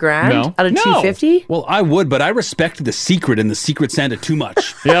 25 grand No. out of No. 250? Well, I would, but I respect the secret and the Secret Santa too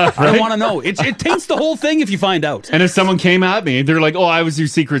much. Yeah, I don't right? want to know. It taints the whole thing if you find out. And if someone came at me, they're like, "Oh, I was your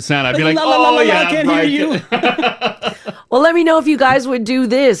Secret Santa," I'd be like, La, la, la, "Oh la, yeah, I can't right." hear you. Well, let me know if you guys would do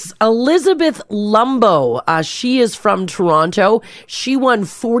this. Elizabeth Lumbo, she is from Toronto. She won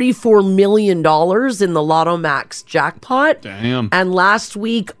 $44 million in the Lotto Max jackpot. Damn. And last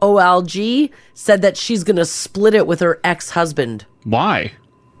week, OLG said that she's going to split it with her ex-husband. Why?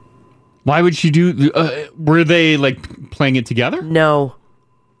 Why would she do? Were they like playing it together? No.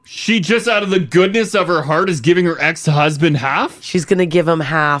 She just out of the goodness of her heart is giving her ex-husband half? She's going to give him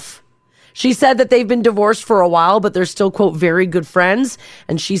half. She said that they've been divorced for a while, but they're still, quote, very good friends.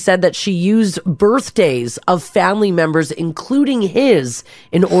 And she said that she used birthdays of family members, including his,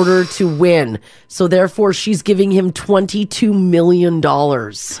 in order to win. So therefore, she's giving him $22 million.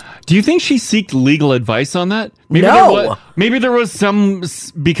 Do you think she sought legal advice on that? No. Maybe there was some,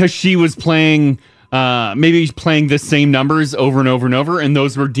 because she was playing, maybe playing the same numbers over and over and over, and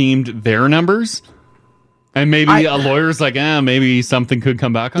those were deemed their numbers. And maybe a lawyer's like, maybe something could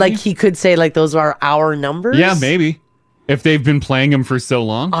come back on Like you. he could say, like, those are our numbers? Yeah, maybe. If they've been playing them for so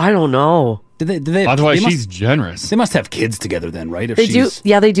long. I don't know. Otherwise, she's generous. They must have kids together then, right? If They do.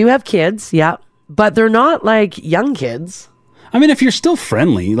 Yeah, they do have kids. Yeah. But they're not like young kids. I mean, if you're still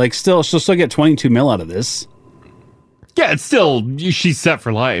friendly, like she'll still get 22 mil out of this. Yeah, it's still, she's set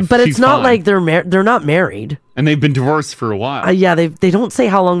for life. But She's it's not fine. like they're not married. And they've been divorced for a while. Yeah, they don't say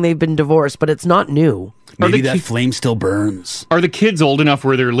how long they've been divorced, but it's not new. Maybe that flame still burns. Are the kids old enough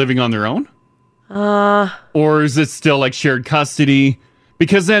where they're living on their own? Or is it still like shared custody?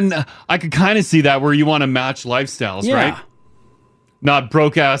 Because then I could kind of see that where you want to match lifestyles, Yeah. right? Not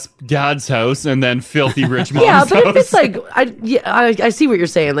broke ass dad's house and then filthy rich mom's Yeah, but house. if it's like, I see what you're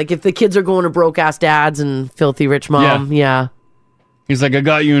saying. Like if the kids are going to broke ass dads and filthy rich mom, yeah. He's like, I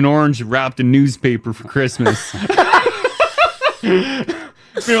got you an orange wrapped in newspaper for Christmas.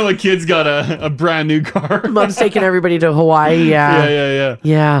 You know, the kid's got a brand new car. Mom's taking everybody to Hawaii. Yeah.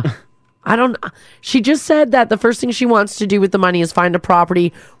 Yeah. I don't. She just said that the first thing she wants to do with the money is find a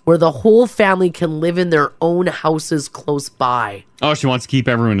property where the whole family can live in their own houses close by. Oh, she wants to keep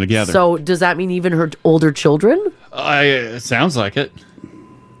everyone together. So does that mean even her older children? It sounds like it.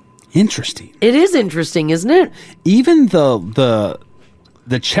 Interesting. It is interesting, isn't it? Even the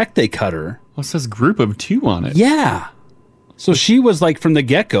check they cut her Well, it says group of 2 on it. Yeah. So she was like from the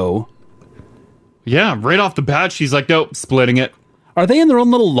get-go. Yeah, right off the bat, she's like, nope, splitting it. Are they in their own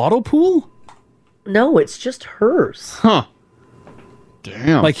little lotto pool? No, it's just hers. Huh.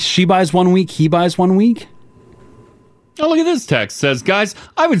 Damn. Like she buys 1 week, he buys 1 week? Oh, look at this text. Says, guys,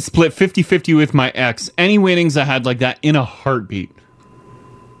 I would split 50-50 with my ex. Any winnings I had like that in a heartbeat.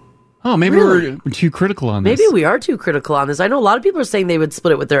 Oh, maybe Really? we're too critical on this. Maybe we are too critical on this. I know a lot of people are saying they would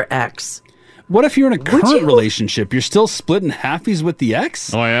split it with their ex. What if you're in a current relationship? You're still splitting halfies with the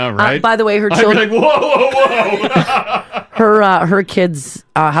ex? Oh, yeah, right? By the way, her I'd be children... like, whoa. her kids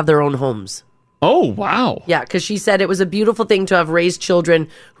have their own homes. Oh, wow. Yeah, because she said it was a beautiful thing to have raised children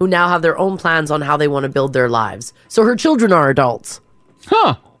who now have their own plans on how they want to build their lives. So her children are adults.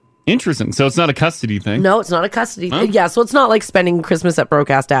 Huh. Interesting. So it's not a custody thing. No, it's not a custody Huh? thing. Yeah, so it's not like spending Christmas at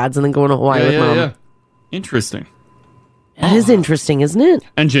Broadcast Dads and then going to Hawaii with Mom. Interesting. That is interesting, isn't it?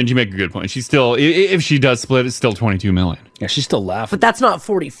 And Jen, you make a good point. She's still, if she does split, it's still 22 million. Yeah, she's still laughing. But that's not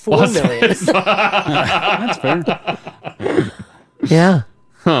 44 million. That's fair. Yeah.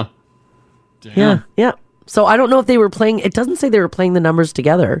 Huh. Yeah. Yeah. So I don't know if they were playing. It doesn't say they were playing the numbers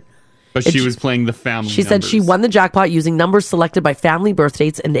together. But she was playing the family She said she won the jackpot using numbers selected by family birth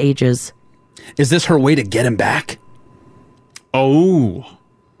dates and ages. Is this her way to get him back? Oh.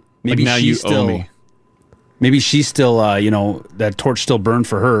 Maybe now she's you still, owe me. Maybe she's still, that torch still burned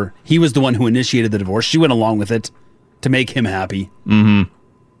for her. He was the one who initiated the divorce. She went along with it to make him happy. Mm-hmm.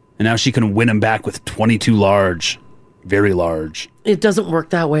 And now she can win him back with 22 large. Very large. It doesn't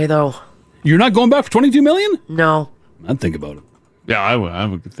work that way, though. You're not going back for 22 million? No. I'd think about it. Yeah, I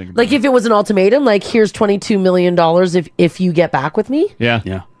would think about Like if it was an ultimatum, like here's $22 million if you get back with me. Yeah.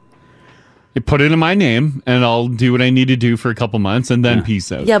 Yeah. You put it in my name, and I'll do what I need to do for a couple months, and then peace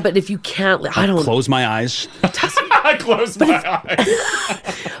out. Yeah, but if you can't, I don't close my eyes. I close my eyes.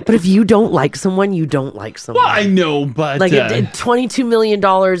 But if you don't like someone, you don't like someone. Well, I know, but like $22 million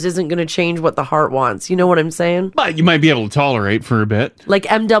isn't going to change what the heart wants. You know what I'm saying? But you might be able to tolerate for a bit.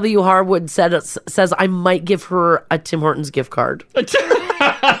 Like M.W. Harwood says, I might give her a Tim Hortons gift card.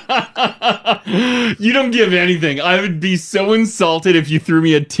 You don't give anything. I would be so insulted if you threw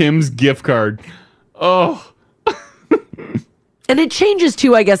me a Tim's gift card. Oh. And it changes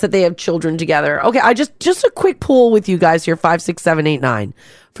too, I guess, that they have children together. Okay, I just a quick poll with you guys here, 5, 6, 7, 8, 9.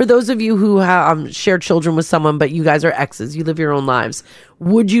 For those of you who share children with someone, but you guys are exes, you live your own lives.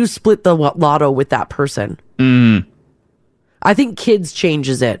 Would you split the lotto with that person? I think kids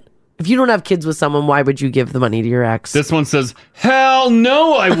changes it. If you don't have kids with someone, why would you give the money to your ex? This one says, hell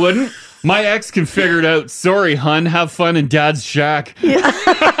no, I wouldn't. My ex can figure it out. Sorry, hun. Have fun in dad's shack. Yeah.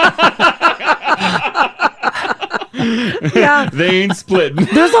 They ain't splitting.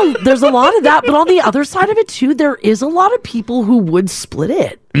 There's a lot of that, but on the other side of it too, there is a lot of people who would split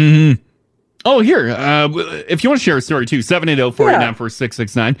it. Mm-hmm. Oh, here. If you want to share a story too,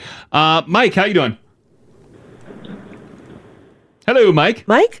 780-489-4669. Mike, how you doing? Hello, Mike.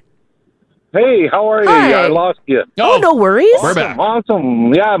 Mike? Hey, how are you? Hi. I lost you. Oh, no worries. We're back.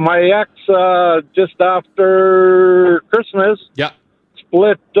 Awesome. Yeah, my ex, just after Christmas,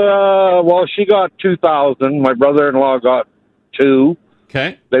 split, she got 2,000. My brother-in-law got 2.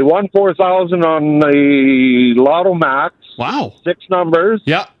 Okay. They won 4,000 on the Lotto Max. Wow. 6 numbers.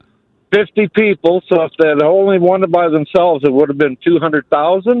 Yeah. 50 people. So if they'd only won it by themselves, it would have been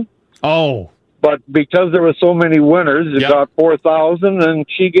 200,000. Oh. But because there were so many winners, it got 4,000, and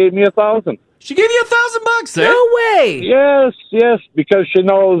she gave me 1,000. She gave you $1,000, eh? No way. Yes, because she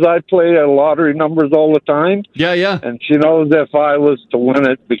knows I play lottery numbers all the time. Yeah. And she knows if I was to win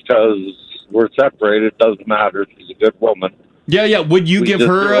it, because we're separated, it doesn't matter. She's a good woman. Yeah. Would you give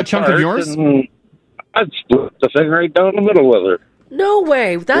her a chunk of yours? I'd split the thing right down the middle with her. No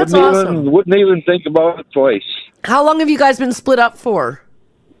way. That's awesome. Wouldn't even think about it twice. How long have you guys been split up for?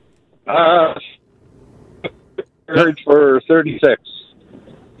 Married for 36.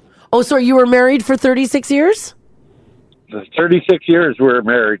 Oh, sorry, you were married for 36 years? 36 years we were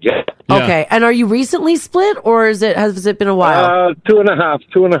married, yeah. Okay, and are you recently split, or has it been a while?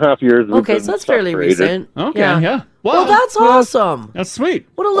 2.5 years. we've Okay, been so that's fairly separated. recent. Okay, Yeah. yeah. Well, that's awesome. That's sweet.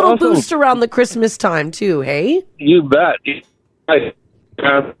 What a little Awesome. boost around the Christmas time, too, hey? You bet.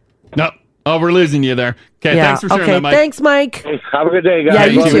 No. Oh, we're losing you there. Okay, Yeah, thanks for sharing okay, that, Mike. too. Mike. Have a good day, guys. Yeah,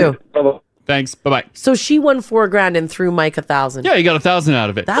 you too. Thanks. Bye-bye. So she won $4,000 and threw Mike 1,000. Yeah, you got 1,000 out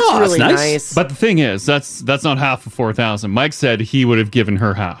of it. That's really nice. But the thing is, that's not half of 4,000. Mike said he would have given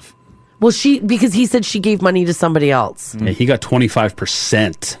her half. Well, because he said she gave money to somebody else. Yeah, he got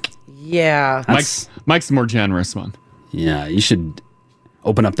 25%. Yeah. Mike's the more generous one. Yeah, you should.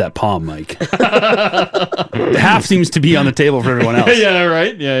 Open up that palm, Mike. The half seems to be on the table for everyone else. Yeah,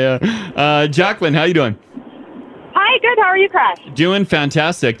 right? Yeah. Jacqueline, how you doing? Hi, good. How are you, Crash? Doing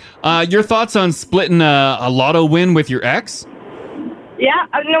fantastic. Your thoughts on splitting a lotto win with your ex? Yeah,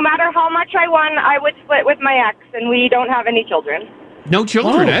 no matter how much I won, I would split with my ex, and we don't have any children. No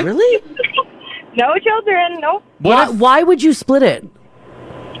children, eh? Really? No children, no. Why would you split it?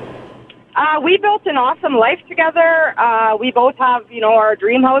 We built an awesome life together. We both have, our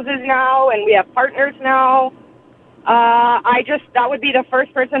dream houses now, and we have partners now. That would be the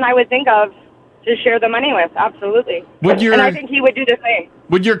first person I would think of to share the money with. Absolutely. And I think he would do the same.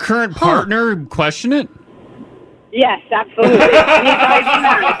 Would your current partner question it? Yes, absolutely.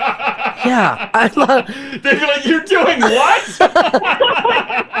 Yeah, I love. They'd be like, "You're doing what?"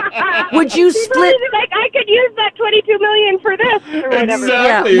 Would you split? Like, I could use that $22 million for this or whatever.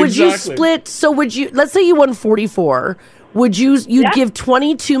 Yeah. Would you split? So would you? Let's say you won 44. Would you'd give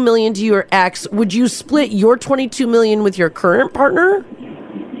 22 million to your ex? Would you split your 22 million with your current partner?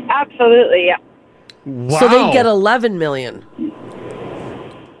 Absolutely, yeah. Wow. So they get 11 million.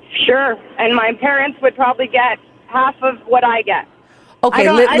 Sure, and my parents would probably get half of what I get. Okay, I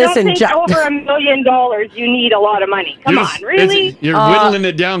don't listen, think over $1 million you need a lot of money. Come on, really? You're whittling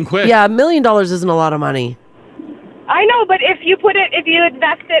it down quick. Yeah, $1 million isn't a lot of money. I know, but if you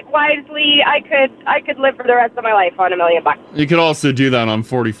invest it wisely, I could live for the rest of my life on $1 million. You could also do that on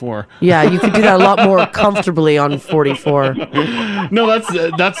 44. Yeah, you could do that a lot more comfortably on 44. No, that's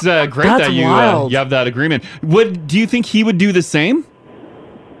great That's that you wild. you have that agreement. Do you think he would do the same?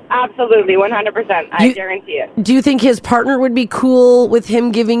 Absolutely, 100%. I guarantee it. Do you think his partner would be cool with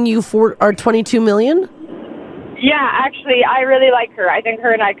him giving you 22 million? Yeah, actually, I really like her. I think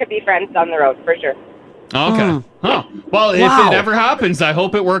her and I could be friends down the road for sure. Okay. Huh. Well, if it ever happens, I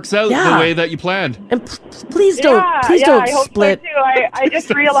hope it works out the way that you planned. And please don't I hope split. So too. I just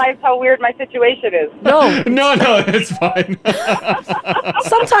realized how weird my situation is. No, it's fine.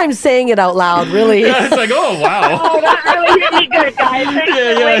 Sometimes saying it out loud really. Yeah, it's like, oh wow. Oh, that really hit me good, guys. Thanks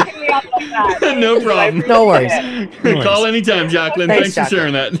for waking me up like that. No problem. No worries. Call anytime, Jacqueline. Thanks, Thanks for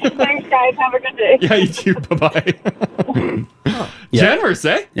sharing that. Thanks, guys. Have a good day. Yeah, you too. Bye-bye. Generous,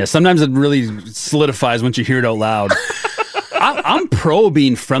 eh? Yeah, sometimes it really solidifies once you hear it out loud. I'm pro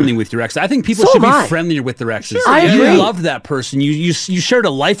being friendly with your ex. I think people should be friendlier with their exes. Sure, I agree. You loved that person. You shared a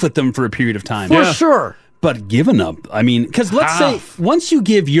life with them for a period of time. For sure. But giving up, I mean, because let's say once you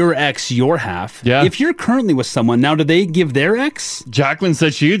give your ex your half, if you're currently with someone, now do they give their ex? Jacqueline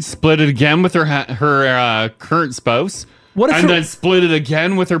said she'd split it again with her current spouse. Then split it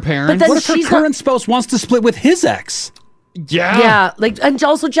again with her parents? What if her current spouse wants to split with his ex? Yeah, and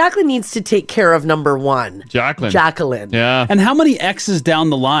also Jacqueline needs to take care of number one. Jacqueline. Yeah. And how many exes down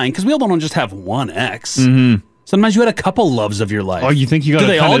the line? Because we all don't just have one ex. Mm-hmm. Sometimes you had a couple loves of your life. Oh, you think you got? Do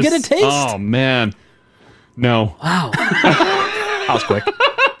they all get a taste? Oh man, no. Wow. That was quick.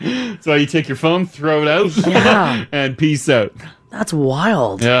 So you take your phone, throw it out, and peace out. That's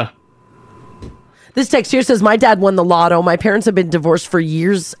wild. Yeah. This text here says, my dad won the lotto. My parents have been divorced for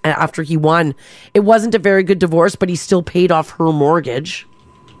years after he won. It wasn't a very good divorce, but he still paid off her mortgage.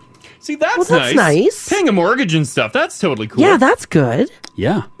 See, that's nice. Paying a mortgage and stuff, that's totally cool. Yeah, that's good.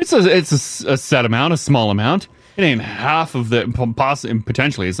 Yeah. It's a set amount, a small amount. It ain't half of the,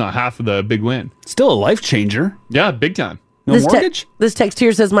 potentially, it's not half of the big win. Still a life changer. Yeah, big time. No mortgage? This text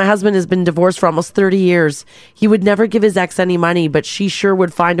here says, my husband has been divorced for almost 30 years. He would never give his ex any money, but she sure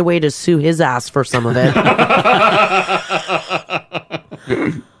would find a way to sue his ass for some of it.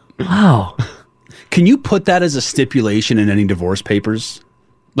 Wow. Can you put that as a stipulation in any divorce papers?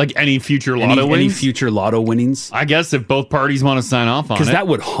 Like any future lotto winnings? Any future lotto winnings? I guess if both parties want to sign off on it. Because that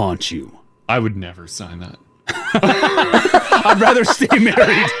would haunt you. I would never sign that. I'd rather stay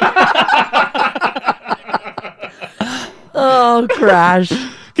married. Oh, Crash.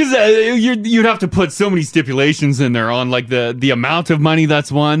 Because you'd have to put so many stipulations in there on like the amount of money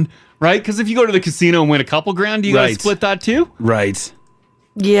that's won, right? Because if you go to the casino and win a couple grand, you got to split that too? Right.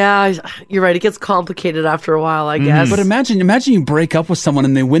 Yeah, you're right. It gets complicated after a while, I guess. But imagine you break up with someone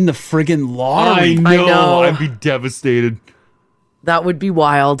and they win the friggin' lottery. I know. I'd be devastated. That would be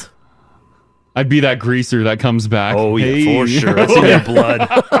wild. I'd be that greaser that comes back. Oh, yeah, for sure. That's in your blood.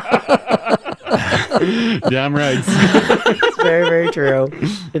 Damn right. It's very, very true.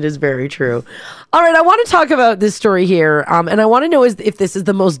 It is very true. All right, I want to talk about this story here, and I want to know if this is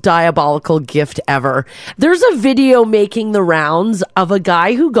the most diabolical gift ever. There's a video making the rounds of a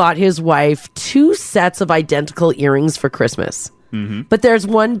guy who got his wife 2 sets of identical earrings for Christmas. Mm-hmm. But there's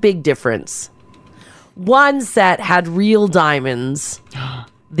one big difference. One set had real diamonds.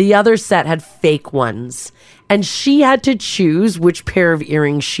 The other set had fake ones. and she had to choose which pair of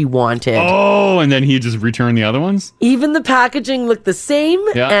earrings she wanted. Oh, and then he just returned the other ones? Even the packaging looked the same,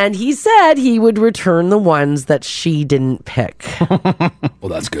 Yeah. and he said he would return the ones that she didn't pick. Well,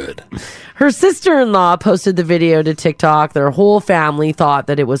 that's good. Her sister-in-law posted the video to TikTok. Their whole family thought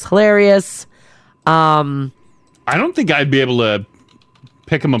that it was hilarious. I don't think I'd be able to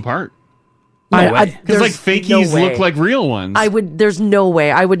pick them apart. Because Because like fakies look like real ones. There's no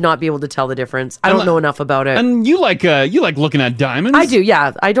way. I would not be able to tell the difference. I don't know enough about it. And you like looking at diamonds? I do,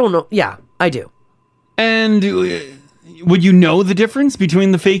 yeah. I don't know. Yeah, I do. And would you know the difference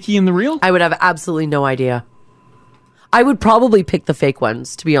between the fakey and the real? I would have absolutely no idea. I would probably pick the fake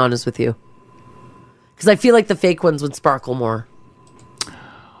ones, to be honest with you. Because I feel like the fake ones would sparkle more.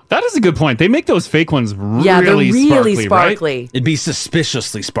 That is a good point. They make those fake ones really, Yeah, they're really sparkly. Right? It'd be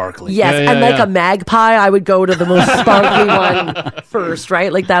suspiciously sparkly. Yes, a magpie, I would go to the most sparkly one first,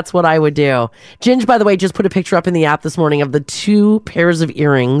 right? Like, that's what I would do. Ginge, by the way, just put a picture up in the app this morning of the 2 pairs of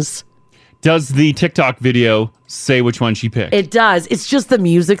earrings. Does the TikTok video say which one she picked? It does. It's just the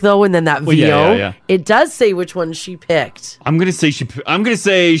music, though, and then that Well, yeah, VO. yeah. It does say which one she picked. I'm gonna say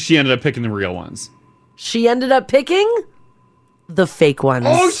she ended up picking the real ones. She ended up picking the fake ones.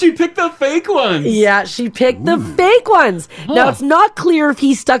 Oh, she picked the fake ones. Yeah, she picked the fake ones. Now, it's not clear if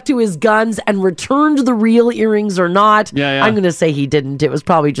he stuck to his guns and returned the real earrings or not. Yeah. I'm going to say he didn't. It was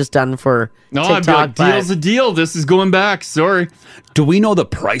probably just done for No, TikTok. I'd be like, but- deal's a deal. This is going back. Sorry. Do we know the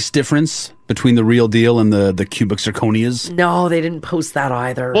price difference between the real deal and the cubic zirconias? No, they didn't post that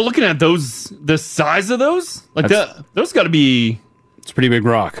either. Well, looking at those, the size of those, like those got to be. It's a pretty big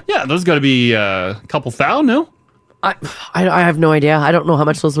rock. Yeah, those got to be a couple thousand. No, I have no idea. I don't know how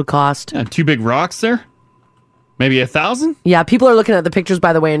much those would cost. Yeah, 2 big rocks there. Maybe 1,000. Yeah, people are looking at the pictures,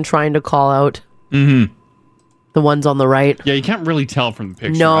 by the way, and trying to call out the ones on the right. Yeah, you can't really tell from the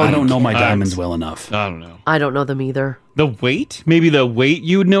picture. No, I don't know my can't. diamonds well enough. I don't know. I don't know them either. The weight? Maybe the weight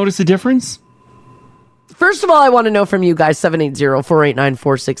you would notice a difference? First of all, I want to know from you guys,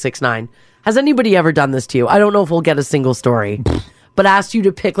 780-489-4669. Has anybody ever done this to you? I don't know if we'll get a single story, but asked you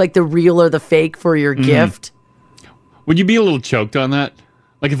to pick like the real or the fake for your gift. Would you be a little choked on that?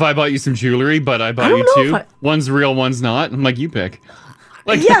 Like if I bought you some jewelry, but I bought don't you know 2? if One's real, one's not. I'm like, you pick.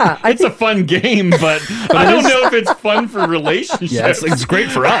 Like, Yeah, I it's a fun game, but I don't know if it's fun for relationships. Yeah, it's great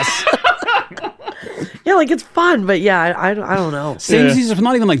for us. Yeah, like it's fun, but yeah, I don't know. Same as these are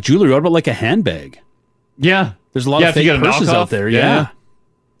not even like jewelry. What about like a handbag? Yeah. There's a lot Yeah, of if you fake get a purses knockoff, out there. yeah.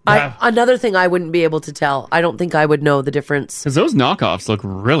 Yeah. Another thing I wouldn't be able to tell. I don't think I would know the difference. Because those knockoffs look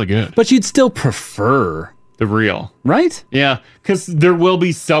really good. But you'd still prefer the real. Right? Yeah, because there will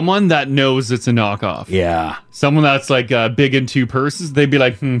be someone that knows it's a knockoff. Yeah. Someone that's like big into purses, they'd be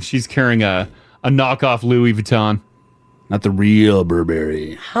like, she's carrying a knockoff Louis Vuitton. Not the real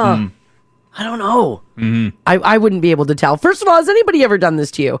Burberry. Huh. I don't know. I wouldn't be able to tell. First of all, has anybody ever done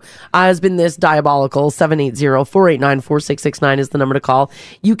this to you? Has been this diabolical? 780-489-4669 is the number to call.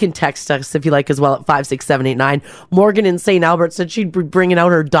 You can text us if you like as well at 56789. Morgan in St. Albert said she'd be bringing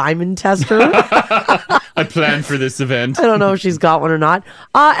out her diamond tester. I planned for this event. I don't know if she's got one or not.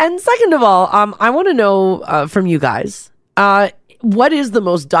 And second of all, I want to know from you guys, what is the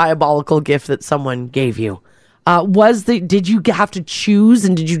most diabolical gift that someone gave you? Did you have to choose,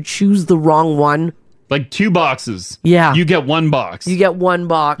 and did you choose the wrong one? Like 2 boxes. Yeah. You get 1 box. You get 1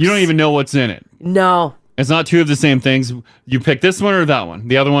 box. You don't even know what's in it. No. It's not 2 of the same things. You pick this one or that one.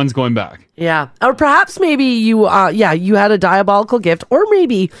 The other one's going back. Yeah. Or perhaps maybe you had a diabolical gift, or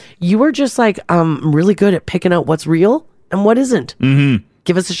maybe you were just like really good at picking out what's real and what isn't. Mm-hmm.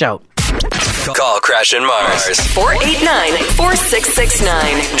 Give us a shout. Call Crash and Mars.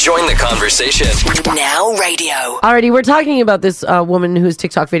 489-4669. Join the conversation. Now radio. Alrighty, we're talking about this woman whose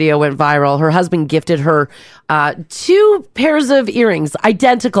TikTok video went viral. Her husband gifted her 2 pairs of earrings,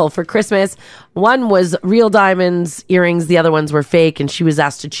 identical, for Christmas. One was real diamonds earrings. The other ones were fake, and she was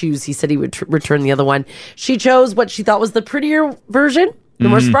asked to choose. He said he would return the other one. She chose what she thought was the prettier version, the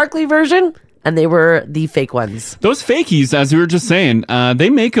more sparkly version, and they were the fake ones. Those fakies, as we were just saying, they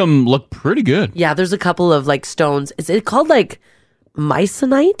make them look pretty good. Yeah, there's a couple of like stones. Is it called like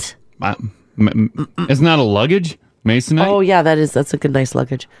Masonite? Isn't that a luggage? Masonite? Oh yeah, that's a good nice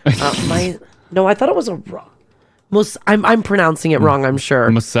luggage. No, I thought it was a I'm pronouncing it wrong, I'm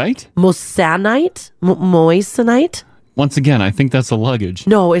sure. Mossite? Moissanite? Moissanite? Once again, I think that's a luggage.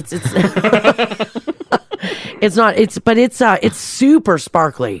 No, it's it's not. It's super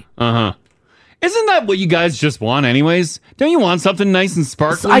sparkly. Uh-huh. Isn't that what you guys just want anyways? Don't you want something nice and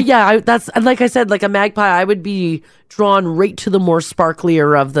sparkly? That's like I said, like a magpie. I would be drawn right to the more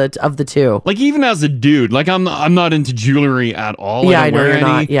sparklier of the two. Like even as a dude, like I'm not into jewelry at all. Yeah, I don't I know wear you're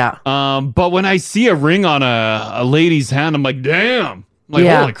any. not, yeah. But when I see a ring on a lady's hand, I'm like, damn. Like,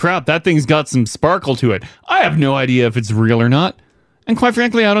 Yeah. holy crap, that thing's got some sparkle to it. I have no idea if it's real or not. And quite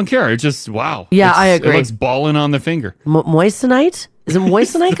frankly, I don't care. It's just, wow. Yeah, I agree. It looks ballin' on the finger. Moissanite? Is it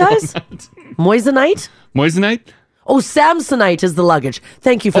moissanite, guys? Moissanite? Moissanite? Oh, Samsonite is the luggage.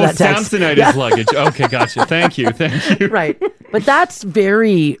 Thank you for that text. Samsonite Yeah. is luggage. Okay, gotcha. Thank you. Right. But that's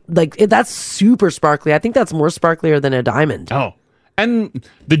very, that's super sparkly. I think that's more sparklier than a diamond. Oh. And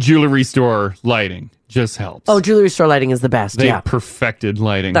the jewelry store lighting just helps. Oh, jewelry store lighting is the best. They yeah. perfected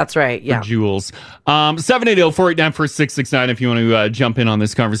lighting. That's right, yeah. For jewels. 780-489-4669 if you want to jump in on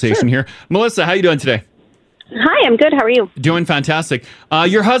this conversation here. Melissa, how you doing today? Hi, I'm good. How are you? Doing fantastic.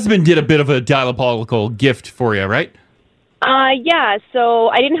 Your husband did a bit of a diabolical gift for you, right? Yeah, so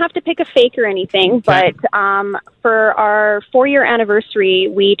I didn't have to pick a fake or anything, but for our 4-year anniversary,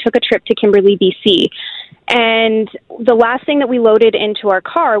 we took a trip to Kimberley, BC. And the last thing that we loaded into our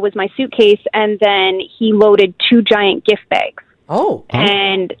car was my suitcase, and then he loaded 2 giant gift bags. Oh.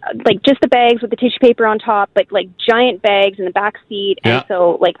 And like just the bags with the tissue paper on top, but like giant bags in the back seat. Yeah. And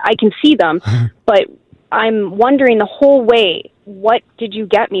so like I can see them, but I'm wondering the whole way, what did you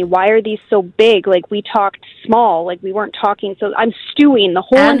get me? Why are these so big? Like we talked small, like we weren't talking. So I'm stewing the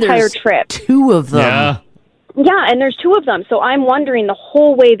whole And entire there's trip. 2 of them. Yeah. Yeah, and there's 2 of them. So I'm wondering the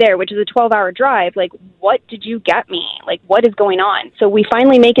whole way there, which is a 12-hour drive, like, what did you get me? Like, what is going on? So we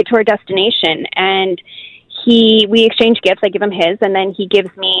finally make it to our destination, and we exchange gifts. I give him his, and then he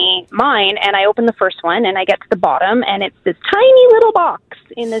gives me mine, and I open the first one, and I get to the bottom, and it's this tiny little box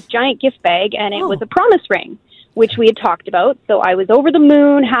in this giant gift bag, and it was a promise ring, which we had talked about. So I was over the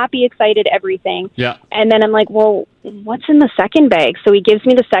moon, happy, excited, everything. Yeah. And then I'm like, well, what's in the second bag? So he gives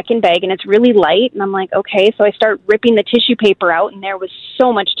me the second bag, and it's really light. And I'm like, okay. So I start ripping the tissue paper out, and there was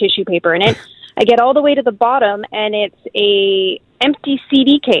so much tissue paper in it. I get all the way to the bottom, and it's a empty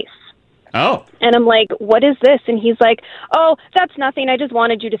CD case. Oh. And I'm like, what is this? And he's like, oh, that's nothing. I just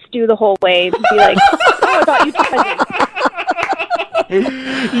wanted you to stew the whole way. Be like, oh, I got you presents.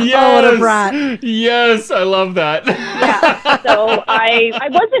 Yes. Oh, what a brat. Yes, I love that. So I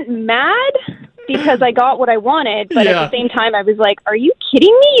wasn't mad because I got what I wanted, but Yeah. at the same time I was like, are you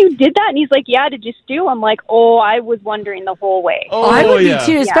kidding me? You did that? And he's like, yeah, did you stew? I'm like, oh, I was wondering the whole way. I would be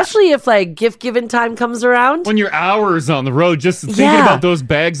too, especially if like gift giving time comes around. When you're hours on the road, just thinking Yeah. about those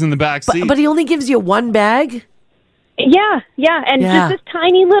bags in the back seat. But he only gives you 1 bag. Yeah, and Yeah. just this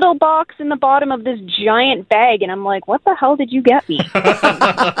tiny little box in the bottom of this giant bag, and I'm like, what the hell did you get me?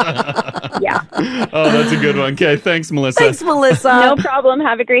 Yeah. Oh, that's a good one. Okay, thanks, Melissa. Thanks, Melissa. No problem.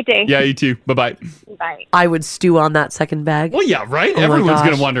 Have a great day. Yeah, you too. Bye-bye. Bye. I would stew on that second bag. Well, yeah, right? Oh my Everyone's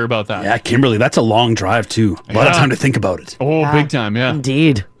going gosh. to wonder about that. Yeah, Kimberly, that's a long drive too. A lot of Yeah. time to think about it. Oh, Yeah. big time, yeah.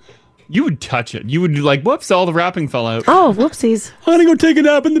 Indeed. You would touch it. You would be like, whoops, all the wrapping fell out. Oh, whoopsies. I'm going to go take a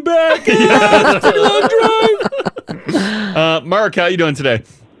nap in the back. Mark, how you doing today?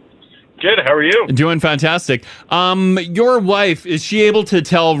 Good. How are you? Doing fantastic. Your wife, is she able to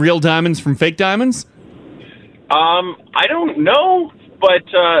tell real diamonds from fake diamonds? I don't know, but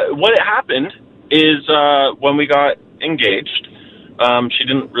what happened is when we got engaged, she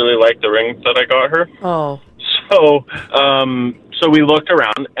didn't really like the ring that I got her. Oh. So we looked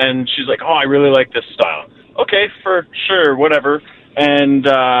around, and she's like, "Oh, I really like this style." Okay, for sure, whatever. And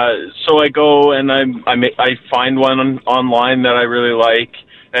so I go and I find one online that I really like,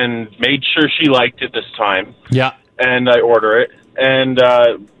 and made sure she liked it this time. Yeah. And I order it, and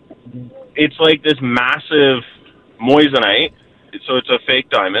it's like this massive moissanite, so it's a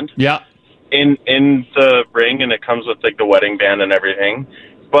fake diamond. Yeah. In the ring, and it comes with like the wedding band and everything.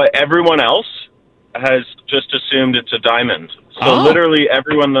 But everyone else has just assumed it's a diamond. So literally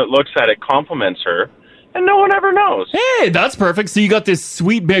everyone that looks at it compliments her, and no one ever knows. Hey, that's perfect. So you got this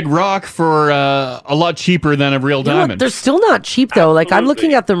sweet big rock for a lot cheaper than a real You know what? diamond. They're still not cheap though. Like I'm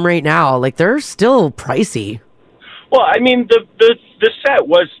looking at them right now. Like they're still pricey. Well, I mean, the set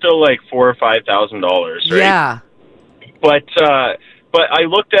was still like $4,000 or $5,000, right? Yeah. But I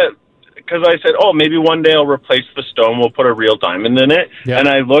looked at, because I said, oh, maybe one day I'll replace the stone. We'll put a real diamond in it. Yeah. And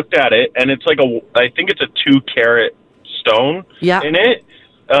I looked at it, and it's like I think it's a 2-carat stone in it.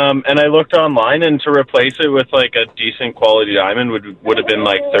 And I looked online, and to replace it with like a decent quality diamond would have been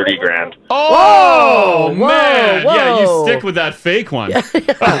like $30,000. Oh, Whoa, man. whoa. Yeah, you stick with that fake one. Yeah,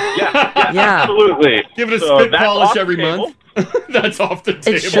 absolutely. Give it a So spit that's polish off every the table. month. That's off the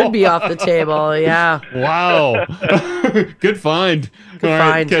table. It should be off the table. Yeah. Wow. Good find. Good All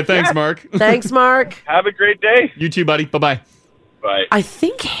right. find. Okay, thanks, Mark. Thanks, Mark. Have a great day. You too, buddy. Bye-bye. Bye. I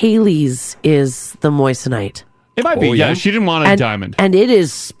think Haley's is the moissanite. It might be. Yeah, she didn't want a diamond. And it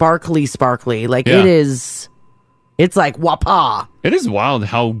is sparkly. Like Yeah. it is. It's like wapa. It is wild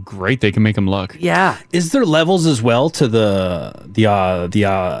how great they can make them look. Yeah. Is there levels as well to the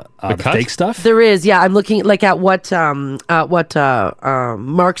cut? fake stuff? There is. Yeah, I'm looking like at what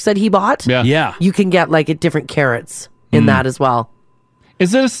Mark said he bought. Yeah. You can get like different carats in that as well.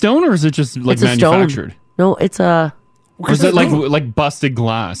 Is it a stone or is it just like It's a stone. manufactured? No, it's a. Or is it like busted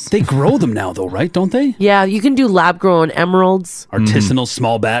glass? They grow them now, though, right? Don't they? Yeah, you can do lab grown emeralds. Artisanal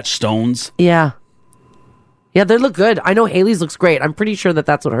small batch stones. Yeah. Yeah, they look good. I know Haley's looks great. I'm pretty sure that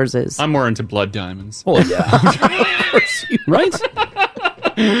that's what hers is. I'm more into blood diamonds. Oh, yeah. Right?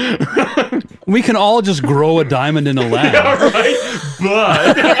 We can all just grow a diamond in a lab.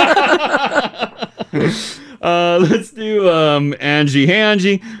 But let's do Angie. Hey,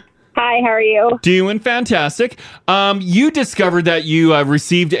 Angie. Hi, how are you? Doing fantastic. You discovered that you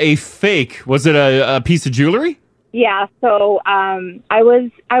received a fake. Was it a piece of jewelry? Yeah, so I was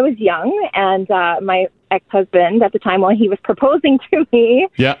young, and my ex-husband at the time, while he was proposing to me,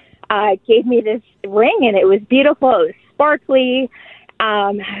 gave me this ring, and it was beautiful. It was sparkly.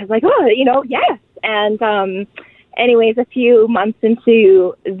 I was like, oh, yes. And anyways, a few months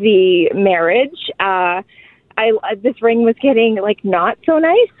into the marriage, this ring was getting like not so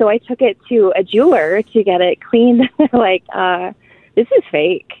nice, so I took it to a jeweler to get it cleaned. This is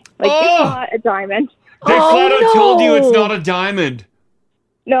fake. Like it's not a diamond. They flat out told you it's not a diamond.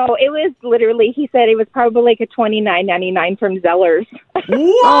 No, it was literally. He said it was probably like a $29.99 from Zellers.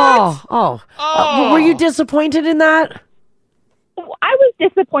 Oh. Were you disappointed in that? I was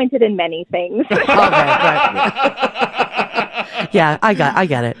disappointed in many things. Yeah, I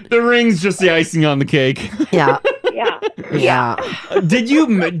get it. The ring's just the icing on the cake. Yeah. Yeah.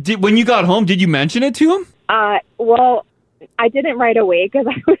 When you got home, did you mention it to him? Well, I didn't right away because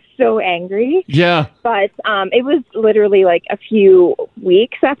I was so angry. Yeah. But it was literally like a few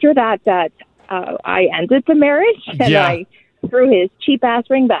weeks after that I ended the marriage, and I threw his cheap ass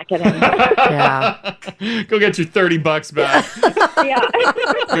ring back at him. Go get your $30 back.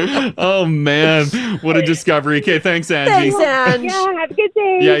 Oh man, what a discovery. Okay, thanks, Angie. Thanks, Ange. Yeah, have a good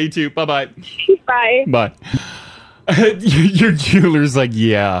day. Yeah, you too. Bye-bye. Bye. Bye. Your jeweler's like,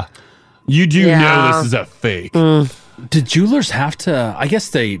 yeah, you do know this is a fake. Do jewelers have to? I guess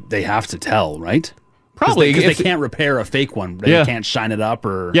they have to tell, right? Probably, because if- they can't repair a fake one. They Yeah. can't shine it up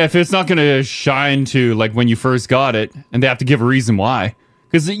or. Yeah, if it's not going to shine to like when you first got it, and they have to give a reason why.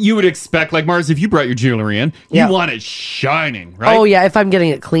 Because you would expect, like Mars, if you brought your jewelry in, you want it shining, right? Oh yeah, if I'm getting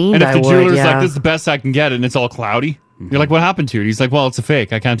it cleaned, And if I the would. jeweler's Yeah. like, this is the best I can get it, and it's all cloudy, you're like, what happened to it? He's like, well, it's a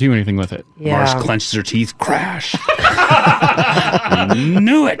fake. I can't do anything with it. Yeah. Mars clenches her teeth. Crash.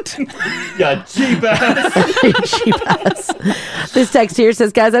 Knew it. Yeah, cheap ass. This text here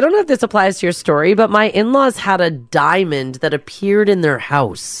says, guys, I don't know if this applies to your story, but my in-laws had a diamond that appeared in their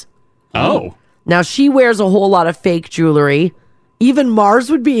house. Oh. Now she wears a whole lot of fake jewelry. Even Mars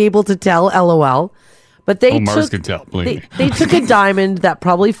would be able to tell, LOL. But they Mars took, can tell, believe me. they took a diamond that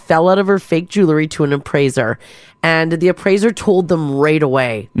probably fell out of her fake jewelry to an appraiser. And the appraiser told them right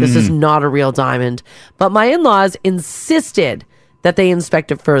away, this is not a real diamond. But my in-laws insisted that they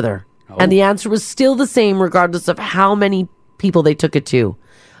inspect it further. And the answer was still the same regardless of how many people they took it to.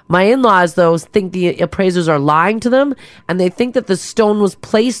 My in-laws, though, think the appraisers are lying to them, and they think that the stone was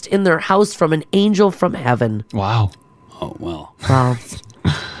placed in their house from an angel from heaven. Wow. Oh, well. Wow.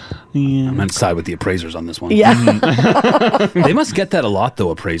 I'm going to side with the appraisers on this one. Yeah. They must get that a lot, though,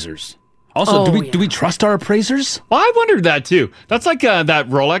 appraisers. Also, do we trust our appraisers? Well, I wondered that too. That's like that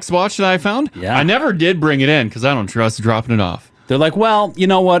Rolex watch that I found. Yeah. I never did bring it in because I don't trust dropping it off. They're like, well, you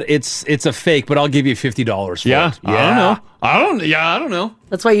know what? It's a fake, but I'll give you $50 for it. I don't know. I don't know.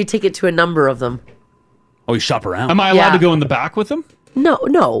 That's why you take it to a number of them. Oh, you shop around. Am I allowed to go in the back with them?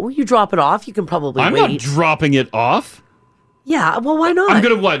 No, you drop it off. You can probably I'm wait. not dropping it off. Yeah, well, why not? I'm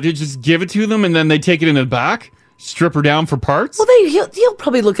gonna just give it to them and then they take it in the back, strip her down for parts. Well, he'll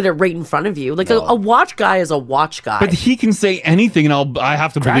probably look at it right in front of you. Like a watch guy is a watch guy. But he can say anything, and I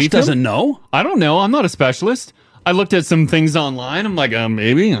have to Crash believe him. doesn't know? I don't know. I'm not a specialist. I looked at some things online. I'm like,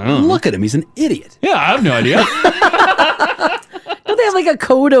 maybe. I don't know. Look at him. He's an idiot. Yeah, I have no idea. Don't they have like a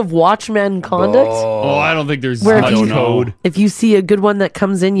code of watchman conduct? Oh, I don't think there's Where much if you- code. If you see a good one that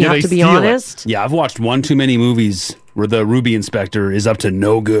comes in, you have to be honest. Yeah, I've watched one too many movies where the ruby inspector is up to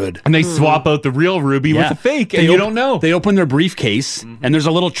no good. And they swap out the real ruby with the fake, and you don't know. They open their briefcase, and there's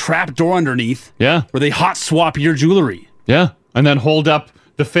a little trap door underneath. Yeah. Where they hot swap your jewelry. Yeah, and then hold up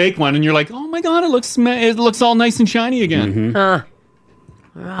the fake one, and you're like, oh my god, it looks all nice and shiny again. I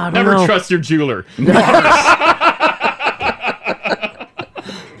don't Never know. trust your jeweler.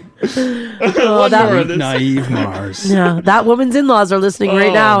 Oh, that naive Mars. Yeah, that woman's in-laws are listening right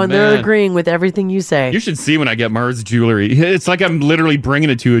Oh, now, and they're man. agreeing with everything you say. You should see when I get Mars jewelry. It's like I'm literally bringing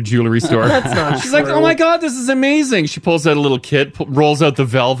it to a jewelry store. That's not She's like, true. oh my god, this is amazing. She pulls out a little kit, rolls out the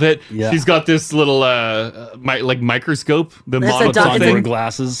velvet. Yeah. She's got this little microscope, the It's a monochrome di- it's a- thing.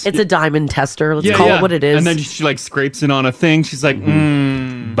 glasses. It's a diamond tester. Let's call it what it is. And then she like scrapes it on a thing. She's like,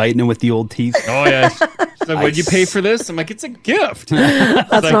 biting it with the old teeth. Oh yeah. She's like, what'd you pay for this? I'm like, it's a gift.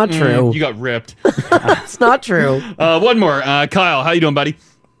 That's not true. You got ripped. It's not true. One more. Kyle, how you doing, buddy?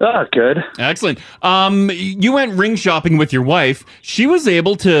 Good. Excellent. You went ring shopping with your wife. She was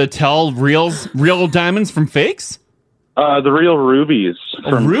able to tell real diamonds from fakes? The real rubies.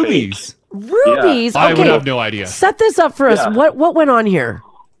 From rubies? Rubies? I would Okay. have no idea. Set this up for us. Yeah. What went on here?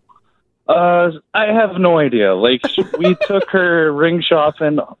 I have no idea. Like, we took her ring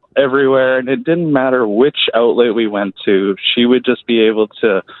shopping everywhere, and it didn't matter which outlet we went to. She would just be able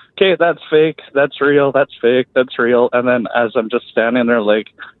to, okay, that's fake, that's real, that's fake, that's real. And then as I'm just standing there, like,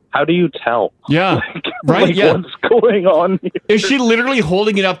 how do you tell? Yeah. Right, Like, yeah. what's going on here? Is she literally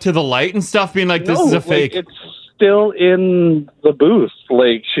holding it up to the light and stuff, being like, this is a fake? Like, it's still in the booth.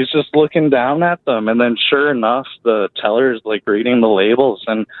 Like, she's just looking down at them. And then sure enough, the teller's, like, reading the labels,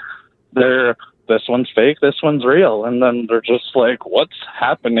 and they're, this one's fake, this one's real. And then they're just like, what's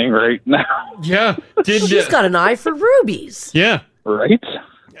happening right now? Yeah. She's got an eye for rubies. Yeah. Right?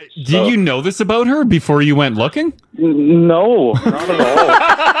 Did you know this about her before you went looking? No, not at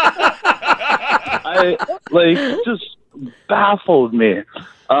all. I, like, just baffled me.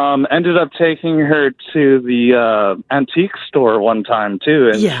 Ended up taking her to the antique store one time, too,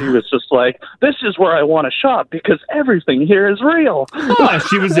 and Yeah. she was just like, this is where I want to shop because everything here is real. Oh,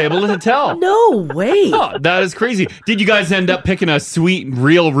 she was able to tell. No way. Oh, that is crazy. Did you guys end up picking a sweet,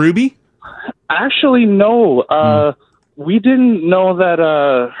 real ruby? Actually, no. We didn't know that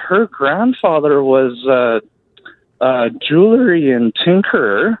her grandfather was a jewelry and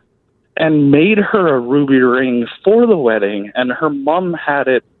tinkerer and made her a ruby ring for the wedding, and her mom had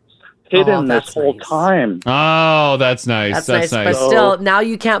it hidden this whole time. Oh, that's nice. That's nice. But still, now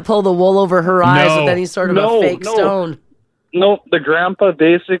you can't pull the wool over her eyes No. with any sort of a fake stone. No, the grandpa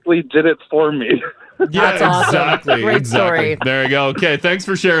basically did it for me. Yeah, That's awesome. exactly. Great exactly. story. There you go. Okay, thanks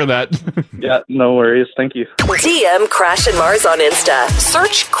for sharing that. Yeah, no worries. Thank you. DM Crash and Mars on Insta.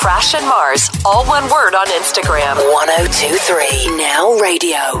 Search Crash and Mars, all one word on Instagram. 1023 Now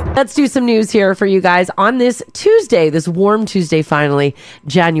Radio. Let's do some news here for you guys on this Tuesday, this warm Tuesday, finally,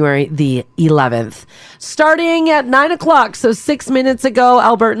 January the 11th. Starting at 9 o'clock, so 6 minutes ago,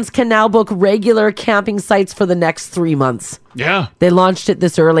 Albertans can now book regular camping sites for the next 3 months. Yeah. They launched it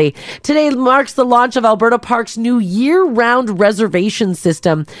this early. Today marks the launch of Alberta Park's new year-round reservation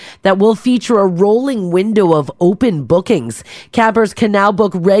system that will feature a rolling window of open bookings. Campers can now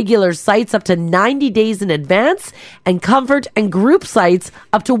book regular sites up to 90 days in advance and comfort and group sites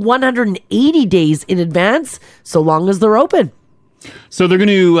up to 180 days in advance, so long as they're open. So they're going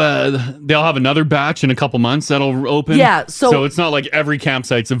to, they'll have another batch in a couple months that'll open? Yeah, so it's not like every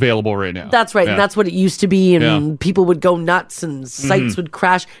campsite's available right now. That's right. Yeah. And that's what it used to be. And Yeah. people would go nuts and sites Mhm. would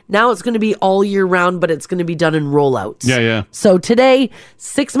crash. Now it's going to be all year round, but it's going to be done in rollouts. Yeah, yeah. So today,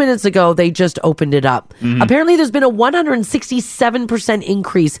 6 minutes ago, they just opened it up. Mhm. Apparently, there's been a 167%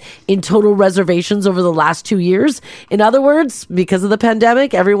 increase in total reservations over the last 2 years. In other words, because of the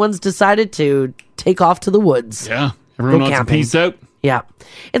pandemic, everyone's decided to take off to the woods. Yeah. Everyone Go wants camping. a piece out. Yeah.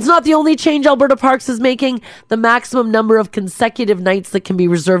 It's not the only change Alberta Parks is making. The maximum number of consecutive nights that can be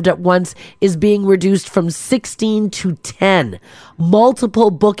reserved at once is being reduced from 16 to 10. Multiple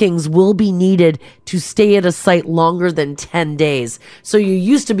bookings will be needed to stay at a site longer than 10 days. So you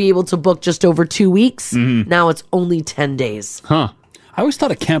used to be able to book just over 2 weeks. Mhm. Now it's only 10 days. Huh. I always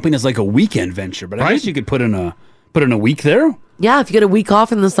thought of camping as like a weekend venture, but I guess you could put in a week there. Yeah, if you get a week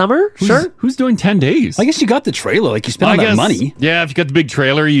off in the summer, sure. Who's doing 10 days? I guess you got the trailer. Like you spend all that money. Yeah, if you got the big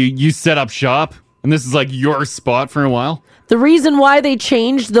trailer, you set up shop, and this is like your spot for a while. The reason why they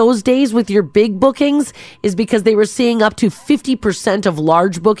changed those days with your big bookings is because they were seeing up to 50% of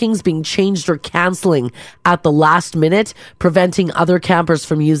large bookings being changed or canceling at the last minute, preventing other campers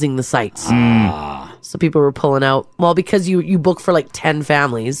from using the sites. So people were pulling out. Well, because you book for like 10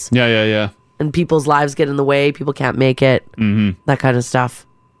 families. Yeah, yeah, yeah. And people's lives get in the way. People can't make it. Mm-hmm. That kind of stuff.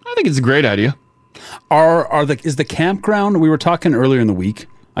 I think it's a great idea. Is the campground, we were talking earlier in the week,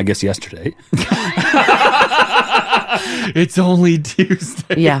 I guess yesterday. It's only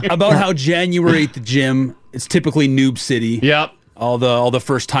Tuesday. Yeah. About how January at the gym It's typically Noob City. Yep. All the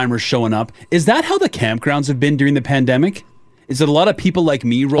first timers showing up. Is that how the campgrounds have been during the pandemic? Is it a lot of people like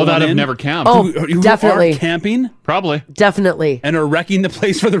me rolling that have in? never camped. Who definitely. are camping? Probably. Definitely. And are wrecking the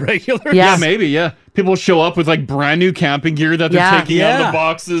place for the regulars? Yeah, maybe, yeah. People show up with like brand new camping gear that they're taking out of the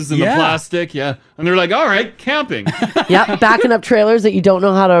boxes and the plastic, and they're like, all right, camping. Yep, backing up trailers that you don't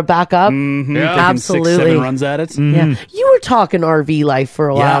know how to back up. Yeah. Absolutely. 6-7 runs at it. Yeah. You were talking RV life for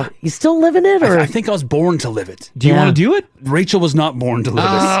a while. You still living it? Or? I think I was born to live it. Do you want to do it? Rachel was not born to live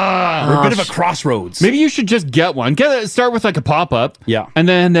it. We're a bit of a crossroads. Maybe you should just get one. Start with like a pop-up. Yeah. And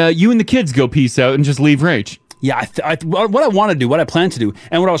then you and the kids go peace out and just leave Rach. Yeah, what I want to do, what I plan to do,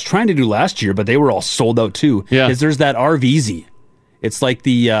 and what I was trying to do last year, but they were all sold out too, is there's that RVZ. It's like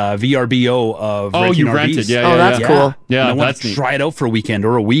the VRBO of renting you RVs. rented. Yeah, Oh, that's cool. Yeah, And I want that's to neat. try it out for a weekend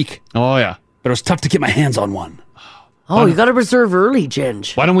or a week. Oh, yeah. But it was tough to get my hands on one. Oh, you got to reserve early,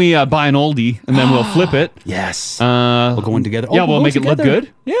 Ginge. Why don't we buy an oldie and then we'll flip it? Yes. We'll go in together. Yeah, Oh, we'll we'll make go it look together.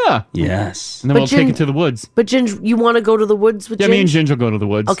 good. Yeah. Yes. And then But we'll take Ginge- it to the woods. But Ginge, you want to go to the woods with Yeah, Ginge? me and Ginge will go to the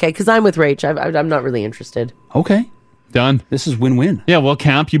woods. Okay, because I'm with Rach. I'm not really interested. Okay. Done. This is win-win. Yeah, we'll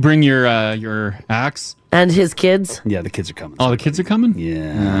camp. You bring your axe. And his kids? Yeah, the kids are coming. Oh, the kids are coming?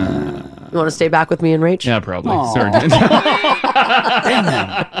 Yeah. You want to stay back with me and Rach? Yeah, probably. Aw. Sorry, Ginge.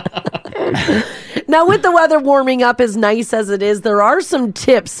 Now, with the weather warming up as nice as it is, there are some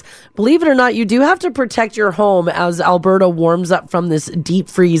tips. Believe it or not, you do have to protect your home as Alberta warms up from this deep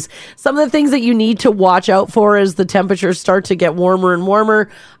freeze. Some of the things that you need to watch out for as the temperatures start to get warmer and warmer.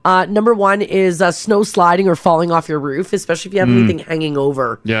 Number one is snow sliding or falling off your roof, especially if you have anything hanging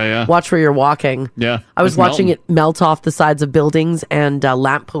over. Yeah. Watch where you're walking. Yeah. I was It's watching melting. it melt off the sides of buildings and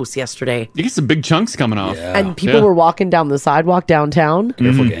lampposts yesterday. You get some big chunks coming off. And people were walking down the sidewalk downtown.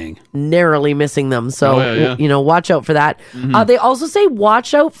 Careful, gang. Narrowly missing them. So, Oh, yeah. watch out for that. They also say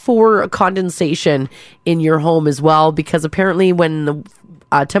watch out for condensation in your home as well, because apparently when the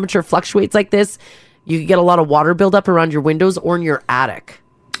temperature fluctuates like this, you can get a lot of water buildup around your windows or in your attic.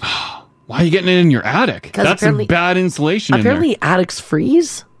 Why are you getting it in your attic? 'Cause That's some apparently- bad insulation in Apparently, attics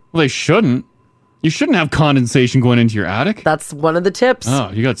freeze. there. Well, they shouldn't. You shouldn't have condensation going into your attic. That's one of the tips. Oh,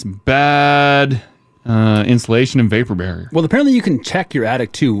 you got some bad insulation and vapor barrier. Well, apparently you can check your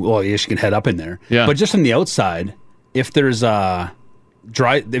attic too. Well, yes, you can head up in there. Yeah. But just from the outside, if there's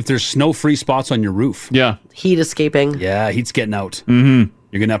snow-free spots on your roof. Yeah. Heat escaping. Yeah, heat's getting out. Mm-hmm.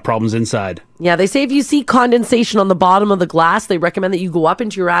 You're going to have problems inside. Yeah, they say if you see condensation on the bottom of the glass, they recommend that you go up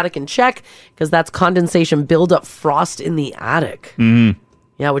into your attic and check, because that's condensation buildup frost in the attic. Mm-hmm.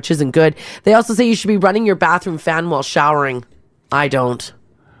 Yeah, which isn't good. They also say you should be running your bathroom fan while showering. I don't.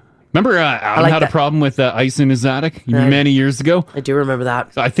 Remember Adam like had a that. problem with ice in his attic Right. many years ago? I do remember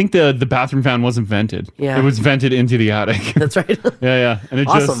that. I think the bathroom fan wasn't vented. Yeah. It was vented into the attic. That's right. yeah. And it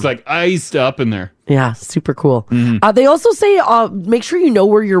Awesome. just like iced up in there. Yeah, super cool. Mm-hmm. They also say make sure you know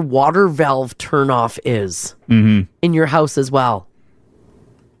where your water valve turnoff is Mm-hmm. in your house as well.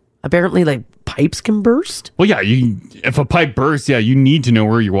 Apparently, like, pipes can burst. Well, yeah, if a pipe bursts, you need to know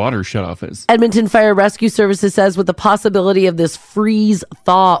where your water shutoff is. Edmonton Fire Rescue Services says with the possibility of this freeze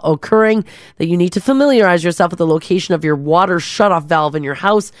thaw occurring, that you need to familiarize yourself with the location of your water shutoff valve in your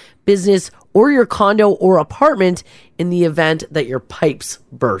house, business, or your condo or apartment in the event that your pipes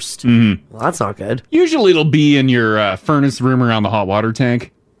burst. Mm-hmm. Well, that's not good. Usually it'll be in your furnace room around the hot water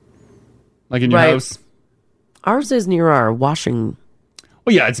tank, like in your Right. house. Ours is near our washing.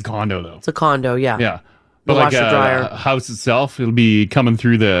 Well, yeah, it's a condo though. It's a condo, yeah. Yeah. The But like washer dryer. a house itself, it'll be coming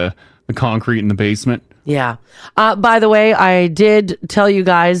through the concrete in the basement. Yeah. By the way, I did tell you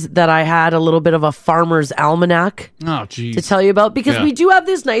guys that I had a little bit of a farmer's almanac Oh, geez. to tell you about, because Yeah. we do have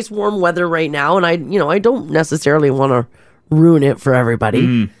this nice warm weather right now, and I don't necessarily want to ruin it for everybody,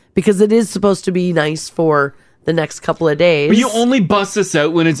 Mm-hmm. because it is supposed to be nice for the next couple of days. But you only bust this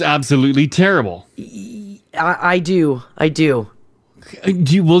out when it's absolutely terrible. I do.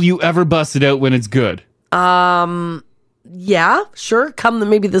 Will you ever bust it out when it's good? Yeah, sure. Come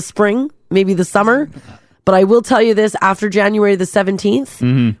maybe the spring, maybe the summer. But I will tell you this, after January the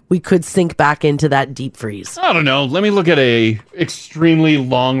 17th, we could sink back into that deep freeze. I don't know. Let me look at a extremely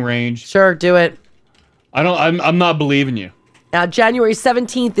long range. Sure, do it. I'm not believing you. January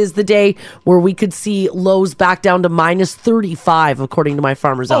 17th is the day where we could see lows back down to minus 35, according to my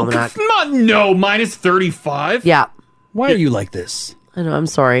farmer's almanac. Minus 35? Yeah. Why are you like this? I know, I'm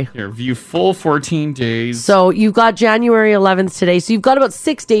sorry. Here, view full 14 days. So you've got January 11th today. So you've got about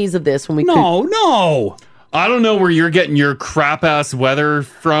 6 days of this when we I don't know where you're getting your crap ass weather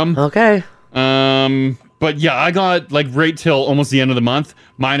from. Okay. But yeah, I got like right till almost the end of the month,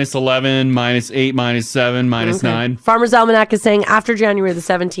 -11, -8, -7, -9. Farmer's Almanac is saying after January the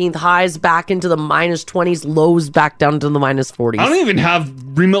 17th, highs back into the -20s, lows back down to the -40s. I don't even have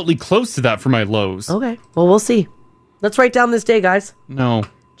remotely close to that for my lows. Okay, well, we'll see. Let's write down this day, guys. No.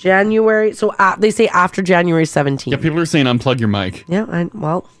 January. So they say after January 17th. Yeah, people are saying unplug your mic. Yeah,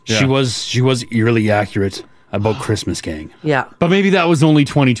 well. She was eerily accurate about Christmas, gang. Yeah. But maybe that was only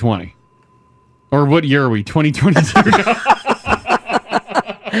 2020. Or what year are we? 2022 now?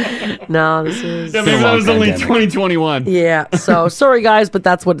 No, this is... Yeah, maybe that was only 2021. Yeah, so sorry, guys, but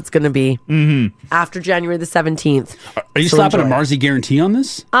that's what it's going to be. After January the 17th. Are you So slapping a enjoy it. Marzi guarantee on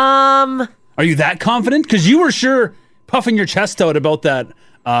this? Um, Are you that confident? Because you were sure puffing your chest out about that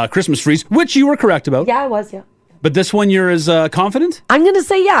Christmas freeze, which you were correct about. Yeah, I was, yeah. But this one you're as confident? I'm going to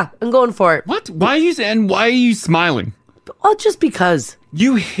say yeah. I'm going for it. What? Why are you smiling? Well, just because.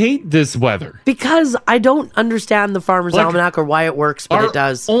 You hate this weather. Because I don't understand the Farmer's Like, Almanac or why it works, but it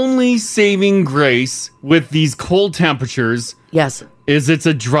does. Only saving grace with these cold temperatures is it's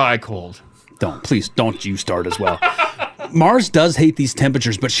a dry cold. Please don't you start as well. Mars does hate these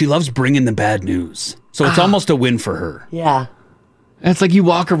temperatures, but she loves bringing the bad news. So it's almost a win for her. Yeah. It's like you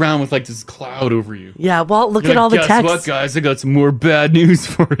walk around with like this cloud over you. Yeah, well, look You're at all the guess texts. what, guys? I got some more bad news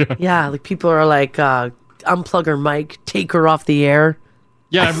for you. Yeah, like people are like, unplug her mic, take her off the air.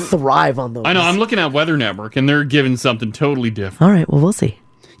 Yeah, I thrive on those. I know. I'm looking at Weather Network, and they're giving something totally different. All right, well, we'll see.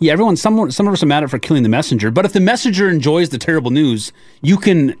 Yeah, some of us are mad at for killing the messenger, but if the messenger enjoys the terrible news, you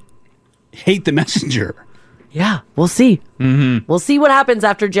can hate the messenger. Yeah, we'll see. Mm-hmm. We'll see what happens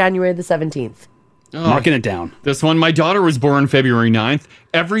after January the 17th. Marking it down. This one, my daughter was born February 9th.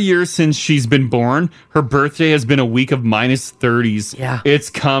 Every year since she's been born, her birthday has been a week of -30s. Yeah. It's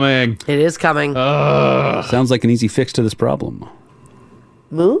coming. It is coming. Sounds like an easy fix to this problem.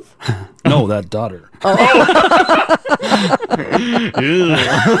 Move? No, that daughter. Oh.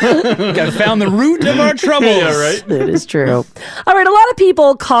 Got found the root of our troubles. Yeah, right? It is true. All right, a lot of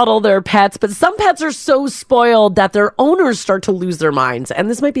people coddle their pets, but some pets are so spoiled that their owners start to lose their minds. And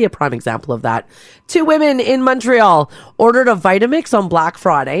this might be a prime example of that. 2 women in Montreal ordered a Vitamix on Black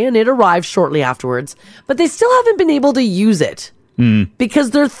Friday, and it arrived shortly afterwards. But they still haven't been able to use it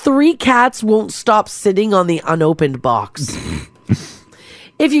because their 3 cats won't stop sitting on the unopened box.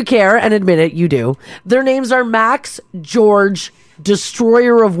 If you care, and admit it, you do. Their names are Max, George,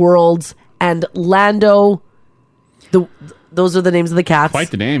 Destroyer of Worlds, and Lando. Those are the names of the cats.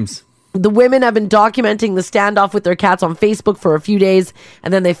 Quite the names. The women have been documenting the standoff with their cats on Facebook for a few days,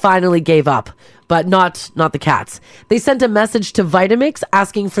 and then they finally gave up. But not the cats. They sent a message to Vitamix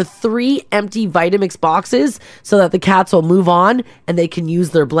asking for 3 empty Vitamix boxes so that the cats will move on and they can use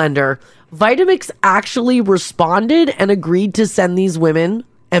their blender. Vitamix actually responded and agreed to send these women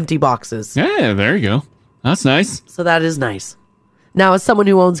empty boxes. Yeah, there you go. That's nice. So that is nice. Now, as someone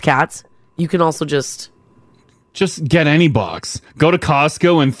who owns cats, you can also just get any box. Go to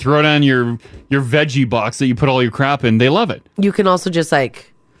Costco and throw down your veggie box that you put all your crap in. They love it. You can also just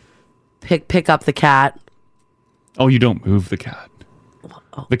like pick up the cat. Oh, you don't move the cat.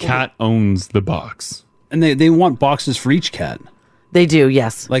 The cat owns the box. And they want boxes for each cat. They do,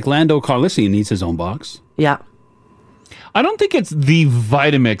 yes. Like Lando Calrissian needs his own box. Yeah. I don't think it's the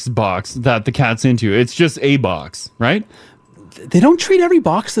Vitamix box that the cat's into. It's just a box, right? They don't treat every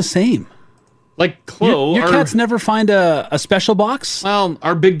box the same. Like Chloe. Your cats never find a special box? Well,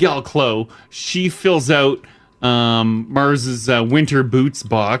 our big gal Chloe, she fills out Mars's winter boots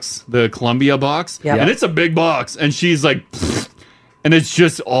box, the Columbia box. Yep. And it's a big box. And she's like, and it's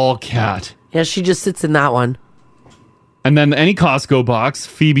just all cat. Yeah, she just sits in that one. And then any Costco box,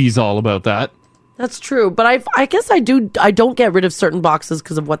 Phoebe's all about that. That's true, but I guess I don't get rid of certain boxes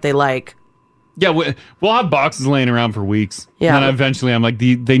because of what they like. Yeah, we'll have boxes laying around for weeks. Yeah. And then eventually I'm like,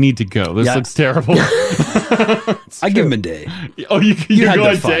 they need to go. This looks terrible. I give them a day. Oh, you had go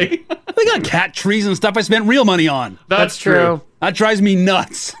their a fun. day? They got cat trees and stuff I spent real money on. That's true. That drives me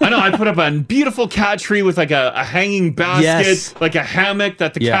nuts. I know. I put up a beautiful cat tree with like a hanging basket, Yes. like a hammock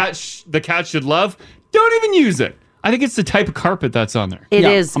that the cat should love. Don't even use it. I think it's the type of carpet that's on there. It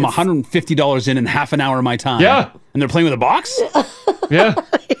is. I'm $150 in half an hour of my time. Yeah. And they're playing with a box? Yeah.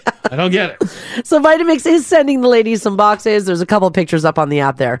 I don't get it. So Vitamix is sending the ladies some boxes. There's a couple pictures up on the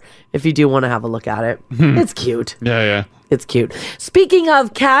app there if you do want to have a look at it. It's cute. Yeah. It's cute. Speaking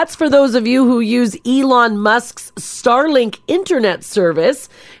of cats, for those of you who use Elon Musk's Starlink internet service,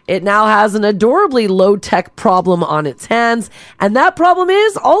 it now has an adorably low-tech problem on its hands. And that problem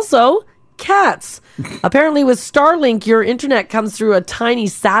is also cats. Apparently with Starlink, your internet comes through a tiny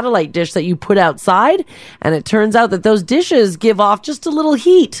satellite dish that you put outside, and it turns out that those dishes give off just a little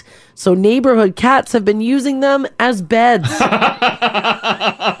heat. So neighborhood cats have been using them as beds.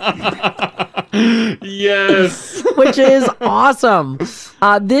 Yes. Which is awesome.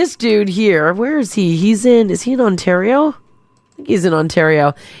 This dude here, where is he? Is he in Ontario? I think he's in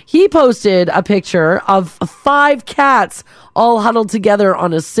Ontario. He posted a picture of 5 cats all huddled together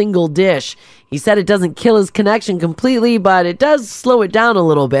on a single dish. He said it doesn't kill his connection completely, but it does slow it down a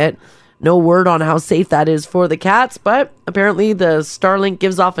little bit. No word on how safe that is for the cats, but apparently the Starlink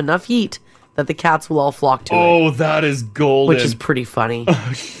gives off enough heat that the cats will all flock to it. Oh, that is golden. Which is pretty funny.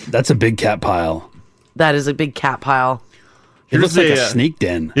 That's a big cat pile. That is a big cat pile. It looks like a snake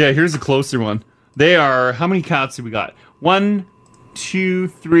den. Yeah, here's a closer one. They are, how many cats do we got? 1, 2,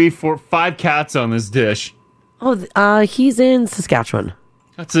 3, 4, 5 cats on this dish. Oh, he's in Saskatchewan.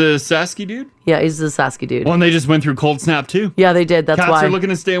 That's a Sasky dude? Yeah, he's a Sasky dude. Well, and they just went through cold snap too. Yeah, they did. That's cats why. Cats are looking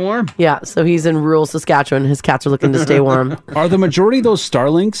to stay warm. Yeah, so he's in rural Saskatchewan. His cats are looking to stay warm. Are the majority of those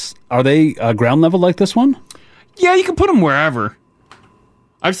Starlinks, are they ground level like this one? Yeah, you can put them wherever.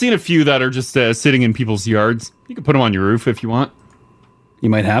 I've seen a few that are just sitting in people's yards. You can put them on your roof if you want. You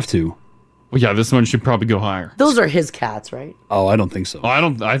might have to. Well, yeah, this one should probably go higher. Those are his cats, right? Oh, I don't think so.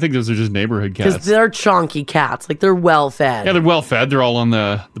 Oh, I think those are just neighborhood cats. Because they're chonky cats. Like, they're well fed. Yeah, they're well fed. They're all on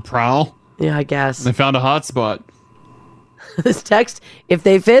the prowl. Yeah, I guess. And they found a hot spot. This text, if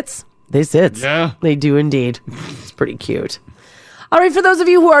they fits, they sits. Yeah. They do indeed. It's pretty cute. All right, for those of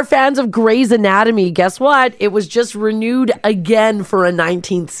you who are fans of Grey's Anatomy, guess what? It was just renewed again for a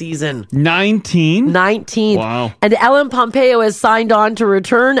 19th season. 19? 19th. Wow. And Ellen Pompeo has signed on to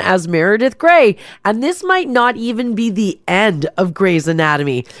return as Meredith Grey. And this might not even be the end of Grey's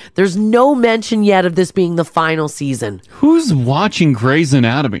Anatomy. There's no mention yet of this being the final season. Who's watching Grey's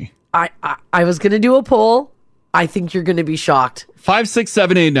Anatomy? I was going to do a poll. I think you're going to be shocked. 5, 6,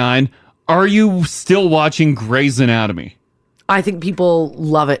 7, 8, 9. Are you still watching Grey's Anatomy? I think people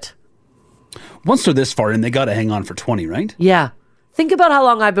love it. Once they're this far in, they got to hang on for 20, right? Yeah. Think about how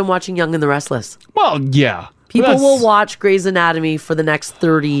long I've been watching Young and the Restless. Well, yeah. People will watch Grey's Anatomy for the next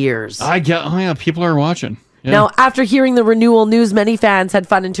 30 years. Oh, yeah, people are watching. Yeah. Now, after hearing the renewal news, many fans had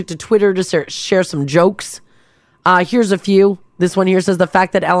fun and took to Twitter to share some jokes. Here's a few. This one here says the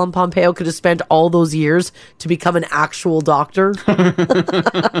fact that Ellen Pompeo could have spent all those years to become an actual doctor.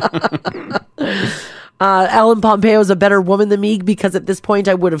 Ellen Pompeo is a better woman than me because at this point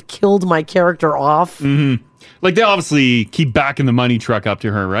I would have killed my character off. Mm-hmm. Like, they obviously keep backing the money truck up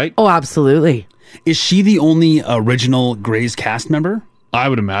to her, right? Oh, absolutely. Is she the only original Grey's cast member? I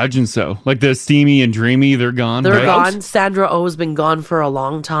would imagine so. Like the Steamy and Dreamy, they're gone. They're right? gone. Sandra Oh has been gone for a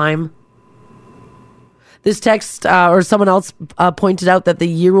long time. This text, or someone else pointed out that the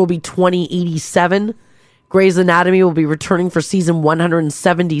year will be 2087. Grey's Anatomy will be returning for season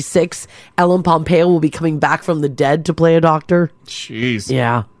 176. Ellen Pompeo will be coming back from the dead to play a doctor. Jeez.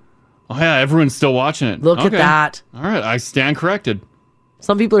 Yeah. Oh, yeah, everyone's still watching it. Look at that. All right, I stand corrected.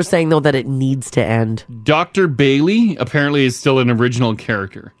 Some people are saying, though, that it needs to end. Dr. Bailey apparently is still an original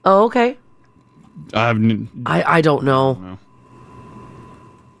character. Oh, okay. I don't know.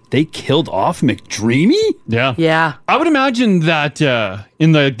 They killed off McDreamy? Yeah. Yeah. I would imagine that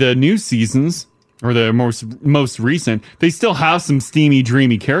in the new seasons, or the most recent, they still have some steamy,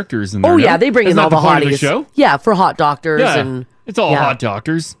 dreamy characters in there. Oh, yeah, they bring in all the point of hotties. the show? Yeah, for hot doctors. Yeah, and it's all hot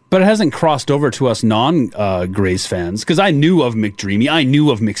doctors. But it hasn't crossed over to us non-Grey's fans, because I knew of McDreamy, I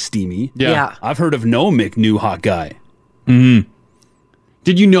knew of McSteamy. Yeah. I've heard of no McNew hot guy. Mm-hmm.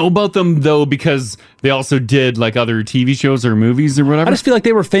 Did you know about them, though, because they also did, like, other TV shows or movies or whatever? I just feel like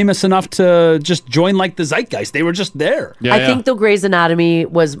they were famous enough to just join, like, the zeitgeist. They were just there. I think, though, Grey's Anatomy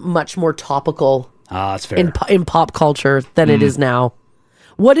was much more topical that's fair. in pop culture than it is now.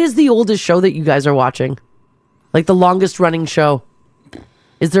 What is the oldest show that you guys are watching? Like, the longest running show?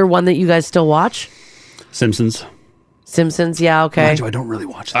 Is there one that you guys still watch? Simpsons. Simpsons, yeah, okay. Mind you, I don't really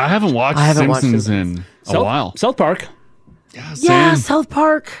watch that. I haven't watched Simpsons in a while. South Park. Yeah, South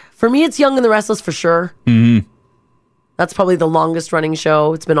Park. For me, it's Young and the Restless for sure. Mm-hmm. That's probably the longest running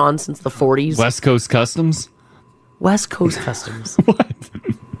show. It's been on since the 40s. West Coast Customs? West Coast Customs.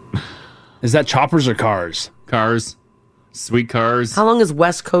 Is that Choppers or Cars? Cars. Sweet Cars. How long has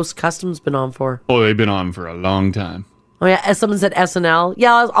West Coast Customs been on for? Oh, they've been on for a long time. Oh, yeah. Someone said SNL.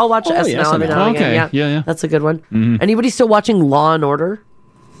 Yeah, I'll watch SNL every now and again. Yeah. That's a good one. Mhm. Anybody still watching Law and Order?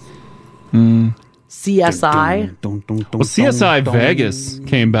 CSI? Well, CSI Vegas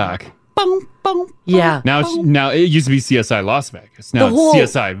came back. Yeah. Now it used to be CSI Las Vegas. Now The whole-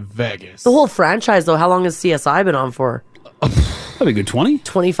 it's CSI Vegas. The whole franchise, though, how long has CSI been on for? Probably a good 20?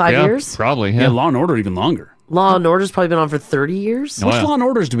 25 years. Probably. Yeah, Law and Order even longer. Law and Order's probably been on for 30 years. Which Law and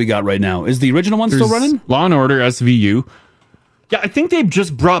Orders do we got right now? Is the original one still running? Law and Order SVU. Yeah, I think they've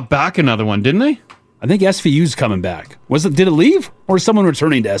just brought back another one, didn't they? I think SVU's coming back. Did it leave, or is someone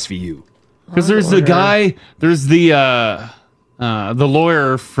returning to SVU? Because there's the guy, there's the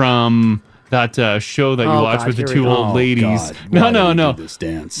lawyer from that show that you watch with the two old ladies. No. This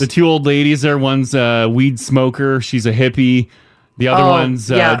dance. The two old ladies there. One's a weed smoker. She's a hippie. The other one's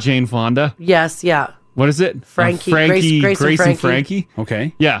Jane Fonda. Yes, yeah. What is it? Frankie. Grace and Frankie.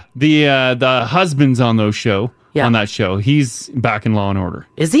 Okay. Yeah. The husband's on those show. Yeah. On that show. He's back in Law and Order.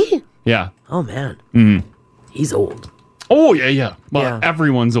 Is he? Yeah. Oh, man. Mm. He's old. Oh, yeah. Well,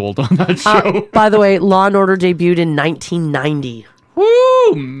 everyone's old on that show. By the way, Law and Order debuted in 1990.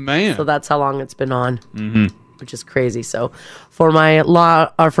 Woo, man. So that's how long it's been on, Mm-hmm. which is crazy. So for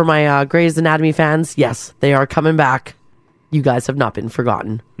my Grey's Anatomy fans, yes, they are coming back. You guys have not been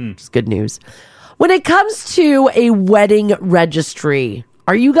forgotten, which is good news. When it comes to a wedding registry,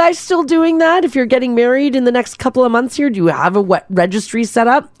 are you guys still doing that? If you're getting married in the next couple of months here, do you have a registry set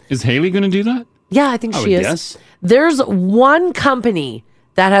up? Is Haley going to do that? Yeah, I think she is. Guess. There's one company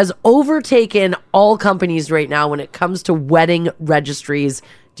that has overtaken all companies right now when it comes to wedding registries.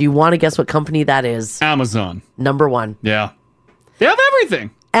 Do you want to guess what company that is? Amazon. Number one. Yeah. They have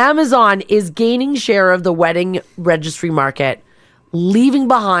everything. Amazon is gaining share of the wedding registry market, leaving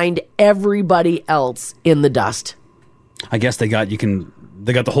behind everybody else in the dust. I guess they got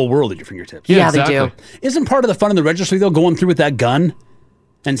the whole world at your fingertips. Yeah, they do. Isn't part of the fun of the registry though going through with that gun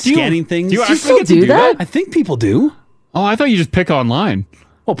and scanning things? Do you actually get to do that? I think people do. Oh, I thought you just pick online.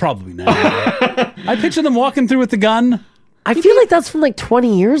 Well, probably not. I picture them walking through with the gun. I feel like that's from like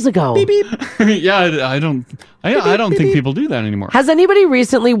 20 years ago. Yeah, I don't think people do that anymore. Has anybody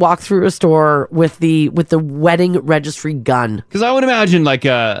recently walked through a store with the wedding registry gun? Because I would imagine like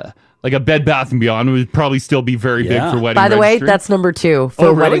a Bed Bath & Beyond would probably still be very big for wedding By the way, registry. that's number 2 for Oh,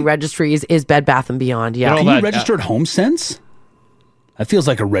 really? wedding registries is Bed Bath & Beyond. Yeah. Can you register at HomeSense? That feels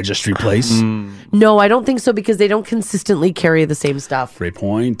like a registry place. No, I don't think so because they don't consistently carry the same stuff. Great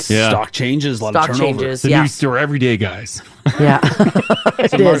point. Yeah. Stock changes, a lot Stock of turnover. changes, It's a yeah. new store every day, guys. Yeah.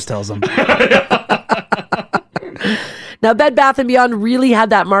 That's what Mars tells them. Now, Bed Bath & Beyond really had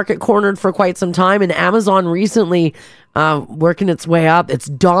that market cornered for quite some time, and Amazon recently working its way up. It's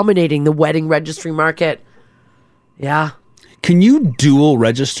dominating the wedding registry market. Yeah. Can you dual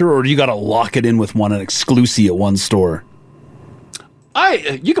register, or do you got to lock it in with an exclusive at one store?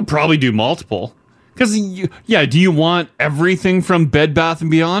 You could probably do multiple. Because, do you want everything from Bed Bath &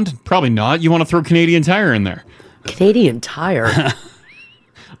 Beyond? Probably not. You want to throw Canadian Tire in there. Canadian Tire?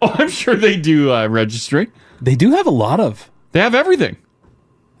 Oh, I'm sure they do registry. They do have a lot of... They have everything.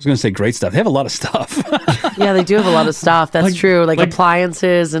 I was going to say great stuff. They have a lot of stuff. Yeah, they do have a lot of stuff. That's true. Like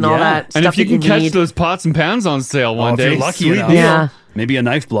appliances and all that And stuff if you can that catch need. those pots and pans on sale one if day, you're lucky sweet enough. deal. Yeah. Maybe a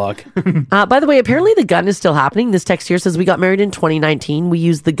knife block. By the way, apparently the gun is still happening. This text here says we got married in 2019. We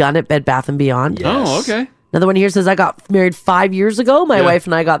used the gun at Bed Bath & Beyond. Yes. Oh, okay. Another one here says I got married 5 years ago. My Yeah. wife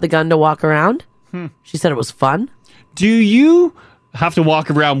and I got the gun to walk around. She said it was fun. Do you have to walk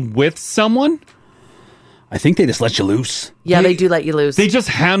around with someone? I think they just let you loose. Yeah, they do let you loose. They just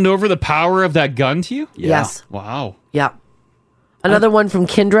hand over the power of that gun to you? Yes. Wow. Yeah. Another one from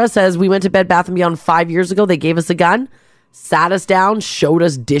Kendra says we went to Bed Bath & Beyond 5 years ago. They gave us a gun, sat us down, showed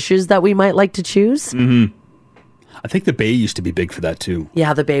us dishes that we might like to choose. Mm-hmm. I think the Bay used to be big for that too.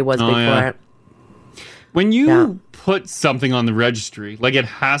 Yeah, the Bay was big for it. When you put something on the registry, like it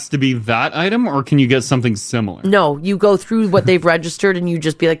has to be that item, or can you get something similar? No, you go through what they've registered and you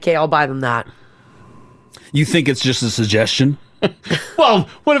just be like, okay, I'll buy them that. You think it's just a suggestion? Well,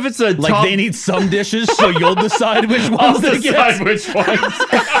 what if it's a like top- they need some dishes, so you'll decide which I'll ones to decide get? which ones.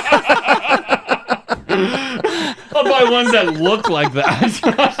 I'll buy ones that look like that.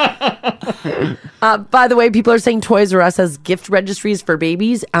 By the way, people are saying Toys R Us has gift registries for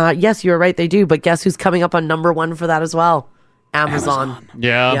babies. Yes, you're right, they do. But guess who's coming up on number 1 for that as well? Amazon.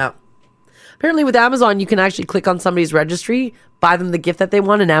 Yeah. Yeah. Apparently with Amazon, you can actually click on somebody's registry, buy them the gift that they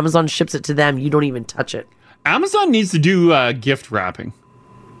want, and Amazon ships it to them. You don't even touch it. Amazon needs to do gift wrapping.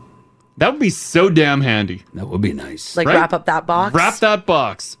 That would be so damn handy. That would be nice. Like wrap up that box. Wrap that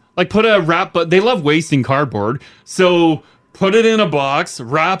box. Like put a wrap, but they love wasting cardboard. So put it in a box,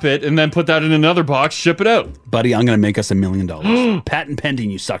 wrap it, and then put that in another box, ship it out. Buddy, I'm going to make us $1 million. Patent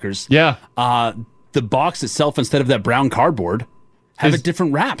pending, you suckers. Yeah. The box itself, instead of that brown cardboard, have it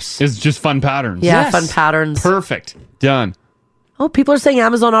different wraps. It's just fun patterns. Yeah, fun patterns. Perfect. Done. Oh, people are saying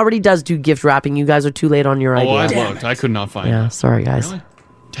Amazon already does do gift wrapping. You guys are too late on your idea. Oh, I looked. I could not find Yeah, it. sorry, guys. Really?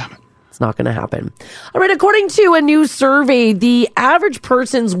 Damn it. It's not going to happen. All right, according to a new survey, the average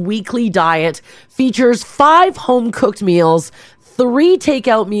person's weekly diet features 5 home-cooked meals, 3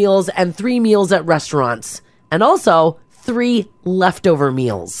 takeout meals, and 3 meals at restaurants. And also 3 leftover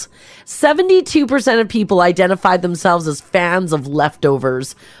meals. 72% of people identified themselves as fans of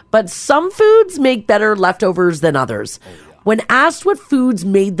leftovers, but some foods make better leftovers than others. When asked what foods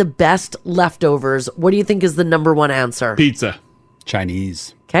made the best leftovers, what do you think is the number one answer? Pizza.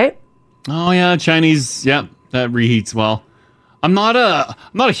 Chinese. Okay. Oh yeah, Chinese. Yeah, that reheats well. I'm not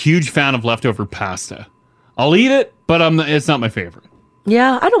a huge fan of leftover pasta. I'll eat it, but it's not my favorite.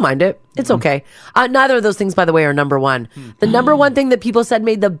 Yeah, I don't mind it. It's okay. Neither of those things, by the way, are number one. The number one thing that people said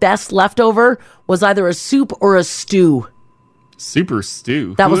made the best leftover was either a soup or a stew. Super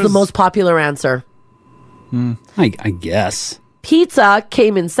stew. That was the most popular answer. I guess. Pizza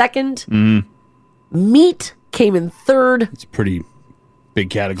came in second. Meat came in third. It's a pretty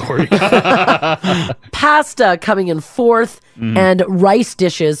big category. Pasta coming in fourth. And rice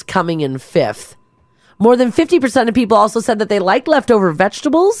dishes coming in fifth. More than 50% of people also said that they like leftover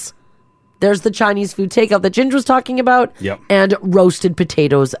vegetables. There's the Chinese food takeout that Ginger was talking about. Yep. And roasted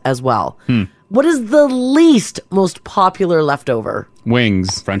potatoes as well. What is the least most popular leftover?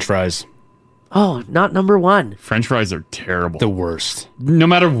 Wings. French fries. Oh, not number one. French fries are terrible. The worst. No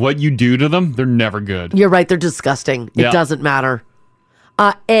matter what you do to them, they're never good. You're right. They're disgusting. It Yeah. doesn't matter.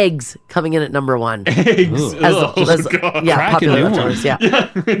 Eggs coming in at number one. Eggs. God. Crack Popular a new leftovers. one. Yeah.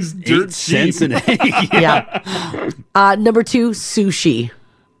 It's dirt 8 cents an egg. Yeah. Number two, sushi.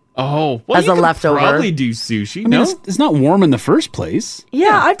 Oh, well, As you a could leftover. probably do sushi. I mean, No, it's not warm in the first place.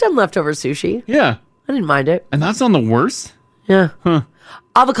 Yeah, I've done leftover sushi. yeah, I didn't mind it. and that's on the worst. Yeah.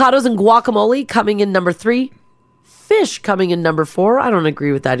 Avocados and guacamole coming in number 3. Fish coming in number 4. I don't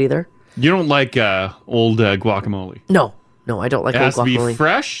agree with that either. You don't like old guacamole. No, I don't like It old has to be guacamole.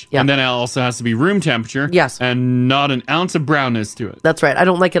 fresh, Yeah. and then it also has to be room temperature. Yes. and not an ounce of brownness to it. That's right. I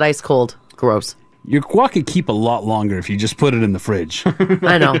don't like it ice cold. Gross. Your guac could keep a lot longer if you just put it in the fridge.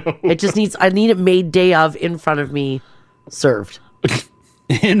 I know. It just needs, I need it made day of in front of me, served.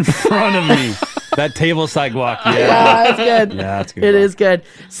 In front of me. That table side guac. Yeah. Yeah, it's good. Yeah, that's good. It is good.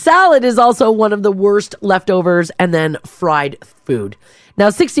 Salad is also one of the worst leftovers, and then fried food. Now,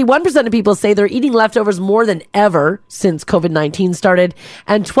 61% of people say they're eating leftovers more than ever since COVID-19 started,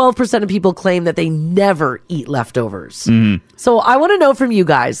 and 12% of people claim that they never eat leftovers. So I want to know from you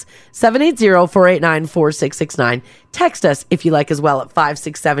guys, 780-489-4669. Text us if you like as well at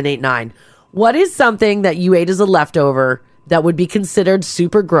 56789. What is something that you ate as a leftover that would be considered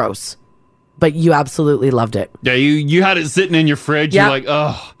super gross, but you absolutely loved it? Yeah, you had it sitting in your fridge. Yeah. You're like,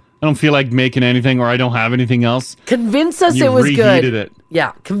 oh, I don't feel like making anything, or I don't have anything else. Convince us You it was good. reheated it.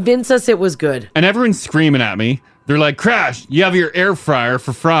 Yeah, convince us it was good. And everyone's screaming at me. They're like, Crash, you have your air fryer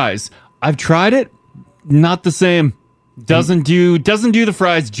for fries. I've tried it. Not the same. Doesn't do the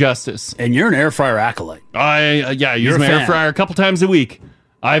fries justice. And you're an air fryer acolyte. I use You're a my air fan. fryer a couple times a week.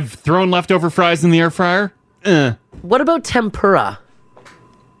 I've thrown leftover fries in the air fryer. What about tempura?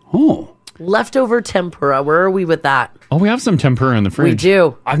 Oh. Leftover tempura. Where are we with that? Oh, we have some tempura in the fridge. We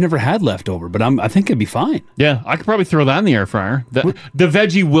do. I've never had leftover, but I think it'd be fine. Yeah, I could probably throw that in the air fryer. The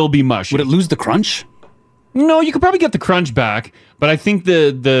veggie will be mushy. Would it lose the crunch? No, you could probably get the crunch back, but I think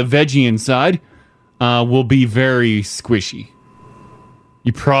the veggie inside will be very squishy.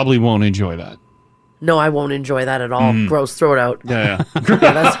 You probably won't enjoy that. No, I won't enjoy that at all. Gross. Throw it out. Yeah.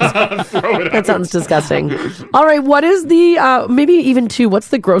 That sounds disgusting. All right. What is the, maybe even two, what's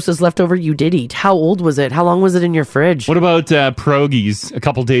the grossest leftover you did eat? How old was it? How long was it in your fridge? What about pierogies? A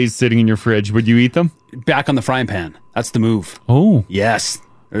couple days sitting in your fridge. Would you eat them? Back on the frying pan. That's the move. Oh. Yes.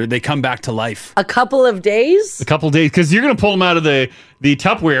 Or they come back to life. A couple of days? A couple days, because you're going to pull them out of the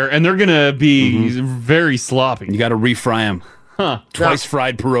Tupperware, and they're going to be very sloppy. You got to refry them. Huh. Twice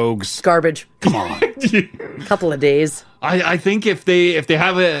fried pierogs. Garbage. Come on. Couple of days. I think if they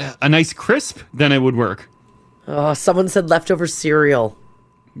have a nice crisp, then it would work. Oh, someone said leftover cereal.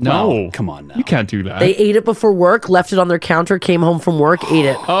 No. Come on now. You can't do that. They ate it before work, left it on their counter, came home from work, ate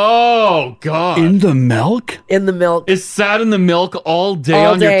it. Oh, God. In the milk? In the milk. It sat in the milk all day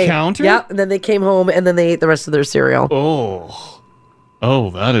All on day. your counter? Yeah, and then they came home and then they ate the rest of their cereal.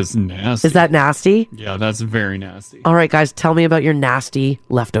 Oh, that is nasty. Is that nasty? Yeah, that's very nasty. All right, guys, tell me about your nasty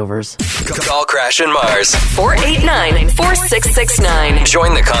leftovers. Call Crash and Mars. 489-4669.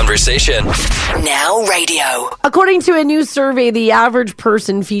 Join the conversation. Now radio. According to a new survey, the average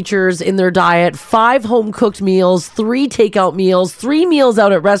person features in their diet 5 home-cooked meals, 3 takeout meals, 3 meals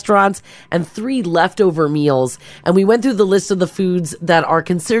out at restaurants, and 3 leftover meals. And we went through the list of the foods that are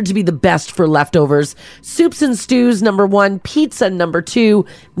considered to be the best for leftovers. Soups and stews, number 1. Pizza, number 2. 2,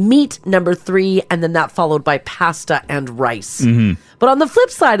 meat number 3, and then that followed by pasta and rice. Mm-hmm. But on the flip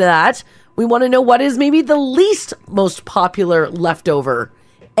side of that, we want to know what is maybe the least most popular leftover.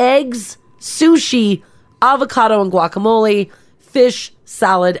 Eggs, sushi, avocado and guacamole, fish,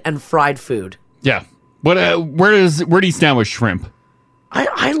 salad, and fried food. Yeah. What? Where do you stand with shrimp?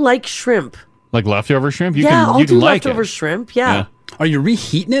 I like shrimp. Like leftover shrimp? You I'll you do like leftover it. shrimp. Yeah. Are you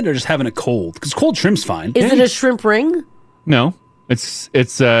reheating it or just having it cold? Because cold shrimp's fine. Is it a shrimp ring? No, it's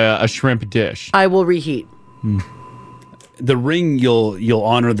a shrimp dish. I will reheat. The ring, you'll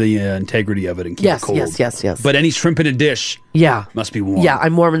honor the integrity of it and keep Yes, it cold. yes. But any shrimp in a dish, Yeah. must be warm. Yeah,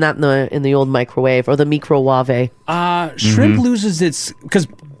 I'm warming that in the old microwave or the microwave. Shrimp loses its because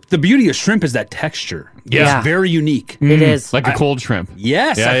the beauty of shrimp is that texture. Yeah. It's very unique. It is. Like a cold shrimp.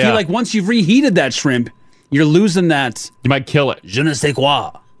 Yes, Yeah, I yeah. feel like once you've reheated that shrimp, you're losing that. You might kill it. Je ne sais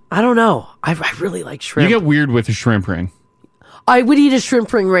quoi. I don't know. I really like shrimp. You get weird with a shrimp ring. I would eat a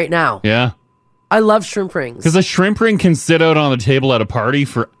shrimp ring right now. Yeah. I love shrimp rings. Because a shrimp ring can sit out on the table at a party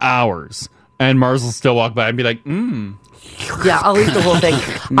for hours, and Mars will still walk by and be like, Yeah, I'll eat the whole thing.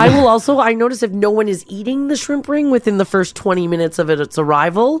 I will also, I notice if no one is eating the shrimp ring within the first 20 minutes of its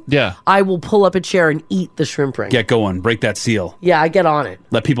arrival, Yeah. I will pull up a chair and eat the shrimp ring. Get going. Break that seal. Yeah, I get on it.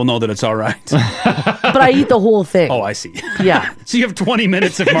 Let people know that it's all right. But I eat the whole thing. Oh, I see. Yeah. So you have 20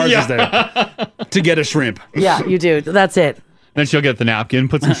 minutes if Mars is there to get a shrimp. Yeah, you do. That's it. Then she'll get the napkin,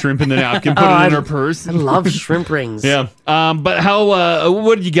 put some shrimp in the napkin, put Oh, it in I- her purse. I love shrimp rings. Yeah. But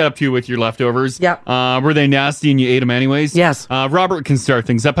what did you get up to with your leftovers? Yeah. Were they nasty and you ate them anyways? Yes. Robert can start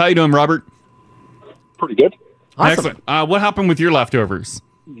things up. How you doing, Robert? Pretty good. Excellent. What happened with your leftovers?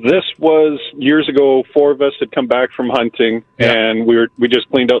 This was years ago. 4 of us had come back from hunting, and we just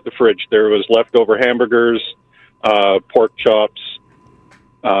cleaned out the fridge. There was leftover hamburgers, pork chops,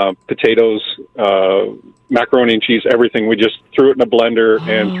 potatoes, macaroni and cheese, everything. We just threw it in a blender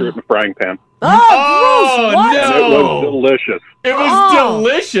and threw it in a frying pan. Oh, gross. What? And it was delicious. It was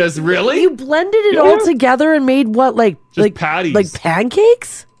delicious, really? You blended it all together and made what, like patties. Like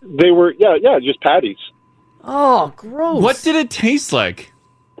pancakes? They were, just patties. Oh, gross. What did it taste like?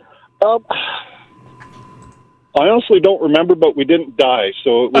 I honestly don't remember, but we didn't die,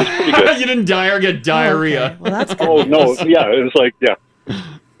 so it was pretty good. You didn't die or get diarrhea. Well, that's good. Oh, no. Yeah, it was like,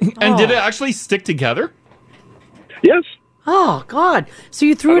 And did it actually stick together? Yes. Oh, God. So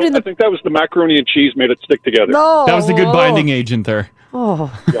you threw it in I the... think that was the macaroni and cheese made it stick together. No. That was the good binding agent there. Oh.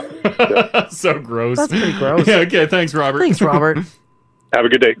 So gross. That's pretty gross. Yeah, okay, thanks, Robert. Thanks, Robert. Have a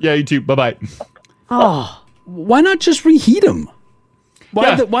good day. Yeah, you too. Bye-bye. Oh. Why not just reheat them?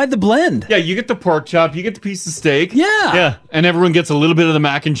 Why the blend? Yeah, you get the pork chop, you get the piece of steak. Yeah. Yeah, and everyone gets a little bit of the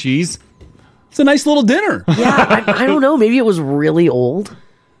mac and cheese. It's a nice little dinner. Yeah, I don't know. Maybe it was really old.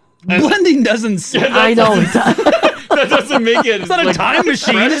 Blending doesn't sound... I know. That doesn't make it. It's not a time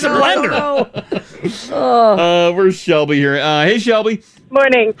machine. It's a blender. Where's Shelby here? Hey, Shelby.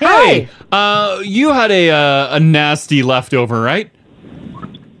 Morning. Hey. You had a nasty leftover, right?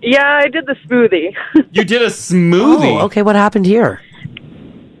 Yeah, I did the smoothie. You did a smoothie. Oh, okay. What happened here?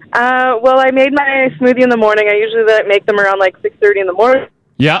 Well, I made my smoothie in the morning. I usually make them around like 6:30 in the morning.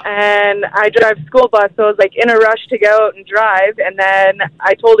 Yeah. And I drive school bus, so I was like in a rush to go out and drive. And then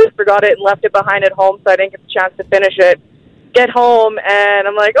I totally forgot it and left it behind at home, so I didn't get the chance to finish it. Get home, and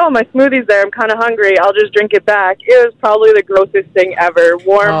I'm like, oh, my smoothie's there. I'm kind of hungry. I'll just drink it back. It was probably the grossest thing ever.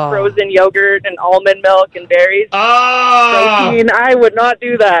 Warm, frozen yogurt and almond milk and berries. Protein. I would not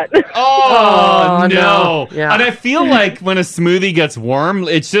do that. Oh, no. Yeah. And I feel like when a smoothie gets warm,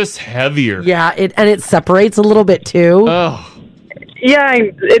 it's just heavier. Yeah, it separates a little bit too. Oh. Yeah,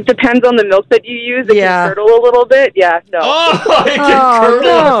 it depends on the milk that you use. It can curdle a little bit. Yeah, no. Oh, it can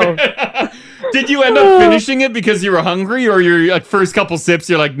curdle. Did you end up finishing it because you were hungry, or your first couple sips,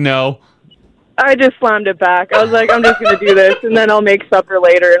 you're like, no? I just slammed it back. I was like, I'm just going to do this, and then I'll make supper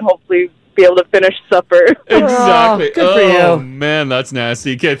later and hopefully be able to finish supper. Exactly. good for Oh, you. man, that's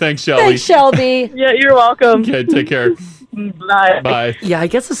nasty. Okay, thanks, Shelby. Thanks, Shelby. Yeah, you're welcome. Okay, take care. Bye. Bye. Yeah, I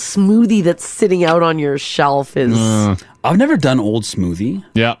guess a smoothie that's sitting out on your shelf is... I've never done old smoothie.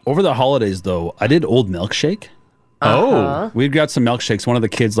 Yeah. Over the holidays, though, I did old milkshake. Oh. We've got some milkshakes. One of the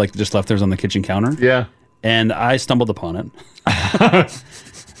kids just left theirs on the kitchen counter. Yeah. And I stumbled upon it.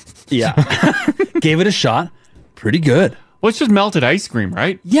 Yeah. Gave it a shot. Pretty good. Well, it's just melted ice cream,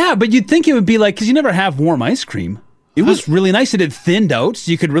 right? Yeah, but you'd think it would be like, because you never have warm ice cream. It was really nice. It had thinned out,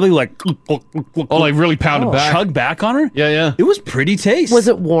 so you could really like really pound it back. chug back on her. Yeah, yeah. It was pretty tasty. Was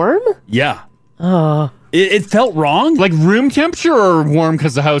it warm? Yeah. Oh. It felt wrong. Like room temperature or warm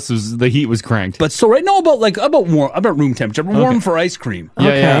because the heat was cranked? But so right now about room temperature, but warm for ice cream.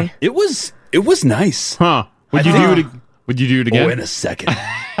 Yeah, yeah. It was nice. Huh. Would Would you do it again? Oh, in a second.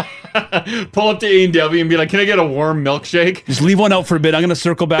 Pull up to A&W and be like, can I get a warm milkshake? Just leave one out for a bit. I'm going to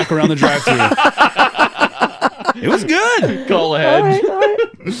circle back around the drive-thru. It was good. Call ahead.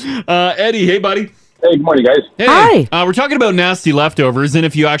 Eddie, hey, buddy. Hey, good morning, guys. Hey. We're talking about nasty leftovers and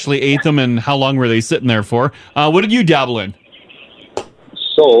if you actually ate them and how long were they sitting there for. What did you dabble in?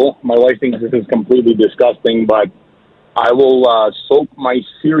 So, my wife thinks this is completely disgusting, but I will soak my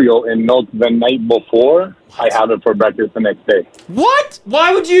cereal in milk the night before I have it for breakfast the next day. What?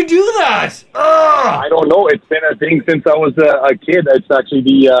 Why would you do that? I don't know. It's been a thing since I was a kid. It's actually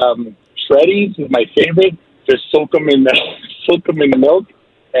the Shreddies is my favorite. Just soak them in the milk,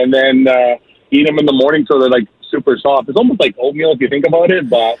 and then eat them in the morning so they're like super soft. It's almost like oatmeal if you think about it,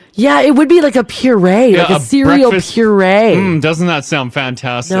 but Yeah, it would be like a puree, like a cereal puree. Doesn't that sound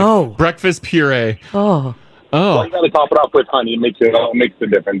fantastic? No. Breakfast puree. Oh. well, you got to top it off with honey. It makes the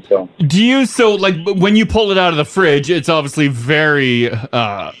difference. So Do you, when you pull it out of the fridge, it's obviously very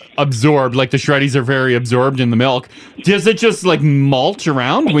absorbed, like the Shreddies are very absorbed in the milk. Does it just like mulch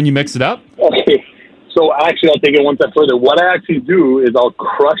around when you mix it up? okay. So actually, I'll take it one step further. What I actually do is I'll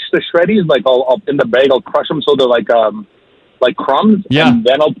crush the Shreddies, like I'll in the bag. I'll crush them so they're like crumbs. Yeah. And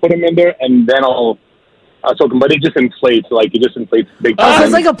then I'll put them in there, and then I'll soak them. But it just inflates, big time. Oh,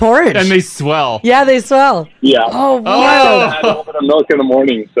 it's like a porridge. And they swell. Yeah, they swell. Yeah. Oh, wow. I add a little bit of milk in the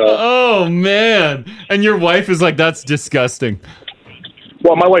morning. So. Oh man! And your wife is like, "That's disgusting."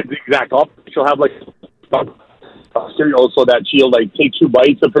 Well, my wife's the exact opposite. She'll have like cereal so that she'll like take 2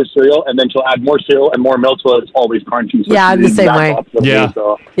 bites of her cereal and then she'll add more cereal and more milk so it's always crunchy. So Yeah, I'm the she's same exact way. opposite of me, Yeah.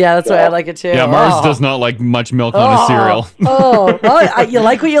 so. Yeah, that's why I like it too. Yeah, Mars does not like much milk on his cereal. You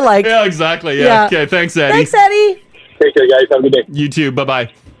like what you like. Yeah, exactly. Yeah. Yeah. Okay, thanks, Eddie. Thanks, Eddie. Take care, guys. Have a good day. You too. Bye-bye.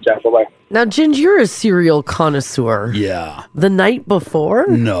 Yeah, bye-bye. Now, Ginge, you're a cereal connoisseur. Yeah. The night before?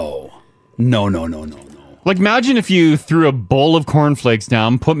 No. Like, imagine if you threw a bowl of cornflakes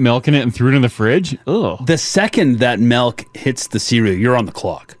down, put milk in it, and threw it in the fridge. Ugh. The second that milk hits the cereal, you're on the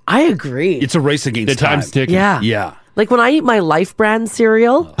clock. I agree. It's a race against The time's ticking. Yeah. Yeah. Like when I eat my Life brand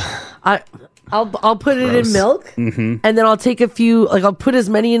cereal, I'll put it in milk, Mm-hmm. and then I'll take a few, like I'll put as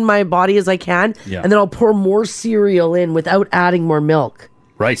many in my body as I can, Yeah. and then I'll pour more cereal in without adding more milk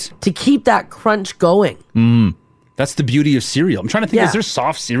Right. to keep that crunch going. That's the beauty of cereal. I'm trying to think, Yeah. is there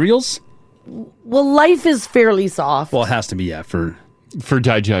soft cereals? Well, Life is fairly soft. Well, it has to be, yeah, for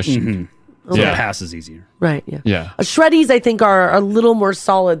digestion. So Yeah. it passes easier. Right, yeah. Yeah. Shreddies, I think, are a little more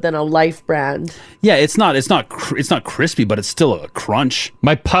solid than a Life brand. Yeah, it's not crispy, but it's still a crunch.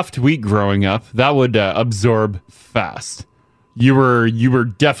 My puffed wheat growing up, that would absorb fast. You were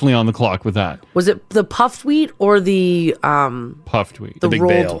definitely on the clock with that. Was it the puffed wheat or the Puffed wheat. the big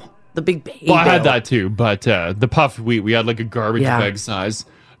rolled, bale. the big bale? Well, I had that too, but the puffed wheat, we had like a garbage Yeah. bag size.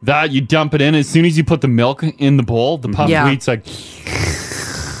 That you dump it in. As soon as you put the milk in the bowl, the puffed Yeah. wheat's like,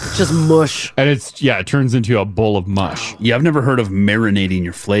 just mush. and it turns into a bowl of mush. Yeah, I've never heard of marinating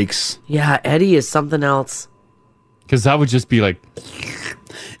your flakes. Yeah, Eddie is something else. Because that would just be like,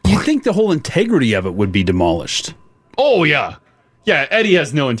 You'd think the whole integrity of it would be demolished. oh yeah, yeah. Eddie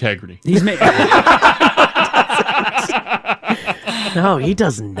has no integrity. He's made. No, he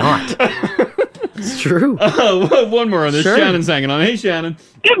does not. It's true. One more on this. Sure. Shannon's hanging on. Hey, Shannon.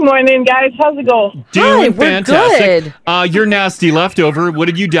 Good morning, guys. How's it going? Doing fantastic. Your nasty leftover. What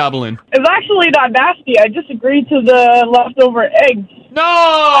did you dabble in? It's actually not nasty. I just agreed to the leftover eggs.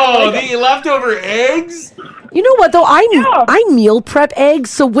 No, the leftover eggs. You know what though? I meal prep eggs,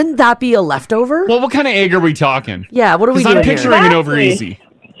 so wouldn't that be a leftover? Well, what kind of egg are we talking? Yeah, what are we 'Cause doing I'm picturing here? it over easy.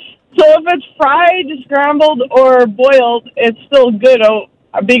 So if it's fried, scrambled, or boiled, it's still good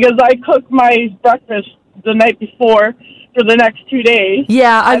because I cook my breakfast the night before for the next 2 days.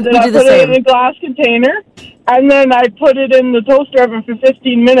 Yeah, and then we I do the put it in same. a glass container, and then I put it in the toaster oven for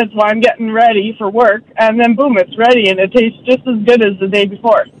 15 minutes while I'm getting ready for work, and then boom, it's ready, and it tastes just as good as the day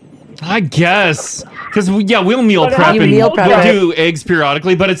before. I guess. Because, we'll meal But prep you and meal prep we'll it. do eggs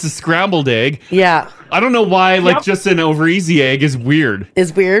periodically, but it's a scrambled egg. Yeah. I don't know why, Yep. just an over easy egg is weird.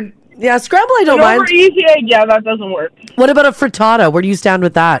 Is weird. Yeah, scramble I don't An mind. over easy egg, yeah, that doesn't work. What about a frittata? Where do you stand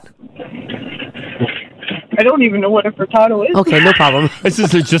with that? I don't even know what a frittata is. Okay, no problem. It's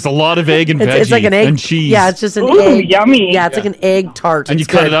just a lot of egg and veggie It's like an egg and cheese. Yeah, it's just an Ooh, egg. yummy. Yeah, it's like an egg tart. And you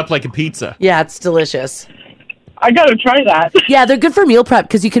It's cut good. it up like a pizza. Yeah, it's delicious. I gotta try that. Yeah, they're good for meal prep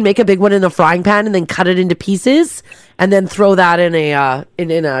because you can make a big one in a frying pan and then cut it into pieces and then throw that in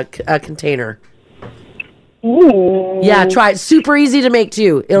a container. Ooh. Yeah, try it. Super easy to make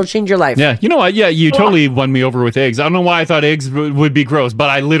too. It'll change your life. Yeah, you know what? Yeah, you totally won me over with eggs. I don't know why I thought eggs would be gross,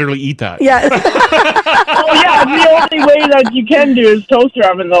 but I literally eat that. Yeah. Oh yeah, the only way that you can do is toaster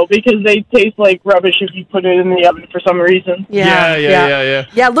oven though, because they taste like rubbish if you put it in the oven for some reason. Yeah.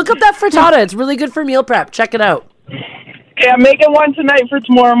 Yeah, look up that frittata. It's really good for meal prep. Check it out. Okay, I'm making one tonight for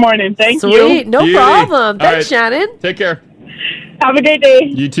tomorrow morning. Thank you. Sweet. No Beauty. problem. All Thanks, right. Shannon. Take care. Have a great day.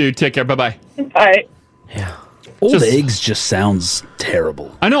 You too. Take care. Bye-bye. Bye. Old eggs just sounds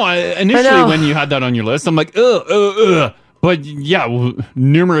terrible. I know. Initially, when you had that on your list, I'm like, ugh. But yeah,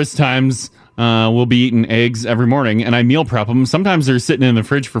 numerous times we'll be eating eggs every morning, and I meal prep them. Sometimes they're sitting in the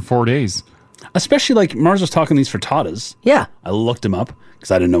fridge for 4 days. Especially like Mars was talking these frittatas. Yeah. I looked them up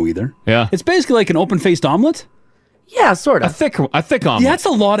because I didn't know either. Yeah. It's basically like an open-faced omelet. Yeah, sort A of. thick omelet. Yeah, that's a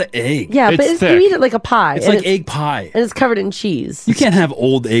lot of egg. Yeah, but you eat it like a pie. It's and like egg pie. And it's covered in cheese. You can't have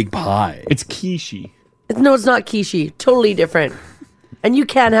old egg pie. It's quiche. No, it's not quiche. Totally different. And you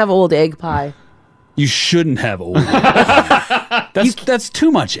can't have old egg pie. You shouldn't have old egg pie. That's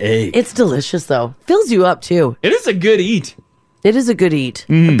too much egg. It's delicious, though. Fills you up, too. It is a good eat. It is a good eat.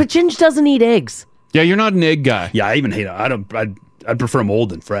 But Ginge doesn't eat eggs. Yeah, you're not an egg guy. Yeah, I even hate it. I'd prefer them old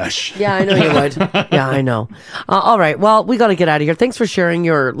than fresh. Yeah, I know you would. Yeah, I know. All right. Well, we got to get out of here. Thanks for sharing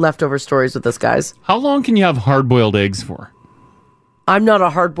your leftover stories with us, guys. How long can you have hard-boiled eggs for? I'm not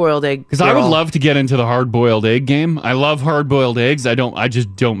a hard-boiled egg Because I would girl. love to get into the hard-boiled egg game. I love hard-boiled eggs. I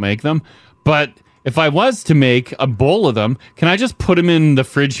just don't make them. But if I was to make a bowl of them, can I just put them in the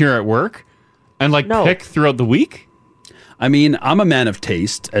fridge here at work and pick throughout the week? I mean, I'm a man of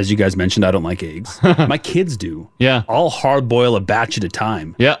taste. As you guys mentioned, I don't like eggs. My kids do. Yeah. I'll hard boil a batch at a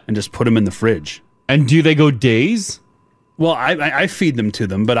time. Yeah. And just put them in the fridge. And do they go days? Well, I feed them to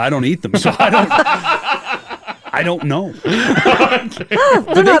them, but I don't eat them. So I don't know.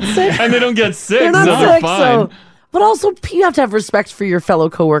 They're not sick. And they don't get sick. They're not so sick, they're fine. so... But also, you have to have respect for your fellow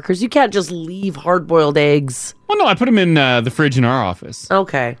coworkers. You can't just leave hard-boiled eggs. Well, no, I put them in the fridge in our office.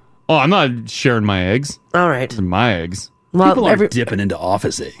 Okay. Oh, I'm not sharing my eggs. All right. They're my eggs. Well, People aren't dipping into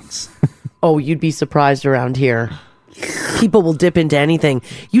office eggs. Oh, you'd be surprised around here. People will dip into anything.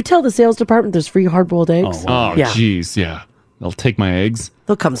 You tell the sales department there's free hard-boiled eggs. Oh, yeah. jeez, yeah. They'll take my eggs.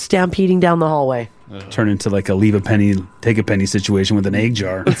 They'll come stampeding down the hallway. Turn into like a leave a penny, take a penny situation with an egg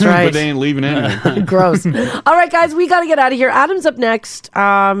jar. That's right. But they ain't leaving anything. Gross. All right, guys, we got to get out of here. Adam's up next.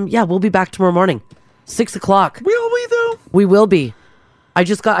 Yeah, we'll be back tomorrow morning, 6 o'clock. Will we though? We will be. I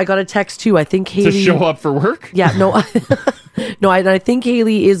got a text too. I think Haley To show up for work? Yeah, no, no. I think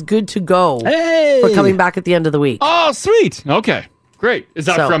Haley is good to go for coming back at the end of the week. Oh, sweet. Okay, great. Is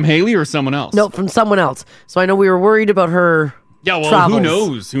that So- from Haley or someone else? No, from someone else. So I know we were worried about her. Yeah, well, travels. who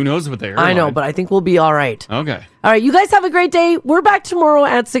knows? Who knows what they heard? I know, but I think we'll be all right. Okay. All right, you guys have a great day. We're back tomorrow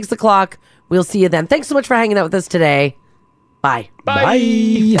at 6 o'clock. We'll see you then. Thanks so much for hanging out with us today. Bye. Bye.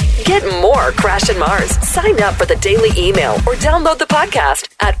 Get more Crash and Mars. Sign up for the daily email or download the podcast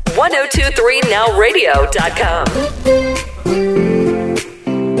at 1023nowradio.com.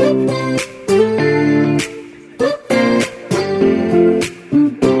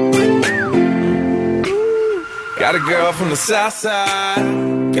 Got a girl from the south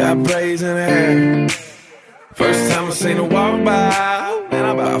side, got braids in her hair. First time I seen her walk by, and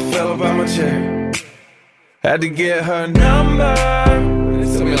I about fell about my chair. Had to get her number,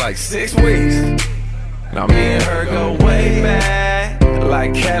 it took me like 6 weeks. Now me and her go way back,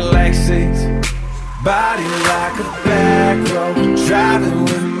 like Cadillac seats. Body like a back road, driving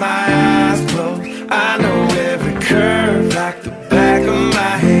with my eyes closed. I know every curve like the back of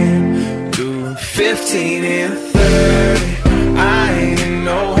my hand. Doing 15 and 30, I ain't in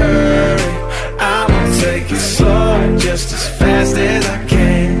no hurry. I'ma take it slow, just as fast as I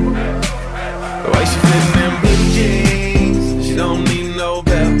can. The way she fits in them blue jeans, she don't need no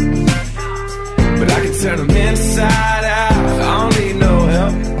belt. But I can turn them inside out, I don't need no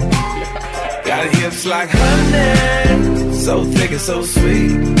help. Got hips like honey, so thick and so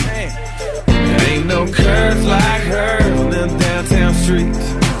sweet. There ain't no curves like hers on them downtown streets.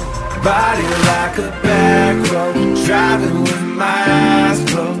 Body like a back road, driving with my eyes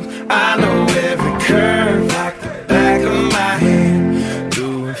closed. I know every curve like the back of my hand.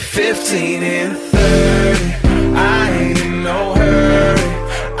 Doing 15 and 30, I ain't in no hurry.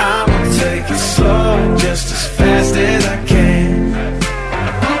 I'ma take it slow, just as fast as I can.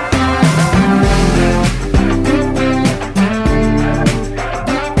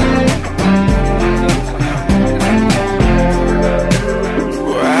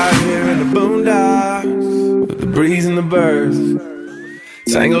 We're out here in the boondocks with the breeze and the birds,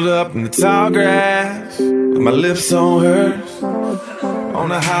 tangled up in the tall grass with my lips on hers. On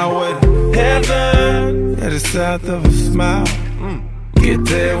the highway Heaven at the south of a smile. Get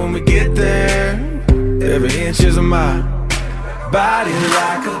there when we get there. Every inch is a mile. Body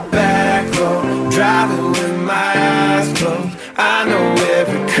like a back road. Driving with my eyes closed. I know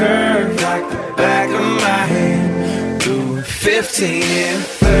every curve like the back of my hand. Doing 15 and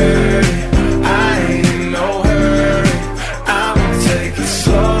 30. I ain't in no hurry. I'ma take it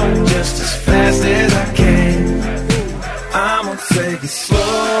slow, just as fast as I can. I'ma take it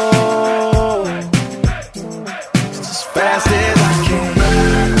slow, just as fast as I can.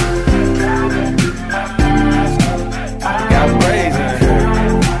 I got braids in here.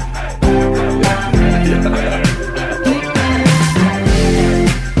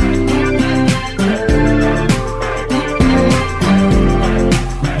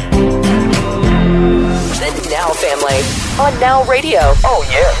 The Now Family on Now Radio. Oh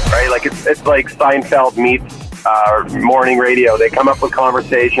yeah, right. Like it's like Seinfeld meets morning radio. They come up with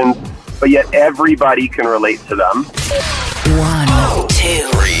conversations, but yet everybody can relate to them. 1, 2,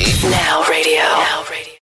 3. Now Radio.